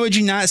why would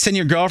you not send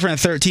your girlfriend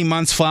 13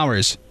 months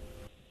flowers?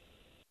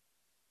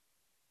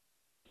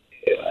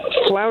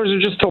 Flowers are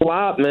just a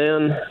lot,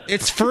 man.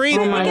 It's free.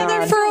 Oh my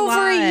God. For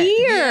over a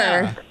year.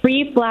 Yeah.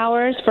 Free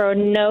flowers for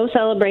no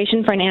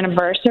celebration for an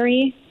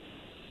anniversary?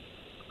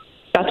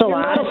 That's a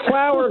lot. You're not a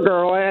flower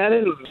girl. I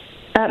didn't...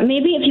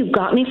 maybe if you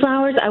got me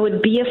flowers, I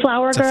would be a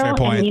flower girl. A fair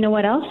point. And you know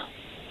what else?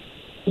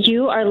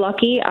 You are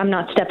lucky I'm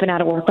not stepping out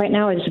of work right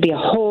now. This would be a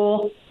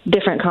whole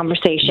different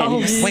conversation. Oh,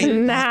 wait.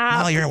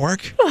 Molly, you're at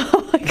work?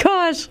 Oh, my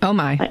gosh. Oh,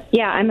 my.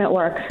 Yeah, I'm at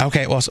work.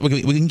 Okay, well, so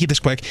we can keep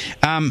this quick.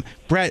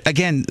 Brett,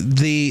 again,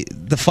 the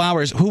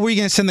flowers, who were you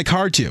going to send the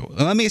card to?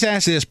 Let me just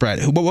ask you this,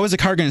 Brett. What was the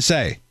card going to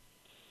say?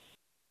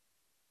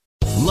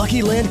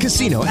 Lucky Land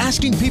Casino,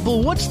 asking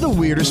people, what's the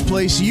weirdest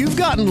place you've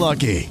gotten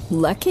lucky?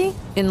 Lucky?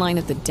 In line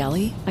at the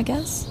deli, I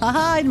guess?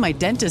 Aha, in my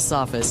dentist's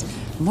office.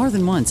 More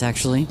than once,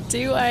 actually.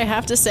 Do I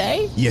have to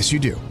say? Yes, you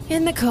do.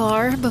 In the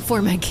car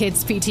before my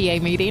kids'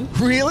 PTA meeting.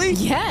 Really?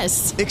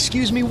 Yes.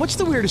 Excuse me, what's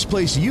the weirdest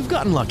place you've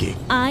gotten lucky?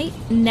 I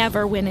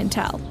never win and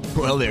tell.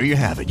 Well, there you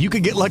have it. You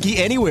can get lucky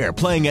anywhere,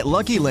 playing at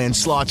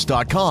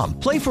LuckyLandSlots.com.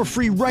 Play for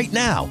free right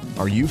now.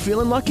 Are you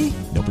feeling lucky?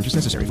 No purchase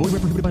necessary. Void where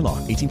prohibited by law.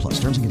 18+.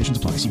 Terms and conditions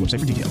apply. See website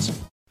for details.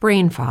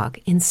 Brain fog,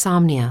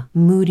 insomnia,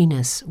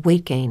 moodiness,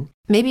 weight gain.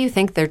 Maybe you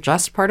think they're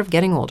just part of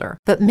getting older,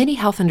 but MIDI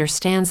Health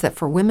understands that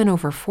for women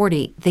over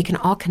 40, they can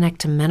all connect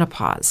to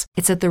menopause.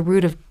 It's at the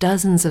root of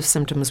dozens of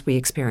symptoms we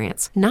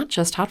experience, not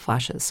just hot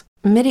flashes.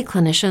 MIDI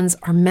clinicians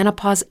are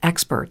menopause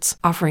experts,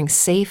 offering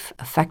safe,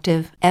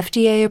 effective,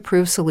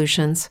 FDA-approved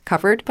solutions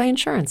covered by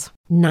insurance.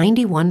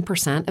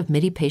 91% of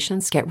MIDI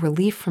patients get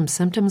relief from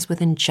symptoms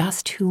within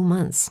just 2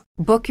 months.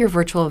 Book your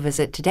virtual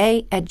visit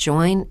today at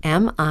joinmidi.com.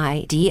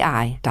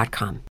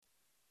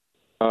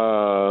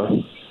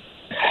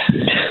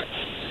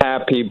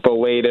 Happy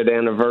belated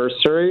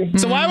anniversary.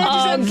 So why would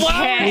you send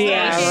flowers?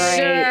 Yeah, right.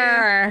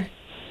 Sure.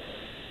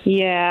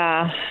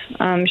 Yeah,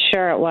 I'm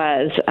sure it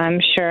was.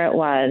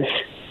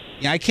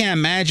 Yeah, I can't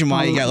imagine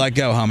why you got let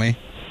go, homie.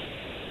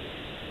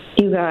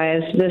 You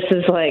guys, this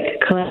is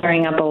like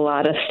clearing up a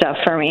lot of stuff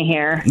for me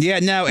here. Yeah,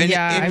 no, and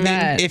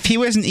if he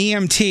was an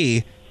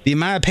EMT, The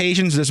amount of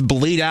patience just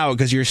bleed out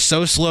because you're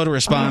so slow to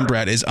respond,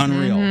 Brett, is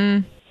unreal.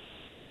 Mm-hmm.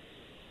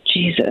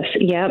 Jesus.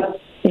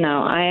 Yep.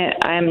 No,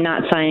 I'm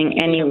not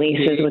signing any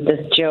leases with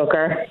this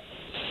joker.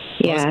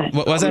 Yeah.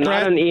 What was that, I'm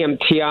Brett? not an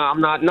EMT.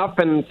 I'm not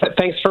nothing.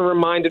 Thanks for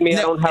reminding me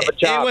I don't have a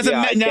job. It was a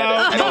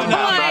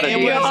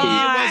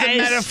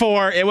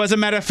metaphor. It was a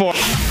metaphor.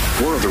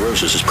 War of the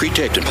Roses is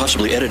pre-taped and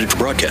possibly edited for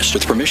broadcast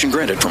with permission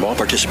granted from all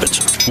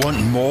participants.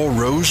 Want more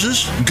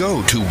roses?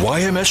 Go to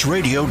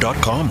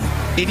ymsradio.com.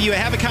 If you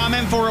have a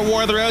comment for a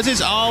War of the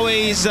Roses,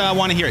 always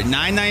want to hear it.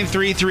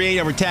 99338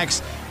 over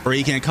text, or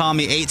you can call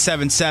me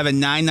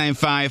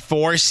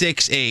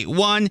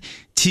 877-995-4681.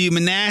 To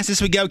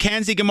Manassas we go.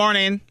 Kenzie, good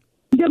morning.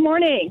 Good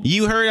morning.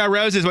 You heard our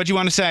Roses. What do you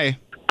want to say?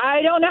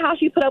 I don't know how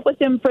she put up with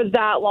him for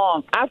that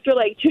long. After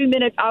like 2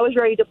 minutes, I was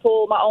ready to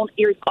pull my own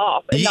ears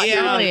off.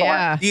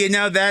 Yeah. You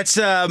know, that's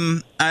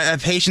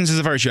patience is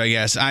a virtue, I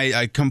guess.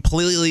 I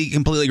completely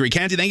agree.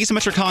 Kenzie, thank you so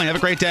much for calling. Have a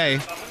great day.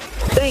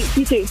 Thanks.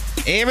 You too.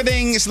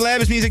 Everything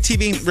celebs, music,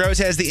 TV. Rose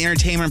has the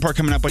entertainment report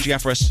coming up. What you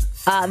got for us?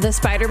 The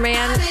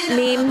Spider-Man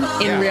meme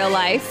in real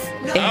life.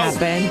 It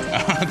happened.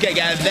 Okay,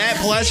 got that.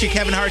 Plus your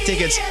Kevin Hart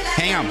tickets.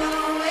 Hang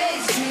on.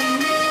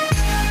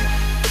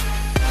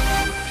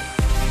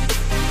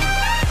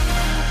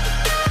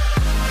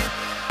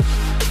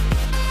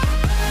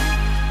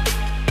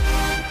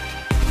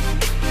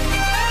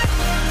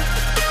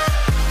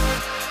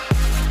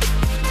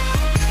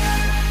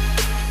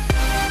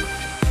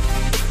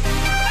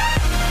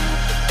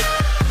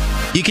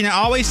 You can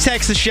always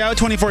text the show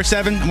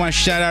 24/7. I want to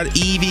shout out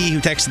Evie, who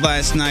texted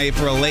last night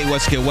for a late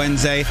What's Good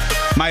Wednesday.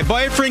 My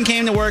boyfriend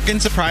came to work and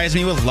surprised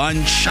me with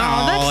lunch.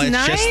 That's it's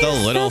nice. just the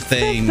little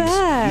things.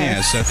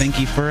 Yeah, so thank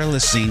you for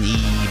listening,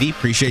 Evie.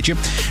 Appreciate you.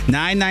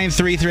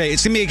 99338.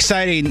 It's going to be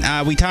exciting.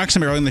 We talked to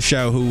somebody earlier in the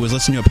show who was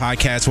listening to a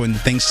podcast when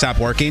things stopped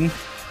working.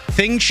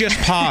 Things just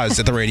paused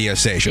at the radio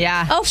station.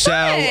 Yeah. Oh, so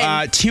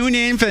fun. tune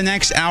in for the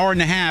next hour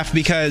and a half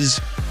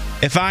because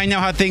if I know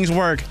how things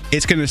work,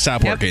 it's going to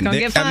stop working. gonna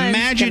get fun.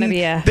 Imagine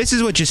this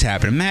is what just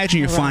happened. Imagine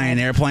you're flying an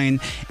airplane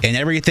and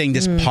everything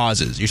just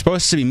pauses. You're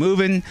supposed to be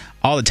moving.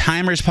 All the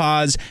timers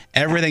pause.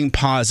 Everything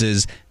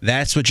pauses.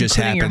 That's what just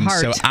Including your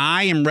happened. heart. So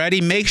I am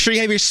ready. Make sure you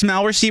have your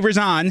smell receivers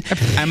on.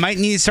 I might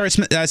need to start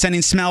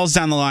sending smells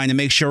down the line to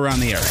make sure we're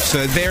on the air.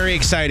 So very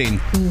exciting.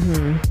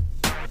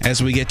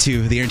 As we get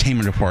to the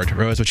entertainment report.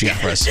 Rose, what you got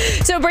for us?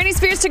 So Britney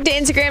Spears took to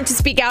Instagram to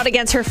speak out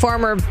against her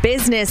former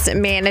business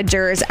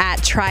managers at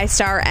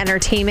TriStar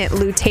Entertainment,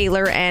 Lou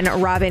Taylor and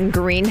Robin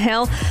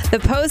Greenhill. The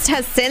post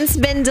has since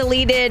been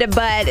deleted,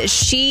 but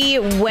she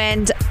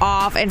went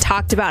off and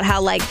talked about how,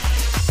 like,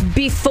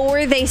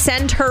 before they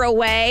sent her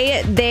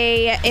away,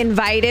 they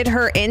invited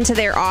her into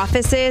their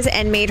offices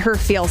and made her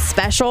feel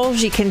special.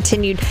 She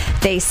continued,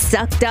 they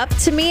sucked up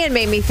to me and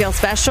made me feel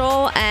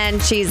special.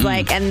 And she's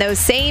like, and those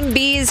same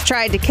bees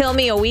tried to kill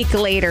me a week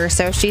later.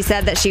 So she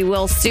said that she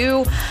will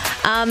sue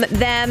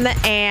them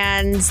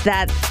and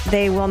that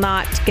they will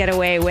not get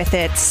away with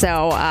it.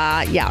 So,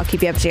 yeah, I'll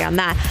keep you updated on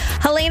that.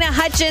 Helena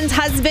Hutchins'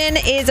 husband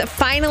is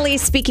finally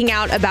speaking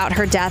out about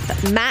her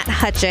death. Matt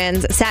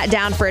Hutchins sat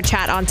down for a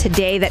chat on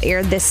Today that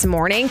aired this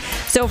morning.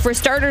 So for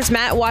starters,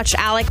 Matt watched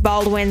Alec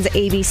Baldwin's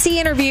ABC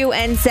interview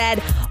and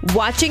said,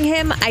 watching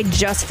him, I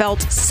just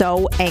felt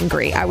so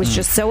angry. I was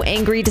just so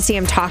angry to see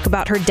him talk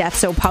about her death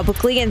so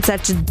publicly in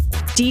such a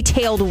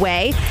detailed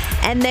way,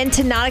 and then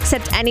to not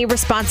accept any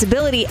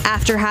responsibility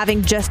after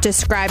having just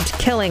described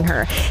killing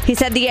her. He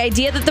said the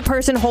idea that the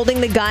person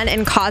holding the gun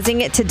and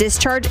causing it to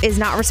discharge is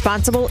not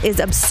responsible is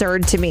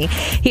absurd to me.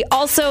 He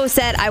also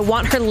said, I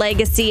want her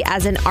legacy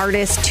as an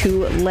artist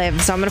to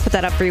live. So I'm going to put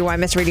that up for you,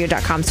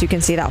 ymsradio.com, so you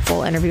can see that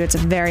full interview. It's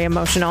very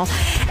emotional.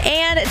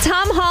 And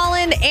Tom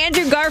Holland,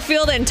 Andrew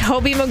Garfield, and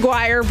Tobey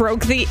Maguire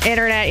broke the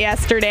internet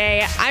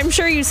yesterday. I'm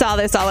sure you saw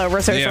this all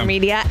over social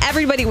media.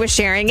 Everybody was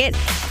sharing it.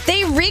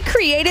 They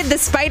recreated the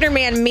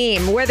Spider-Man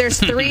meme where there's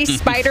 3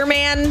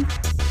 Spider-Man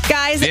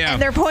guys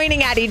and they're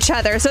pointing at each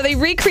other. So they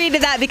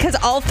recreated that because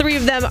all 3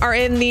 of them are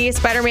in the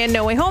Spider-Man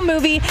No Way Home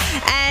movie.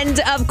 And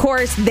of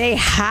course they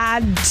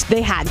had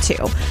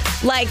to.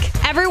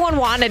 Like, everyone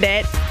wanted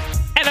it.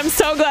 And I'm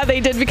so glad they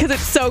did because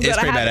it's so good. It's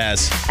pretty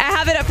badass. I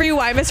have it up for you,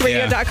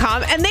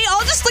 ymsradio.com. And they all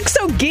just look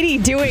so giddy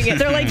doing it.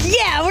 They're like,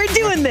 yeah, we're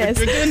doing this.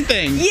 We're doing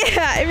things.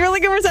 Yeah, if you're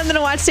looking for something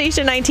to watch,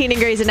 Station 19 and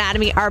Grey's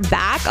Anatomy are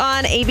back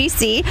on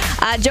ABC.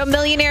 Joe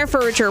Millionaire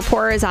for Richer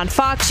Reporter is on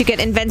Fox. You get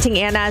Inventing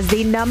Anna as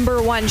the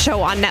 #1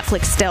 show on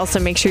Netflix still, so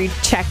make sure you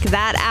check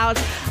that out.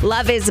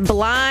 Love is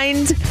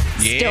Blind,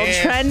 still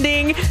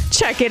trending.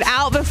 Check it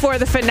out before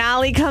the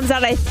finale comes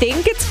out. I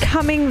think it's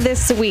coming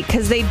this week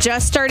because they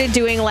just started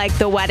doing like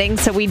the wedding,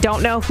 so we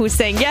don't know who's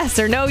saying yes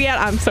or no yet.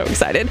 I'm so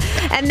excited.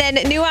 And then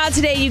new out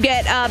today, you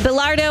get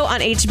Bilardo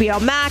on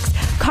HBO Max,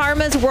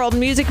 Karma's World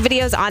music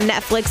videos on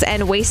Netflix,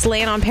 and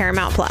Wasteland on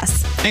Paramount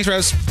Plus. Thanks,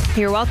 Rose.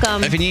 You're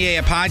welcome. If you need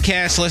a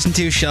podcast to listen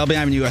to, Shelby,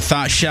 I'm going to do a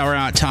thought shower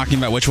out talking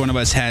about which one of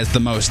us has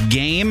the most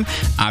game.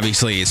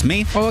 Obviously, it's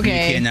me.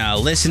 Okay. You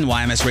can listen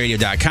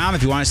ymsradio.com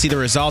if you want to see the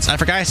results. I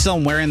forgot I still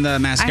am wearing the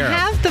mascara. I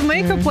have the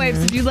makeup wipes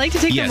if you'd like to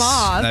take them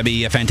off. That'd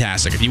be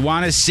fantastic. If you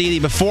want to see the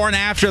before and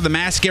after of the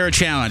mascara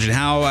challenge and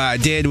how I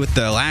did with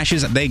the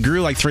lashes, they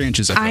grew like 3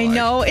 inches. I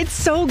know. It's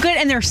so good.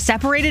 And they're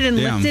separated and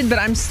lifted, but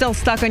I'm still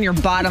stuck on your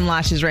bottom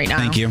lashes right now.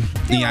 Thank you.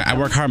 Yeah, I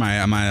work hard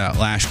on my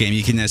lash game.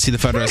 You can see the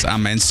photos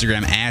on my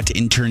Instagram at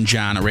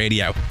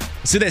InternJohnRadio.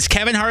 So this,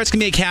 Kevin Hart's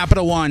going to be at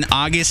Capital One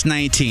August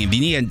 19th. If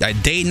you need a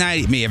date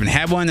night, you haven't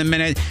had one in a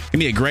minute, it's going to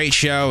be a great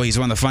show. He's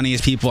one of the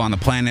funniest people on the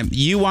planet.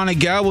 You want to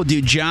go? We'll do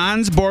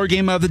John's board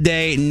game of the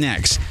day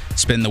next.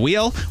 Spin the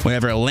wheel.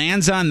 Whatever it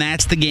lands on,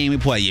 that's the game we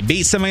play. You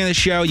beat somebody on the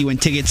show, you win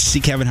tickets to see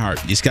Kevin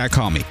Hart. You just got to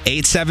call me.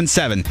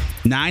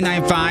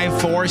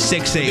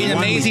 877-995-4681. It'll be an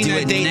amazing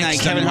date night.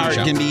 Kevin Hart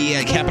going to be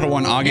at Capital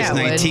One August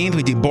 19th.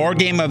 We do board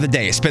game of the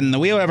day. Spin the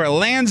wheel. Whatever it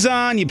lands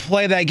on, you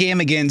play that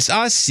game against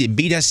us. You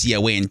beat us,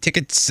 you win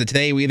tickets. So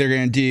today, we're either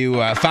going to do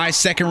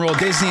 5-second rule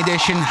Disney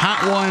edition,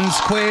 Hot Ones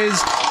quiz,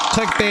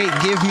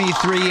 clickbait, Give Me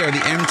 3, or the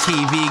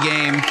MTV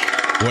game.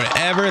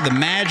 Whatever the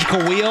magical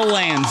wheel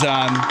lands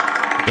on,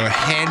 go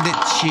head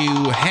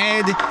to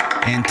head.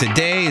 And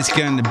today is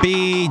going to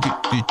be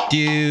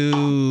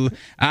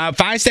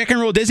 5-second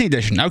rule Disney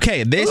edition.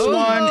 Okay, this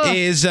one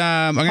is,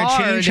 I'm going to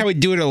change how we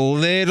do it a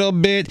little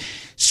bit.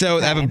 So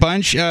I have a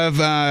bunch of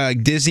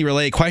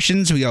Disney-related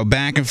questions. We go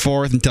back and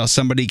forth until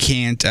somebody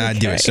can't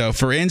do it. So,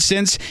 for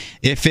instance,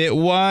 if it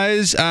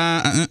was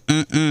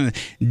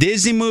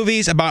Disney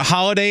movies about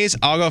holidays,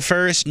 I'll go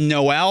first.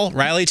 Noel,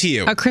 Riley, to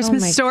you. A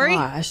Christmas Story?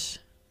 Gosh.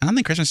 I don't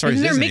think Christmas Story is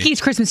Isn't there Disney.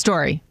 Mickey's Christmas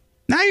Story?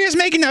 Now you're just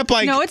making up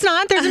like... No, it's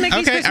not. There's a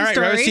Mickey's Christmas Story.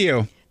 Okay, all right, Rose, to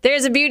you.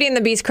 There's a Beauty and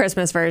the Beast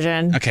Christmas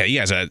version. Okay, you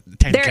guys are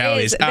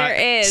technicalities.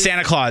 There is.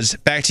 Santa Claus.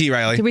 Back to you,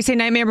 Riley. Did we say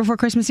Nightmare Before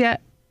Christmas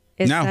yet?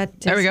 No.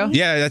 There we go.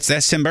 Yeah,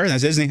 that's Tim Burton.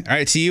 That's Disney. All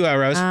right, to you,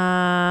 Rose.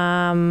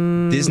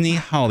 Disney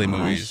holiday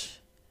movies.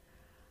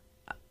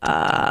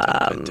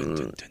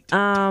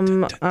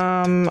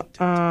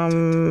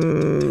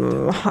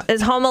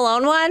 Is Home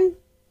Alone one?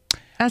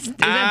 Is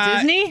that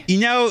Disney?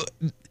 You know,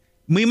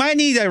 we might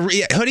need a...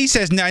 Hoodie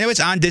says no. I know it's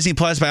on Disney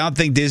Plus, but I don't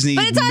think Disney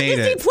made it. But it's on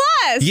Disney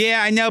Plus.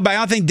 Yeah, I know, but I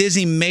don't think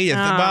Disney made it.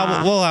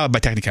 Well, we'll allow it by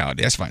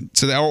technicality. That's fine.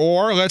 So,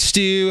 or let's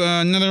do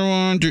another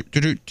one.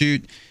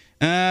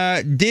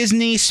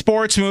 Disney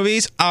sports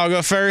movies. I'll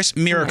go first.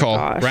 Miracle.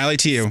 Riley,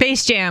 to you.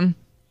 Space Jam.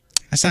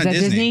 That's not Is that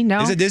Disney?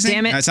 No. Is it Disney?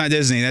 Damn it. That's not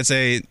Disney. That's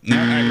a... No,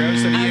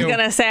 Rose, to you. I was going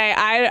to say,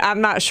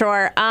 I'm not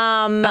sure.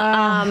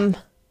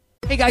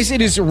 Hey guys, it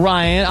is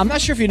Ryan. I'm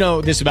not sure if you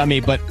know this about me,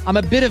 but I'm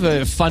a bit of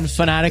a fun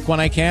fanatic when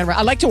I can.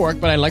 I like to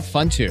work, but I like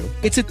fun too.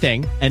 It's a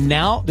thing. And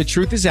now the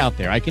truth is out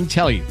there. I can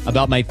tell you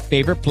about my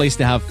favorite place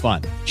to have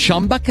fun.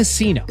 Chumba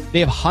Casino. They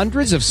have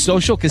hundreds of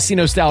social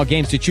casino style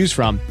games to choose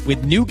from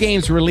with new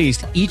games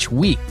released each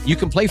week. You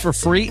can play for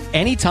free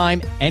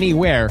anytime,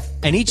 anywhere.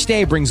 And each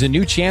day brings a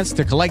new chance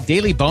to collect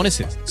daily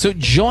bonuses. So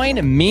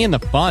join me in the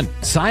fun.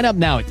 Sign up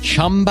now at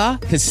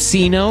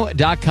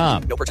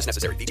ChumbaCasino.com. No purchase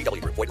necessary.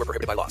 VGW Group. Void where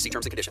prohibited by law. See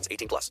terms and conditions.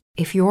 18+.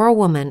 If you're a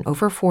woman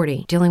over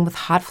 40 dealing with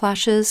hot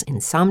flashes,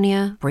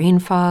 insomnia, brain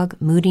fog,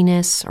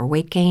 moodiness, or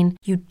weight gain,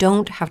 you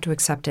don't have to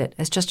accept it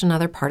as just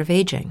another part of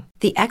aging.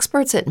 The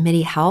experts at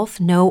MIDI Health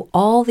know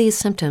all these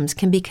symptoms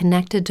can be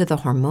connected to the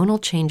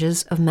hormonal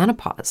changes of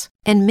menopause.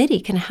 And MIDI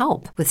can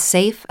help with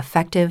safe,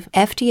 effective,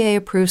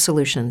 FDA-approved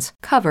solutions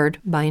covered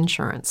by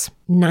insurance.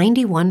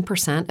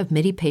 91% of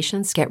MIDI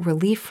patients get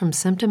relief from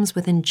symptoms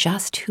within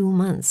just 2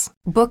 months.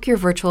 Book your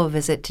virtual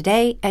visit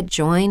today at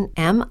joinmidi.com.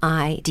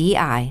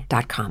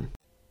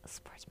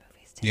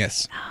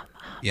 Yes.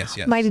 Yes.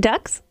 Mighty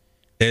Ducks?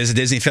 There's a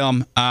Disney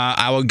film.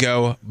 I would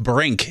go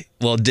Brink.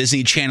 Little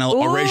Disney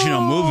Channel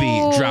original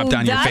movie dropped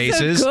on your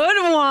faces. That's a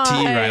good one. To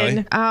you,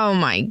 Riley. Oh,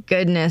 my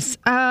goodness.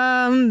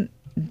 Babe?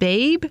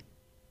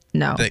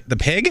 No. The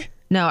pig?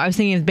 No, I was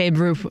thinking of Babe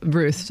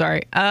Ruth.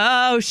 Sorry.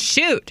 Oh,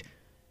 shoot.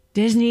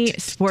 Disney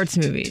sports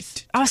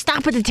movies. Oh,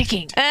 stop with the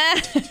ticking.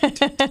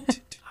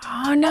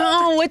 Oh,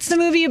 no. What's the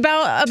movie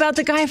about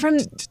the guy from...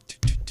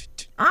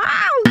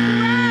 Oh,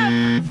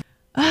 crap.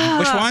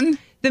 Which one?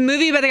 The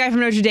movie about the guy from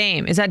Notre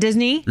Dame. Is that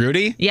Disney?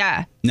 Rudy?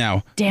 Yeah.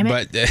 No. Damn it.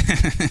 But,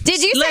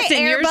 Did you Listen,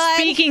 say Air you're Bud?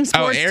 speaking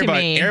sports to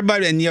me. Air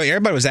Bud, and Air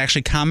Bud was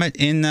actually Comet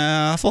in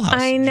Full House.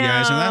 I know. You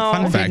guys know that?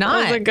 Fun fact.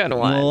 That was a good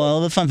one.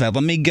 Well, the fun fact.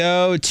 Let me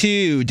go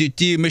to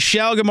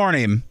Michelle. Good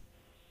morning.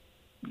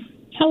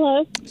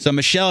 Hello. So,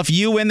 Michelle, if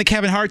you win the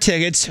Kevin Hart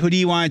tickets, who do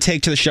you want to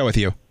take to the show with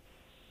you?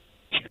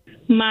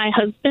 My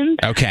husband.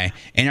 Okay.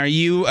 And are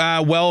you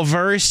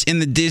well-versed in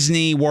the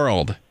Disney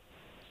world?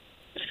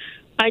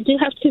 I do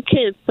have 2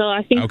 kids, so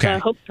I think I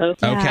hope so.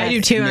 Okay. I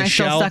do too, and I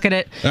still suck at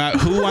it.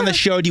 Who on the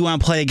show do you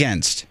want to play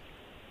against?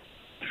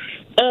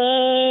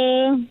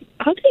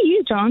 I'll do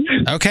you, John.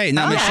 Okay.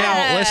 Now,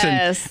 Michelle,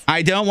 listen,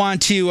 I don't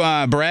want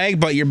to brag,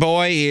 but your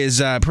boy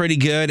is pretty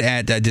good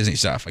at Disney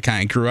stuff. I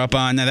kind of grew up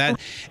on that.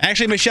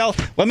 Actually, Michelle,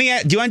 do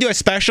you want to do a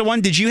special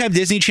one? Did you have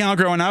Disney Channel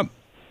growing up?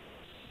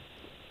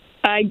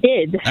 I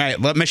did. All right,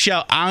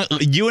 Michelle,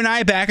 you and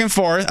I back and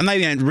forth. I'm not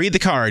even going to read the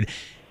card.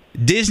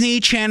 Disney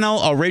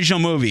Channel original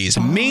movies,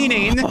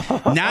 meaning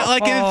not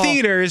like in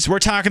theaters. We're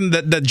talking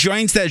the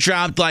joints that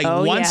dropped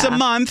once a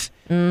month.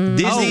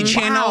 Disney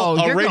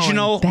Channel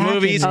original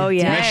movies. Oh,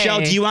 yeah.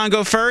 Michelle, do you want to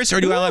go first, or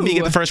do I let me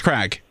get the first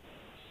crack?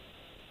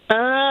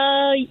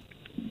 I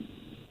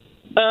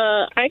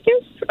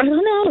guess I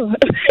don't know.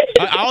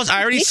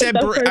 I already said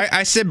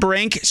I said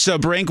Brink. So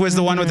Brink was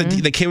the one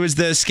with the kid was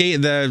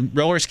the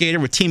roller skater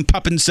with Team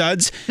Pup and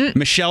Suds.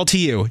 Michelle, to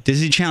you,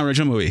 Disney Channel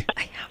original movie.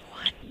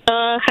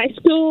 High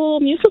School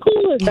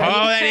Musical.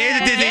 That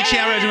is a Disney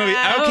Channel original movie.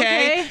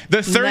 Okay. The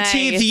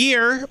 13th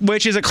year,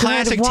 which is a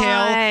classic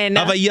tale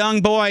of a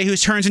young boy who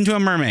turns into a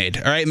mermaid.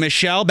 All right,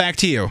 Michelle, back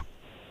to you.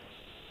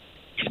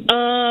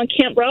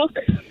 Camp Rock.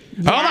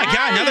 Oh my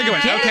God, another good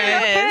one.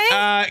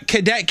 Okay.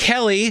 Cadet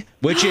Kelly,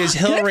 which is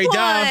Hilary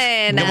Duff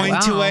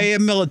going to a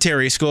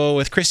military school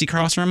with Christy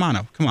Carlson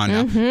Romano. Come on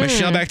now.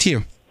 Michelle, back to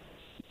you.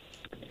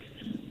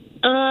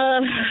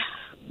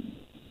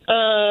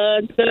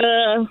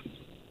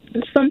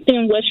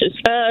 Something Wishes.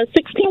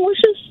 16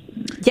 Wishes.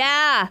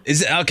 Yeah.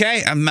 Is it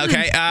okay?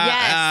 Okay.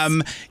 Yes.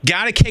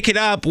 Gotta Kick It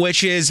Up,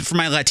 which is for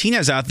my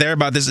Latinas out there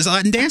about this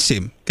Latin dance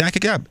team. Gotta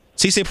Kick It Up.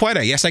 Si se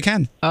puede. Yes, I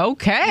can.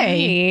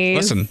 Okay.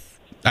 Listen,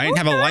 I didn't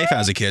have a life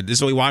as a kid. This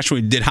is what we watched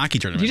when we did hockey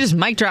tournaments. You just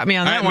mic dropped me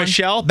on that one.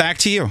 Michelle, back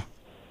to you.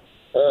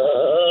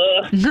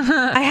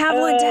 I have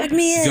one. Tag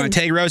me in. You want to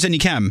take Rose and you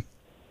can?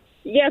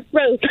 Yes,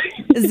 Rose.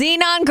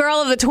 Xenon Girl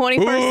of the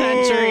 21st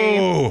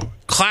Century.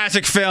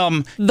 Classic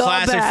film.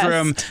 Classic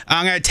film.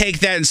 I'm going to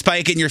take that and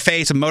spike it in your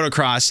face of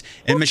motocross.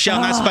 And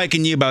Michelle, not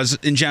spiking you, but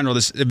in general,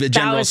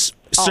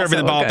 serving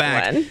the ball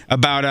back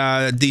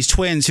about these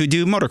twins who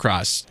do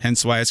motocross.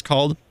 Hence why it's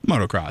called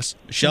motocross.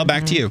 Michelle,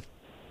 back to you.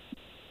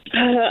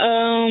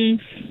 I'm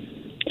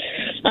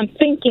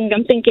thinking.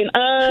 Can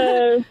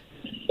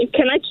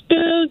I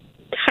do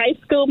High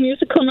School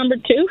Musical number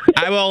 2?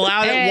 I will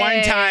allow that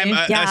one time,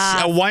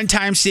 a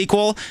one-time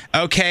sequel.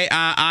 Okay,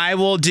 I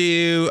will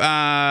do.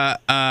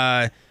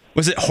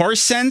 Was it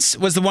Horse Sense?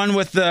 Was the one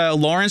with the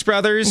Lawrence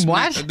brothers?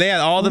 What? They had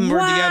all of them were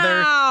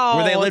together,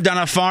 where they lived on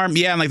a farm.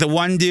 Yeah, and like the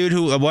one dude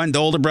the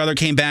older brother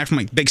came back from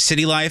like big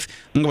city life.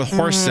 I'm going with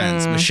Horse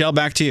Sense. Michelle,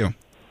 back to you.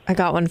 I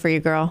got one for you,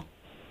 girl.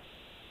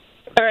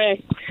 All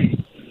right.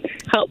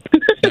 Help.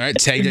 All right,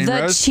 take it in,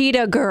 Rose. The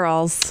Cheetah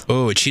Girls.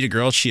 Oh, Cheetah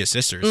Girls, Cheetah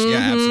Sisters. Yeah,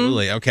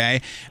 absolutely.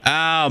 Okay.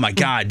 Oh my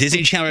God,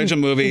 Disney Channel original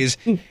movies.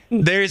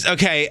 There's Smart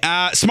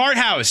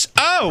House. Which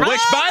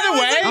by the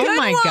way, oh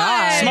my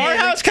God, Smart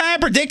House kind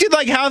of predicted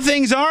like how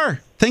things are.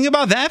 Think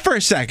about that for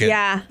a second.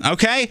 Yeah.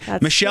 Okay,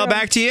 Michelle,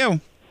 back to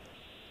you.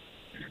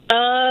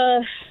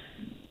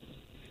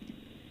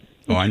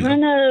 I'm trying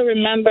to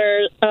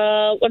remember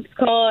what's it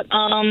called.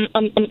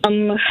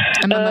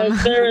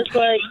 There's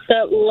like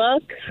the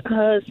Luck,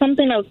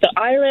 something of the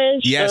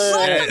Irish. Yes,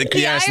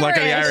 Luck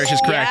of the Irish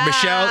is correct. Yeah.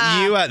 Michelle,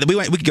 we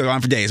could go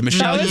on for days.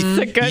 Michelle,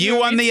 you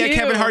won the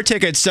Kevin Hart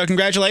tickets, so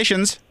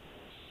congratulations.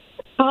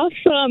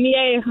 Awesome!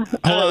 Yay! We have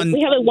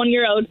a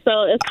 1-year-old,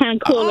 so it's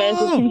kind of cool, guys.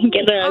 We can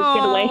get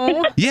away.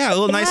 Yeah, a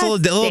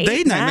little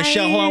date night.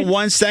 Michelle, hold on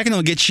 1 second.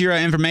 We'll get your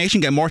information.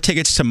 Get more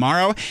tickets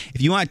tomorrow.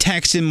 If you want to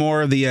text in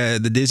more of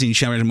the Disney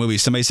Channel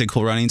movies, somebody said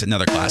Cool Runnings,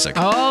 another classic.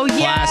 Oh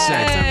yeah, classic.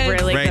 That's a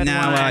really right good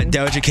now, one.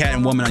 Doja Cat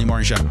and Woman on your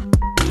morning show.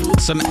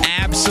 Some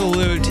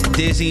absolute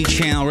Disney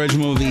Channel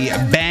original movie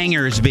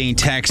bangers being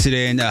texted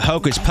in.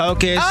 Hocus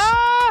Pocus.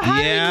 How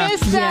did we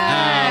miss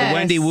that?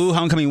 Wendy Wu,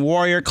 Homecoming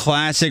Warrior,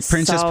 classic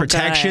Princess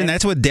Protection. Good.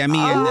 That's with Demi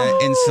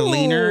and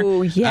Selena.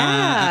 Oh,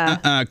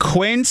 yeah.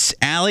 Quince,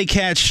 Alley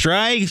Cat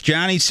Strike,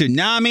 Johnny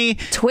Tsunami.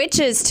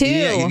 Twitches, too.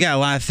 Yeah, you got a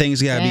lot of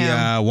things you got to be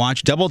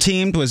watched. Double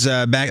Teamed was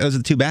back. Those are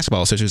the two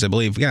basketball sisters, I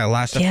believe. We got a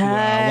lot of stuff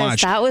to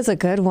watch. That was a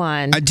good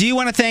one. I do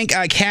want to thank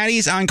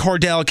Caddies on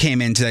Cordell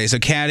came in today. So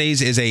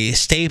Caddies is a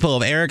staple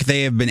of Eric.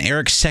 They have been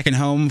Eric's second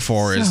home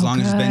for as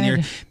long as he's been here.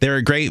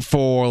 They're great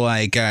for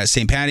like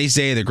St. Patty's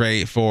Day. They're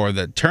great for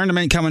the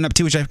tournament coming up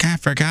too, which I kind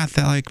of forgot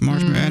that like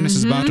March Madness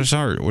is about to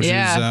start, which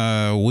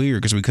is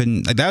weird because we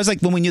couldn't. Like, that was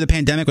like when we knew the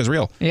pandemic was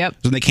real. Yep.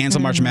 When they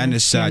canceled March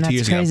Madness 2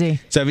 years ago.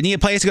 So if you need a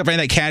place to go, for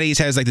that Caddies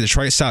has like the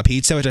Detroit style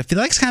pizza, which I feel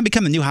like it's kind of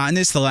become the new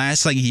hotness the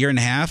last like year and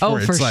a half. Oh,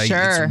 where for it's like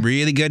sure. It's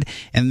really good,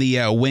 and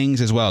the wings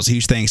as well. So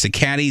huge thanks to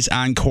Caddies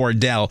on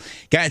Cordell.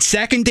 Got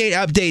second date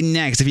update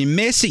next. If you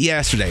missed it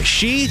yesterday,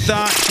 she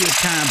thought she was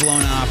kind of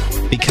blown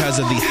off because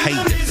of the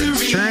height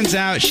difference. Turns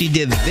out she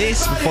did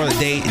this before the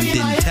date and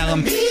didn't tell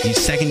him. The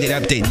second date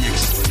update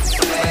next.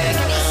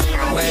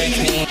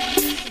 Everybody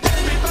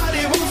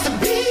wants to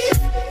be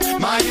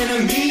my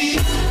enemy.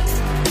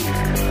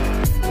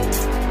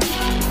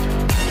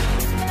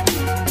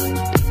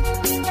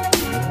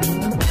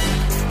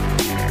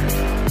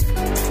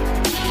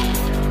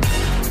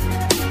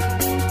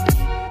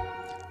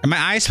 Are my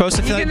eyes supposed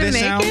to feel like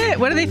this now?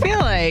 What do they feel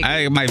like?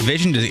 My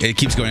vision it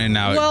keeps going in and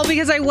out. Well,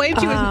 because I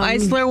wiped you with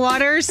micellar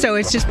water, so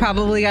it's just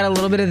probably got a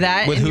little bit of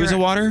that. With who's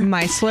water?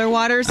 Micellar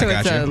water, so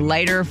it's a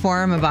lighter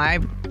form of eye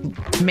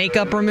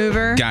makeup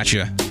remover.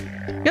 Gotcha.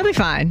 You'll be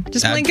fine.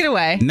 Just blink it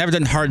away. Never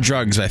done hard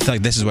drugs, but I feel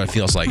like this is what it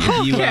feels like.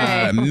 If you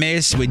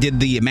missed, we did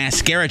the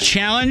mascara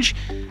challenge.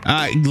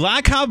 A lot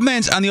of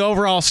compliments on the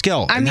overall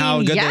skill and how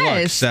good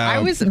they look. So I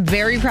was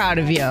very proud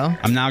of you.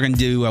 I'm now going to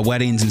do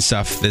weddings and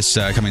stuff this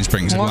coming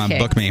spring, so come on,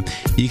 book me.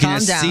 You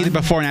can see the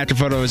before and after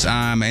photos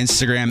on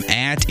Instagram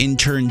at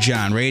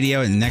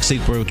InternJohnRadio, and next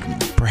week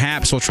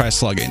perhaps we'll try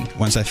slugging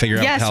once I figure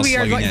out how slugging is.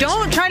 Yes, we are.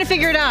 Don't try to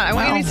figure it out. I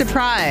want you to be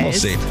surprised. We'll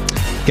see.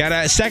 Got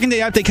a second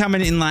date update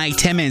coming in like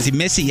 10 minutes. He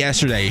missed it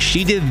yesterday.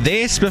 She did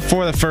this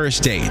before the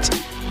first date,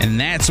 and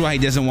that's why he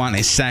doesn't want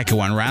a second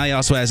one. Riley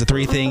also has the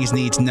 3 things you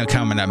need to know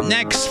coming up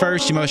next.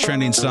 First, your most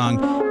trending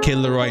song, Kid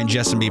Laroi and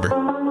Justin Bieber.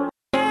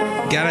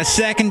 Got a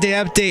second day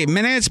update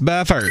minutes,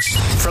 but first.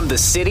 From the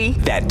city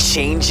that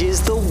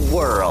changes the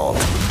world,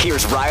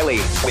 here's Riley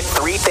with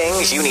 3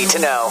 things you need to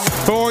know.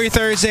 For your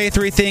Thursday,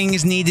 3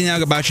 things you need to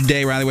know about your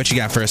day. Riley, what you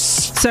got for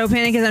us? So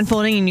panic is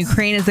unfolding in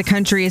Ukraine as the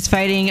country is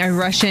fighting a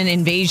Russian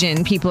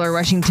invasion. People are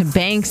rushing to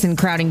banks and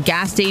crowding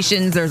gas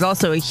stations. There's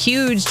also a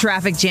huge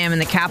traffic jam in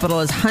the capital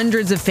as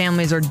hundreds of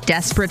families are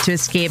desperate to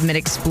escape amid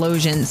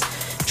explosions.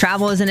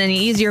 Travel isn't any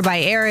easier by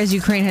air as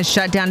Ukraine has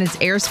shut down its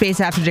airspace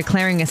after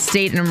declaring a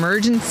state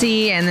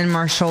emergency and then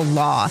martial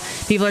law.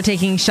 People are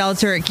taking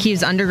shelter at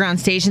Kiev's underground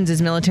stations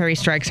as military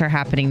strikes are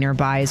happening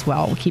nearby as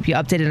well. We'll keep you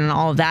updated on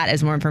all of that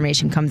as more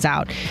information comes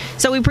out.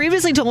 So we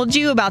previously told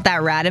you about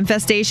that rat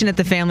infestation at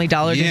the Family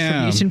Dollar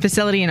distribution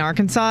facility in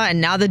Arkansas,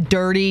 and now the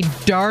dirty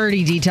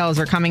details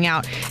are coming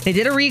out. They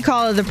did a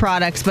recall of the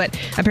products, but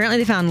apparently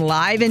they found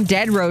live and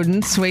dead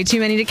rodents, way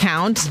too many to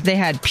count. They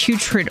had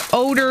putrid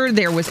odor.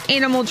 There was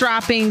animal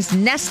droppings,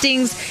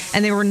 nestings,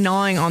 and they were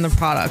gnawing on the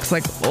products.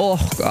 Like, oh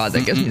God,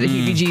 that gives me the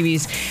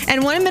heebie-jeebies.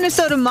 And one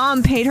Minnesota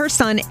mom paid her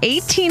son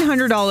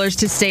 $1,800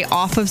 to stay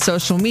off of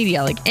social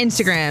media, like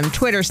Instagram,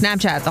 Twitter,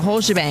 Snapchat, the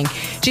whole shebang.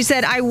 She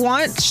said, I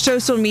want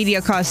social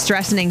media cause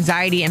stress and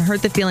anxiety and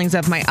hurt the feelings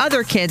of my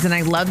other kids, and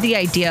I love the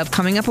idea of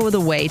coming up with a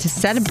way to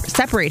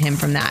separate him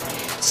from that.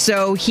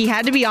 So he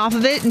had to be off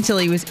of it until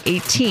he was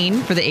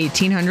 18 for the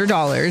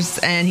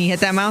 $1,800, and he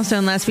hit that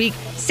milestone last week.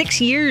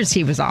 6 years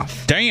he was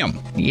off. Damn.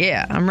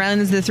 Yeah. I'm Rylan.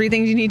 This is the 3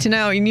 things you need to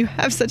know. And you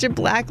have such a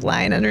black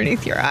line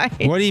underneath your eye.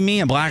 What do you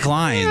mean a black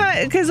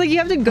line? Because like you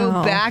have to go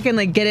back and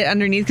like get it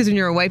underneath, because when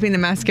you were wiping the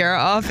mascara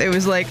off, it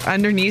was like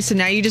underneath. So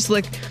now you just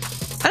look,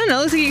 I don't know,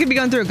 looks like you could be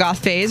going through a goth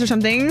phase or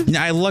something.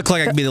 I look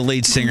like I could be the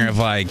lead singer of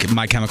like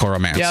My Chemical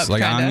Romance. Yep,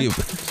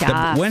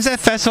 when's that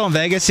festival in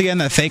Vegas again?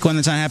 That fake one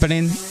that's not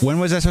happening? When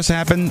was that supposed to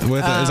happen? It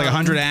was like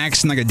 100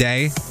 acts in like a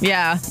day.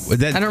 Yeah. I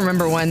don't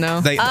remember when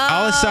though. Like,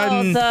 all of a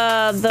sudden,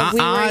 odd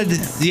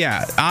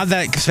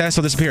that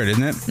festival disappeared,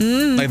 isn't it?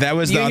 Like that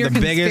was the biggest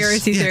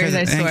conspiracy theories.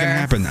 I swear. Ain't gonna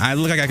happen. I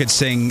look like I could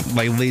sing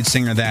like lead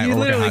singer of that You or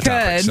literally Hot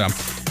Topic. So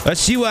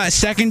let's do a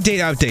second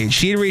date update.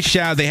 She had reached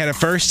out. They had a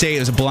first date. It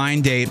was a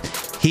blind date.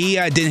 He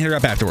didn't hit her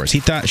up afterwards. She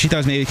thought it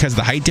was maybe because of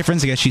the height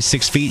difference. I guess she's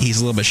 6 feet.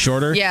 He's a little bit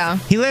shorter. Yeah.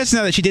 He let us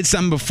know that she did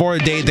something before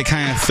the date that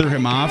kind of threw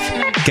him off.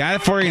 Got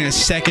it for you in a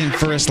second.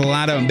 First,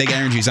 Lotto and Big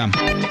Energy. Second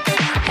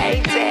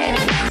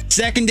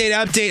date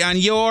update on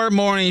your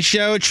morning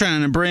show,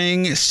 trying to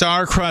bring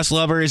star-crossed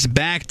lovers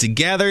back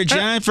together.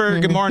 Jennifer,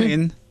 good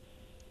morning.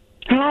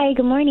 Hi,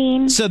 good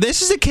morning. So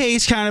this is a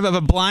case kind of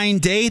a blind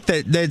date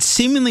that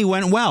seemingly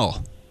went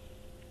well.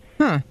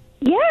 Huh.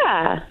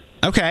 Yeah.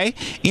 Okay.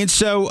 And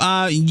so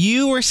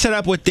you were set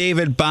up with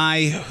David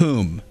by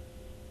whom?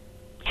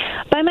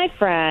 By my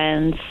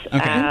friends.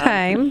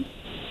 Okay.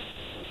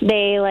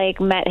 They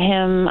like met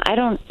him. I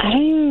don't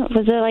even,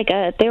 was it like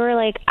they were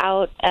like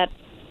out at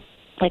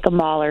like a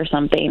mall or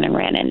something and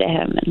ran into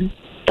him and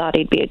thought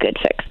he'd be a good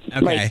fix.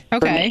 Okay.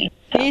 Okay.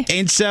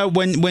 And so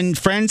when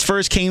friends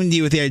first came to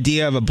you with the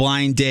idea of a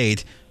blind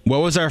date, what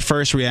was our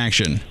first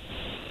reaction?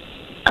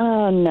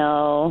 Oh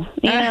no!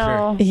 You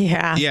know,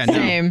 yeah, no.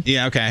 Same.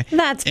 Yeah, okay.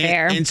 That's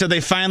fair. And so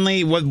they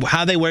finally,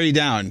 how they wear you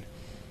down?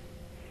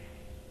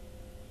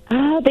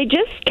 They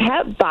just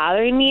kept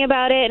bothering me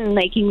about it and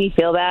making me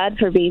feel bad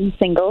for being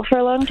single for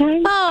a long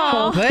time.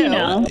 Oh, so, you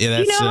know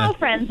how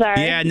friends are.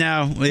 Yeah,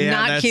 no,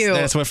 Not cute.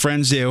 That's what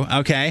friends do.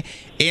 Okay,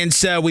 and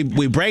so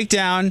we break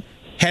down.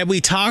 Had we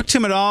talked to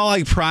him at all,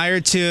 like prior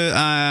to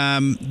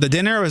the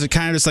dinner, or was it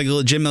kind of just like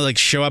legitimate, like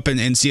show up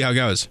and see how it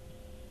goes?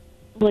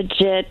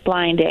 Legit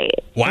blind date.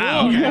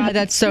 Wow. Oh, God,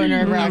 that's so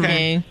nerve-wracking.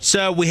 Okay.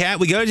 So we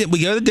go to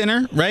the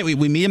dinner, right? We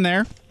meet him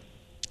there.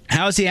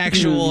 How's the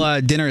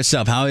actual dinner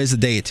itself? How is the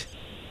date?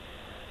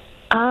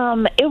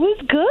 It was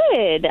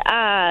good.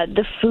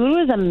 The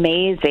food was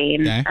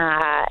amazing. Okay.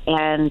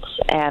 And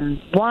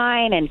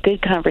wine and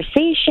good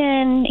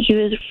conversation. He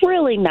was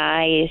really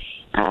nice.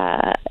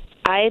 I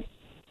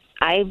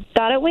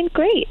thought it went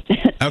great.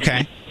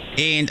 Okay.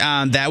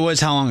 And that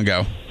was how long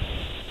ago?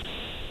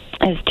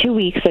 It was 2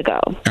 weeks ago.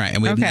 All right,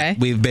 and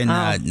we've been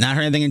not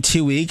heard anything in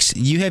 2 weeks.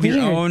 You have your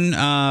own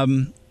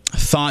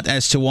thought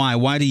as to why.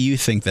 Why do you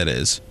think that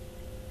is?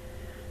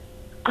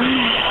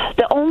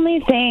 The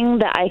only thing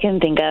that I can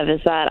think of is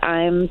that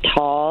I'm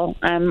tall.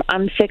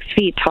 I'm 6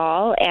 feet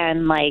tall,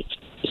 and like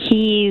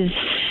he's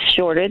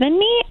shorter than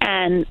me,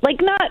 and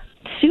like not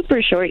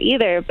super short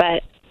either.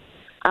 But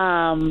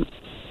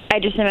I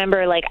just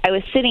remember, like, I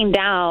was sitting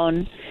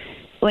down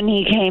when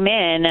he came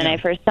in and I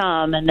first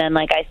saw him, and then,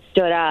 like, I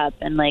stood up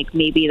and, like,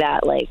 maybe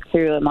that, like,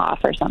 threw him off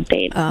or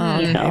something,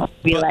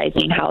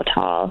 realizing how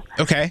tall.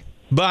 Okay.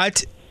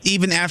 But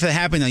even after that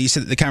happened, though, you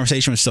said that the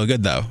conversation was still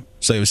good, though.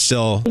 So it was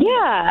still...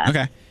 Yeah.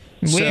 Okay.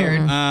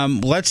 Weird. So,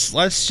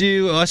 let's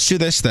do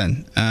this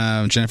then,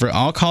 Jennifer.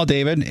 I'll call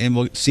David and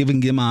we'll see if we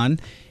can get him on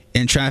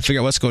and try to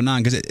figure out what's going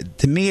on. Because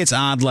to me, it's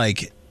odd.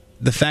 Like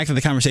the fact that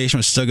the conversation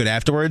was still good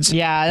afterwards.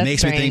 Yeah, that's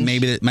makes me think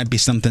maybe it might be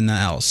something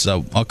else.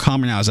 So I'll call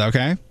him now. Is that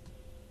okay?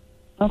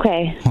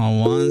 Okay.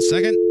 Hold on 1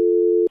 second.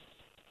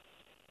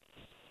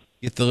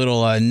 Get the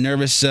little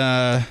nervous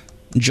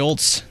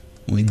jolts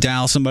when we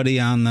dial somebody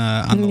on the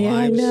lives.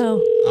 I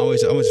know.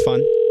 Always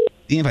fun.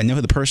 Even if I know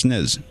who the person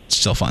is, it's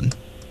still fun.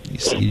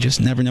 You just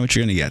never know what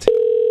you're going to get.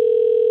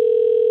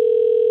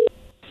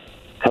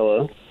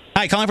 Hello?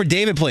 Hi, calling for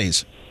David,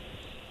 please.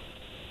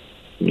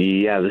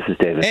 Yeah, this is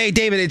David. Hey,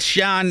 David, it's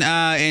Sean,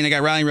 and I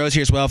got Riley Rose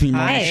here as well from your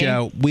morning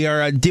show. We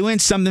are doing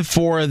something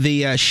for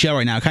the show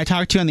right now. Can I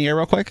talk to you on the air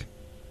real quick?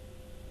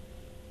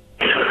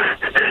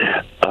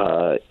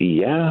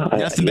 Yeah.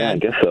 Nothing bad. I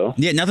guess so.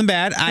 Yeah, nothing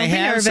bad. I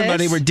have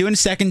somebody. We're doing a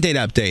second date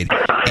update.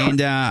 And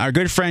our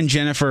good friend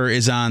Jennifer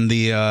is on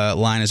the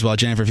line as well.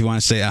 Jennifer, if you want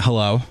to say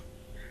hello.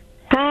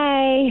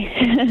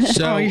 Hi.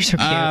 So, you're so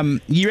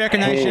cute. You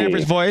recognize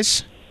Jennifer's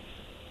voice?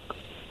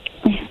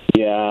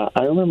 Yeah,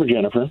 I remember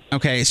Jennifer.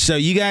 Okay, so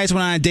you guys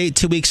went on a date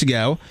 2 weeks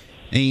ago,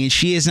 and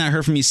she has not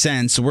heard from you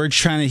since. So we're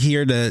trying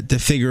to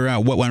figure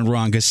out what went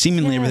wrong, because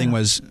seemingly everything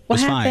was What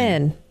fine.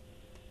 happened?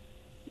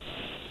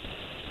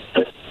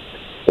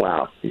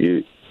 Wow,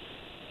 you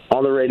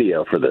on the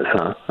radio for this,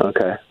 huh?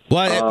 Okay.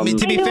 Well, I mean,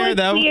 to be fair,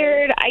 though,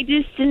 weird. I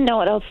just didn't know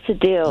what else to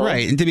do.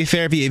 right? And to be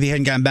fair, if you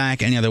hadn't gotten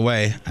back any other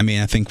way, I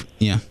mean, I think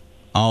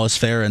all is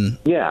fair. And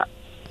yeah,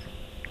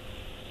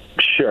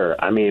 sure.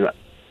 I mean,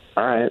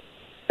 all right.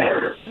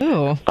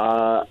 Ooh.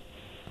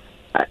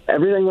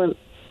 Everything went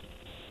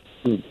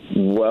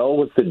well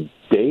with the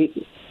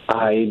date.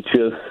 I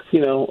just,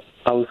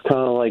 I was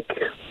kind of like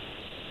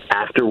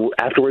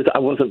afterwards. I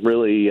wasn't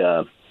really.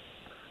 I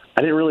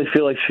didn't really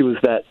feel like she was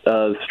that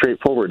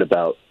straightforward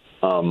about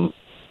a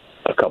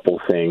couple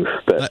things.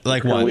 That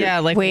like what? Yeah,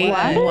 like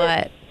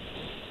what?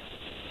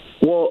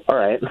 Well, all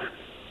right.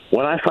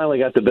 When I finally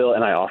got the bill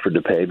and I offered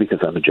to pay because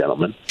I'm a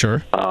gentleman.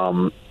 Sure.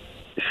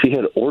 She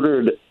had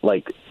ordered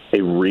like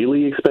a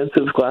really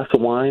expensive glass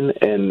of wine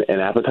and an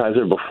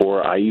appetizer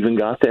before I even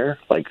got there.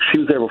 Like she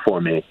was there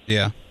before me.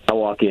 Yeah. I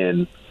walk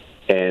in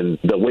and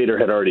the waiter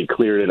had already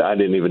cleared it. I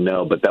didn't even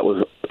know, but that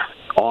was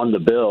on the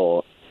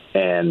bill.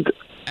 And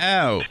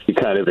she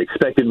kind of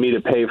expected me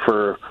to pay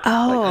for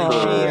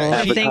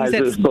she thinks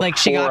it's like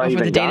she got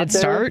before the date had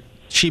start.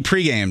 She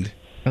pre-gamed.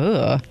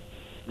 Ugh.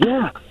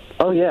 Yeah.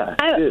 Oh yeah.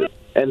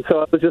 And so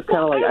I was just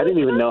kind of like, I didn't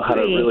even know how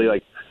to really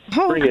like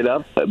bring it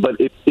up, but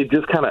it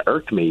just kind of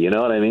irked me. You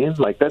know what I mean?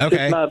 Like that's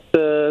just not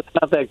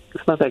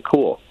that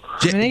cool.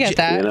 I get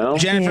that.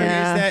 Jennifer, is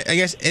that, I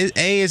guess,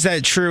 is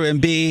that true?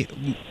 And B,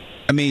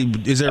 I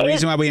mean, is there a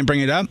reason why we didn't bring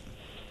it up?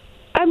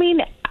 I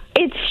mean,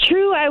 it's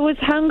true. I was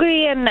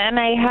hungry and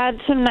I had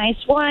some nice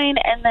wine,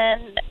 and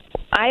then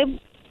I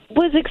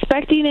was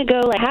expecting to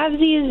go like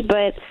halvesies,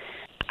 but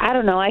I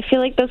don't know. I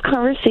feel like those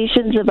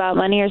conversations about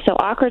money are so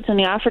awkward. So when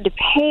he offered to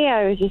pay,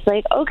 I was just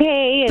like,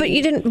 okay. But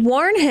you didn't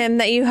warn him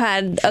that you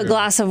had a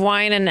glass of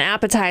wine and an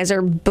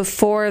appetizer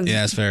before.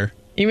 Yeah, that's fair.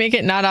 You make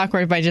it not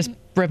awkward by just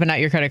ripping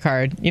out your credit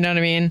card. You know what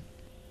I mean?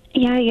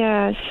 Yeah,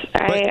 yes.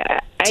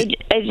 I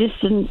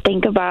just didn't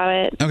think about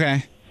it.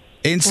 Okay.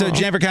 And so,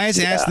 Jennifer, can I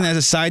just ask as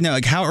a side note,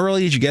 like, how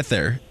early did you get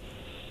there?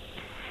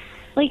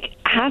 Like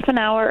half an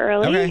hour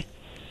early. Okay.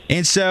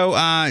 And so,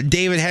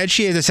 David, had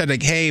she said,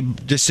 like, hey,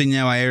 just so you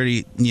know, I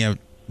already,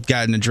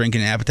 gotten a drink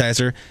and an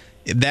appetizer,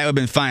 that would have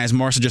been fine. It's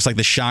more so just like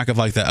the shock of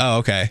like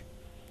okay.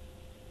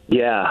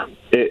 Yeah.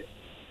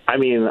 I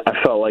mean,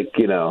 I felt like,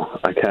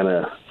 I kind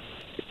of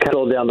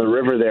kettled down the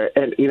river there.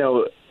 And,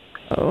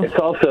 it's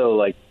also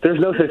like there's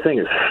no such thing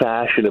as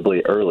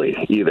fashionably early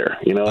either.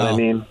 You know what I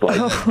mean? Like,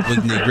 we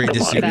can agree to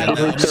disagree.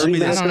 30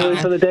 minutes early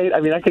for the date.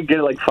 I mean, I could get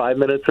it like 5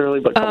 minutes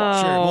early, but come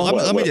on. Sure. Well,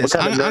 let me what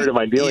kind of nerd am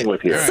I dealing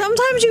with here?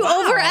 Sometimes you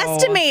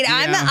overestimate.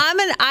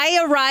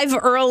 I arrive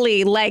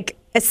early, like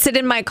sit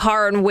in my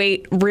car and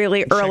wait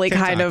really early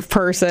kind of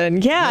person.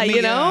 Yeah,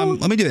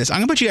 let me do this. I'm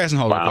going to put you guys on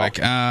hold real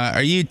quick.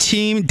 Are you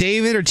team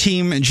David or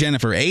team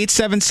Jennifer?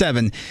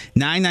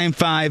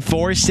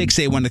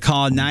 877-995-4681 to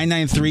call,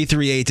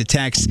 99338 to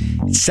text.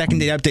 Second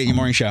date update in your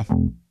morning show.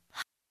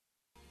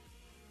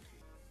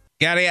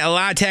 Got a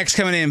lot of texts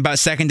coming in about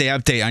second day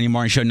update on your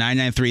morning show,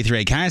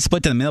 99338. Kind of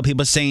split in the middle.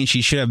 People saying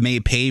she should have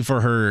paid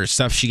for her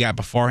stuff she got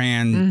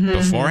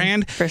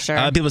beforehand. For sure.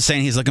 Other people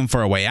saying he's looking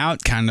for a way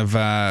out. Kind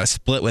of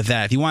split with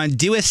that. If you want to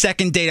do a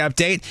second date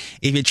update,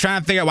 if you're trying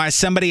to figure out why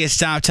somebody has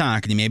stopped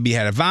talking, you maybe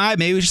had a vibe,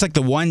 maybe it was just like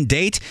the one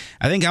date.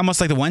 I think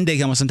almost like the one date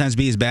can almost sometimes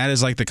be as bad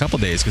as like the couple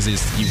days because you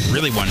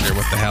really wonder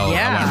what the hell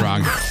went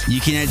wrong.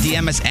 You can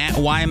DM us at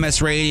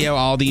YMS Radio.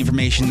 All the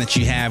information that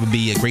you have would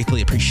be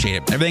greatly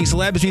appreciated. Everything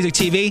Celebs Music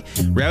TV.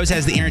 Rose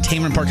has the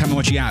entertainment report coming.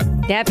 What you got?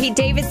 Yeah, Pete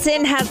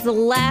Davidson has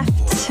left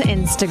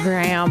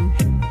Instagram.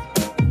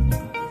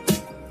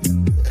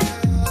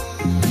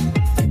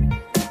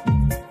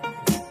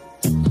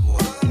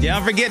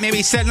 Don't forget,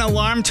 maybe set an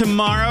alarm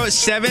tomorrow at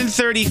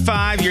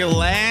 7:35. Your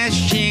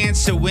last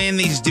chance to win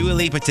these Dua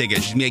Lipa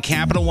tickets. She's going to be at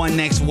Capital One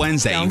next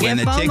Wednesday. Don't you win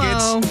get the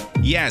FOMO. tickets.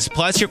 Yes,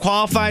 plus you're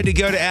qualified to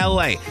go to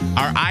LA.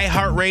 Our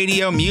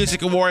iHeartRadio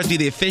Music Awards, be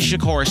the official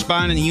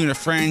correspondent. You and a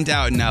friend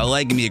out in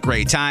LA. Going to be a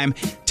great time.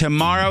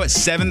 Tomorrow at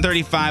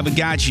 7:35, we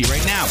got you.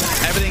 Right now,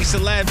 everything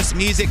celebs,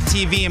 music,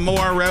 TV, and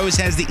more. Rose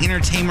has the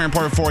entertainment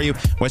report for you.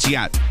 What you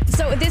got?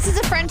 So this is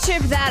a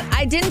friendship that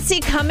I didn't see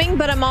coming,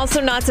 but I'm also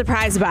not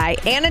surprised by.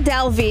 Anna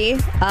Delvey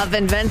of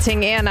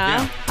Inventing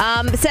Anna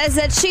says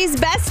that she's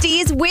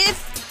besties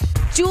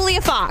with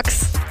Julia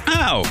Fox.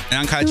 Oh,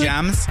 Uncut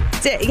Gems?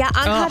 Yeah,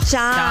 Uncut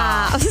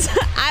Gems.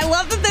 I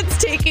love that that's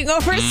taking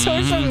over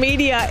social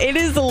media. It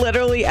is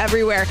literally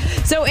everywhere.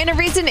 So in a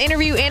recent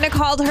interview, Anna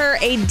called her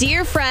a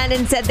dear friend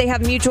and said they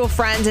have mutual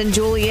friends, and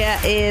Julia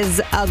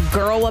is a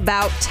girl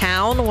about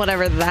town,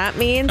 whatever that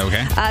means.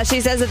 Okay.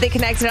 She says that they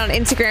connected on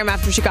Instagram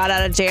after she got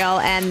out of jail,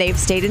 and they've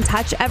stayed in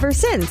touch ever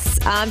since.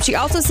 She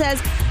also says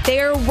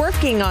they are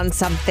working on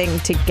something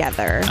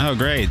together. Oh,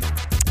 great.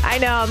 I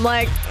know. I'm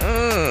like, I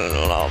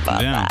don't know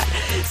about that.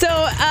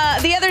 So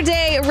the other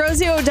day,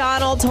 Rosie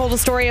O'Donnell told a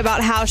story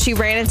about how she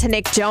ran into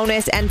Nick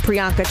Jonas and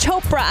Priyanka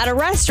Chopra at a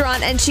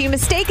restaurant, and she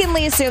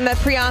mistakenly assumed that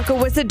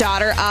Priyanka was the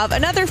daughter of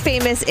another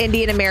famous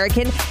Indian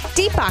American,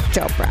 Deepak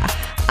Chopra.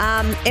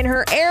 In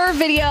her error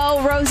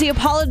video, Rosie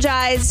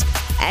apologized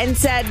and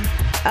said,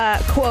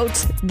 quote,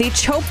 the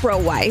Chopra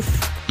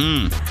wife.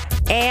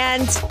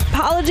 And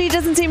apology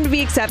doesn't seem to be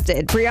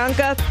accepted.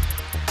 Priyanka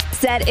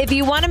said, if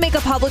you want to make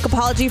a public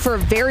apology for a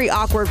very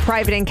awkward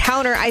private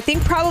encounter, I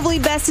think probably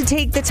best to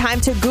take the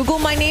time to Google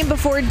my name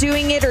before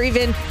doing it, or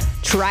even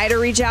try to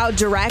reach out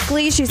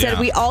directly. She said,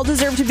 we all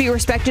deserve to be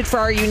respected for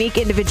our unique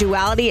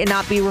individuality and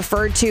not be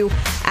referred to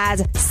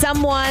as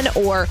someone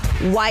or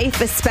wife,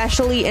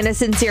 especially in a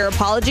sincere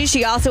apology.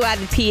 She also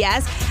added,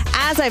 P.S.,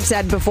 as I've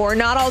said before,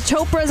 not all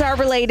Chopras are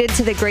related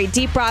to the great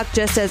Deepak,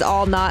 just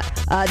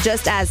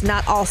as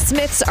not all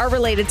Smiths are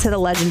related to the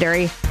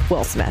legendary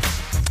Will Smith.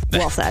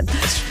 Well said.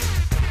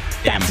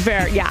 That's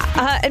fair,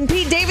 yeah. And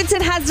Pete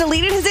Davidson has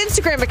deleted his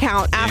Instagram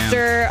account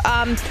after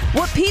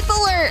what people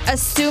are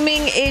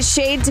assuming is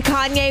shade to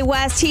Kanye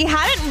West. He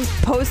hadn't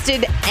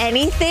posted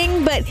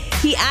anything, but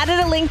he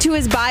added a link to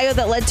his bio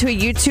that led to a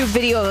YouTube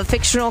video of a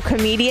fictional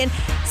comedian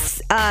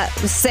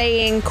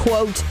saying,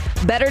 quote,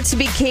 better to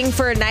be king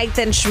for a night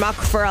than schmuck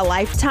for a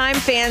lifetime.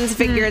 Fans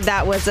figured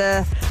that was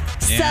a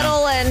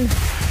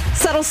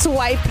subtle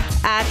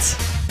swipe at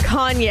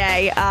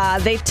Kanye.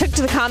 They took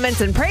to the comments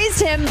and praised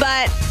him,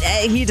 but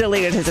he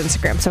deleted his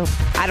Instagram. So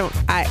I don't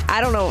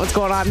know what's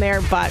going on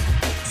there, but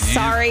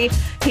sorry,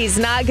 he's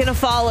not gonna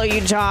follow you,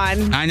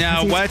 John. I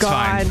know. Well, it's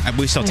fine.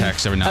 We still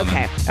text every now and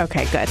then.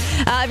 Okay, good.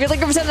 If you're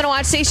looking for something to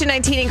watch, Station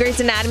 19 and Grey's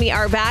Anatomy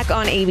are back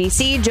on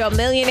ABC. Joe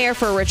Millionaire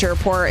for a Richer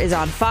Report is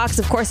on Fox.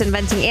 Of course,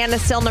 Inventing Anna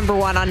still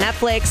 #1 on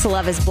Netflix.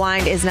 Love is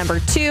Blind is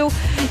 #2.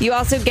 You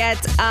also get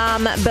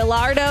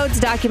Bilardo. It's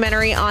a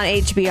documentary on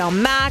HBO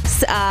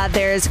Max.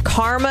 There's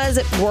Karma's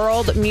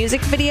World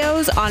music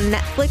videos on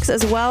Netflix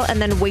as well,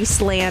 and then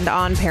Wasteland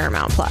on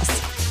Paramount Plus.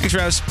 Thanks,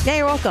 Rose. Yeah,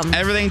 you're welcome.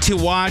 Everything to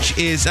watch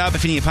is up.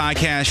 If you need a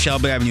podcast,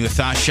 Shelby having you a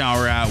thought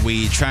shower out.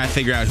 We try to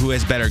figure out who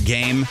has better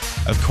game.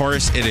 Of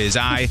course, it is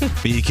I.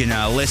 But you can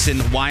listen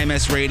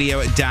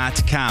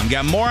ymsradio.com.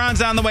 Got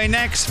morons on the way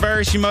next.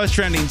 First, your most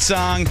trending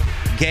song,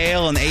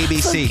 Gail and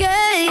ABC.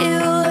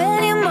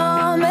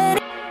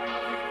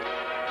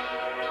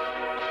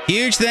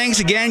 Huge thanks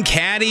again,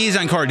 Caddies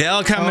on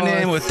Cordell coming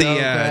in with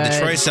the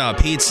Detroit-style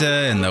pizza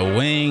and the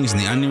wings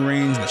and the onion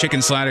rings and the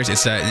chicken sliders.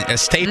 It's a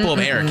staple of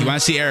Eric. You want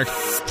to see Eric,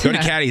 go to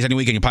Caddies any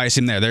weekend. You'll probably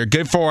see him there. They're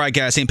good for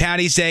St.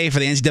 Patty's Day for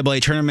the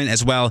NCAA tournament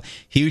as well.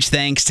 Huge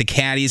thanks to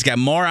Caddies. Got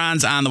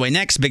morons on the way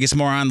next. Biggest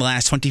moron the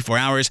last 24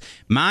 hours.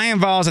 My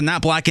involves in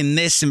not blocking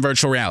this in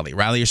virtual reality.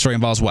 Riley, your story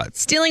involves what?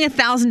 Stealing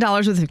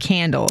 $1,000 worth of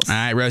candles. All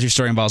right, Rose, your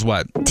story involves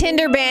what?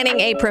 Tinder banning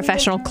a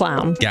professional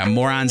clown. Got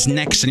morons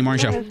next on your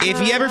morning show.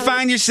 If you ever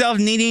find yourself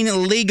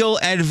needing legal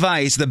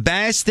advice, the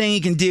best thing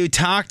you can do,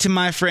 talk to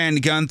my friend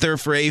Gunther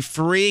for a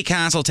free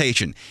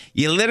consultation.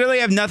 You literally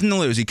have nothing to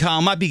lose. You call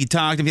him up, you can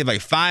talk to him if you have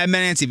like 5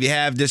 minutes. If you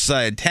have just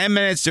 10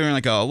 minutes during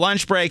like a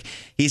lunch break,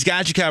 he's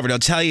got you covered. He'll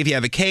tell you if you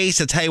have a case,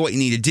 he'll tell you what you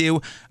need to do.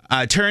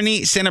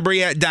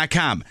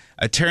 AttorneySanabria.com.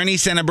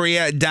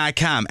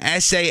 AttorneySanabria.com.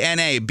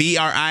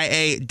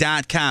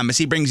 SANABRIA.com. As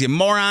he brings you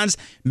morons,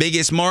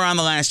 biggest moron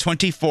the last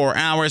 24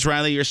 hours.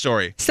 Riley, your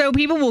story. So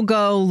people will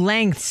go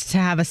lengths to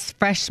have a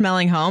fresh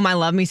smelling home. I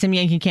love me some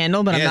Yankee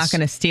Candle, but I'm not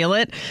going to steal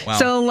it. Wow.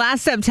 So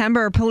last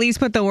September, police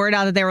put the word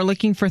out that they were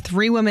looking for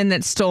 3 women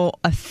that stole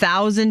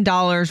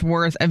 $1,000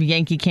 worth of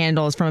Yankee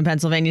Candles from a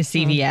Pennsylvania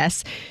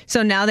CVS.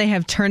 So now they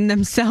have turned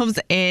themselves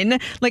in.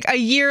 Like a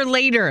year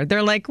later,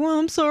 they're like, well,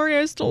 I'm sorry,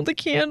 I stole the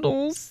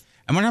candles.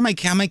 I wonder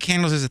how many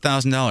candles is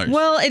 $1,000?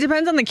 Well, it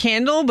depends on the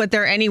candle, but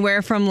they're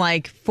anywhere from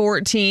like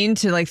 $14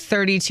 to like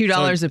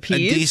 $32 a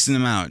piece. A decent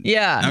amount.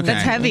 Yeah, okay.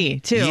 That's heavy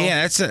too.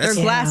 Yeah, they're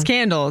glass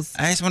candles.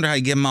 I just wonder how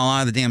you get them all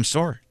out of the damn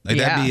store. Like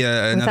that'd be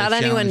another without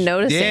anyone challenge.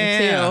 noticing.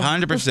 Yeah,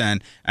 too.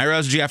 100%. All right,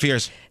 Rose, what you got for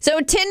yours?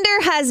 So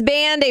Tinder has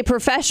banned a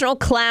professional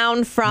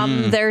clown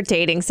from their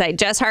dating site.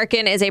 Jess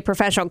Harkin is a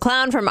professional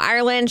clown from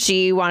Ireland.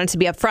 She wanted to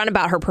be upfront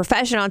about her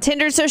profession on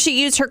Tinder, so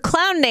she used her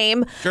clown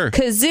name,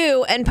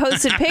 Kazoo, and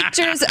posted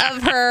pictures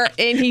of her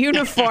in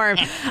uniform.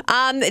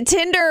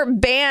 Tinder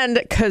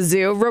banned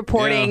Kazoo,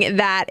 reporting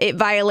that it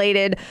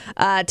violated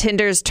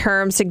Tinder's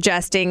terms,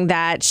 suggesting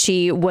that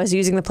she was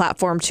using the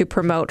platform to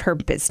promote her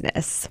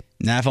business.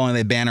 Now, if only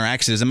they ban our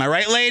exes. Am I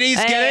right, ladies?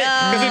 Get it?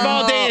 Because we've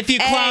all dated a few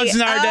clowns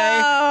in our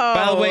day.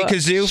 By the way,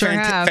 Kazoo,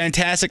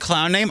 fantastic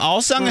clown name.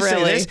 Also, I'm going to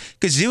say this.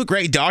 Kazoo,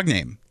 great dog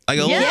name. Like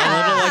a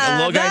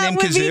little guy named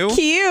Kazoo. Be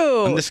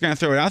cute. I'm just going to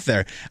throw it out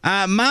there.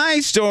 My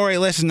story,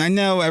 listen, I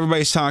know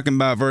everybody's talking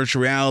about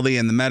virtual reality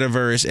and the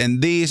metaverse,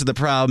 and these are the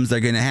problems that are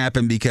going to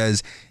happen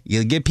because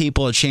you give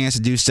people a chance to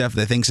do stuff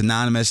they think's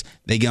anonymous.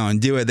 They go and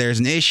do it. There's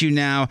an issue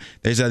now.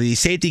 There's these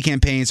safety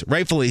campaigns,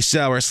 rightfully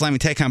so, are slamming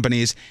tech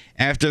companies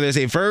after there's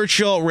a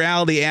virtual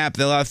reality app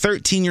that allows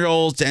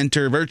 13-year-olds to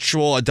enter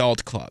virtual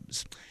adult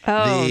clubs.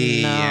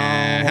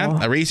 No.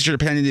 A researcher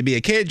pretending to be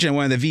a kid in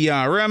one of the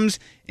VR rooms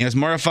and was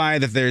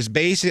mortified that there's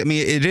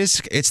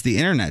it's the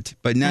internet.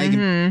 But now you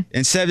can,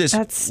 instead of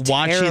just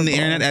watching the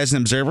internet as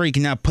an observer, you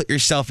can now put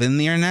yourself in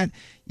the internet.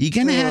 You're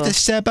going to have to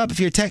step up if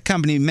you're a tech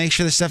company and make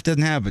sure this stuff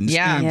doesn't happen.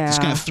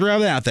 Just going to throw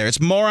that out there.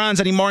 It's Morons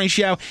on the Morning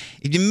Show.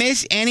 If you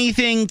miss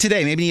anything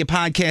today, maybe you need a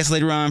podcast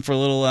later on for a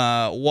little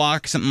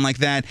walk, something like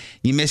that.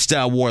 You missed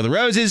War of the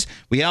Roses.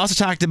 We also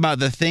talked about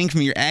the thing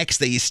from your ex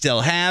that you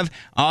still have.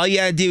 All you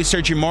got to do is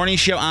search your Morning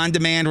Show on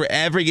demand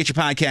wherever you get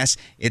your podcasts.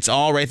 It's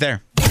all right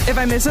there. If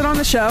I miss it on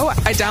the show,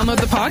 I download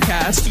the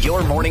podcast.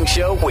 Your Morning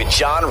Show with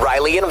John,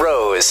 Riley, and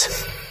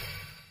Rose.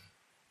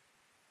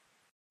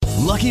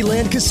 Lucky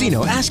Land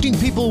Casino, asking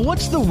people,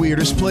 what's the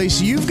weirdest place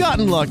you've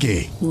gotten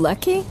lucky?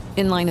 Lucky?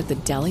 In line at the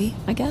deli,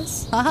 I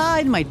guess? Aha,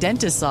 in my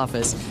dentist's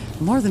office.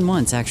 More than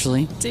once,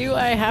 actually. Do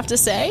I have to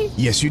say?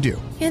 Yes, you do.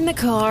 In the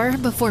car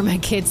before my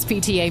kids'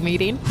 PTA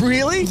meeting.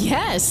 Really?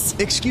 Yes.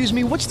 Excuse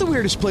me, what's the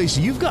weirdest place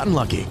you've gotten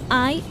lucky?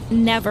 I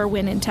never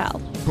win and tell.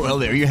 Well,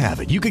 there you have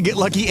it. You can get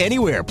lucky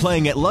anywhere,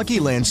 playing at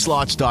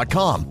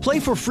LuckyLandSlots.com.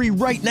 Play for free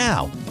right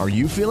now. Are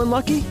you feeling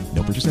lucky?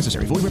 No purchase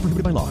necessary. Void where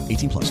prohibited by law.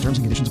 18+. Terms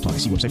and conditions apply.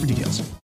 See website for details.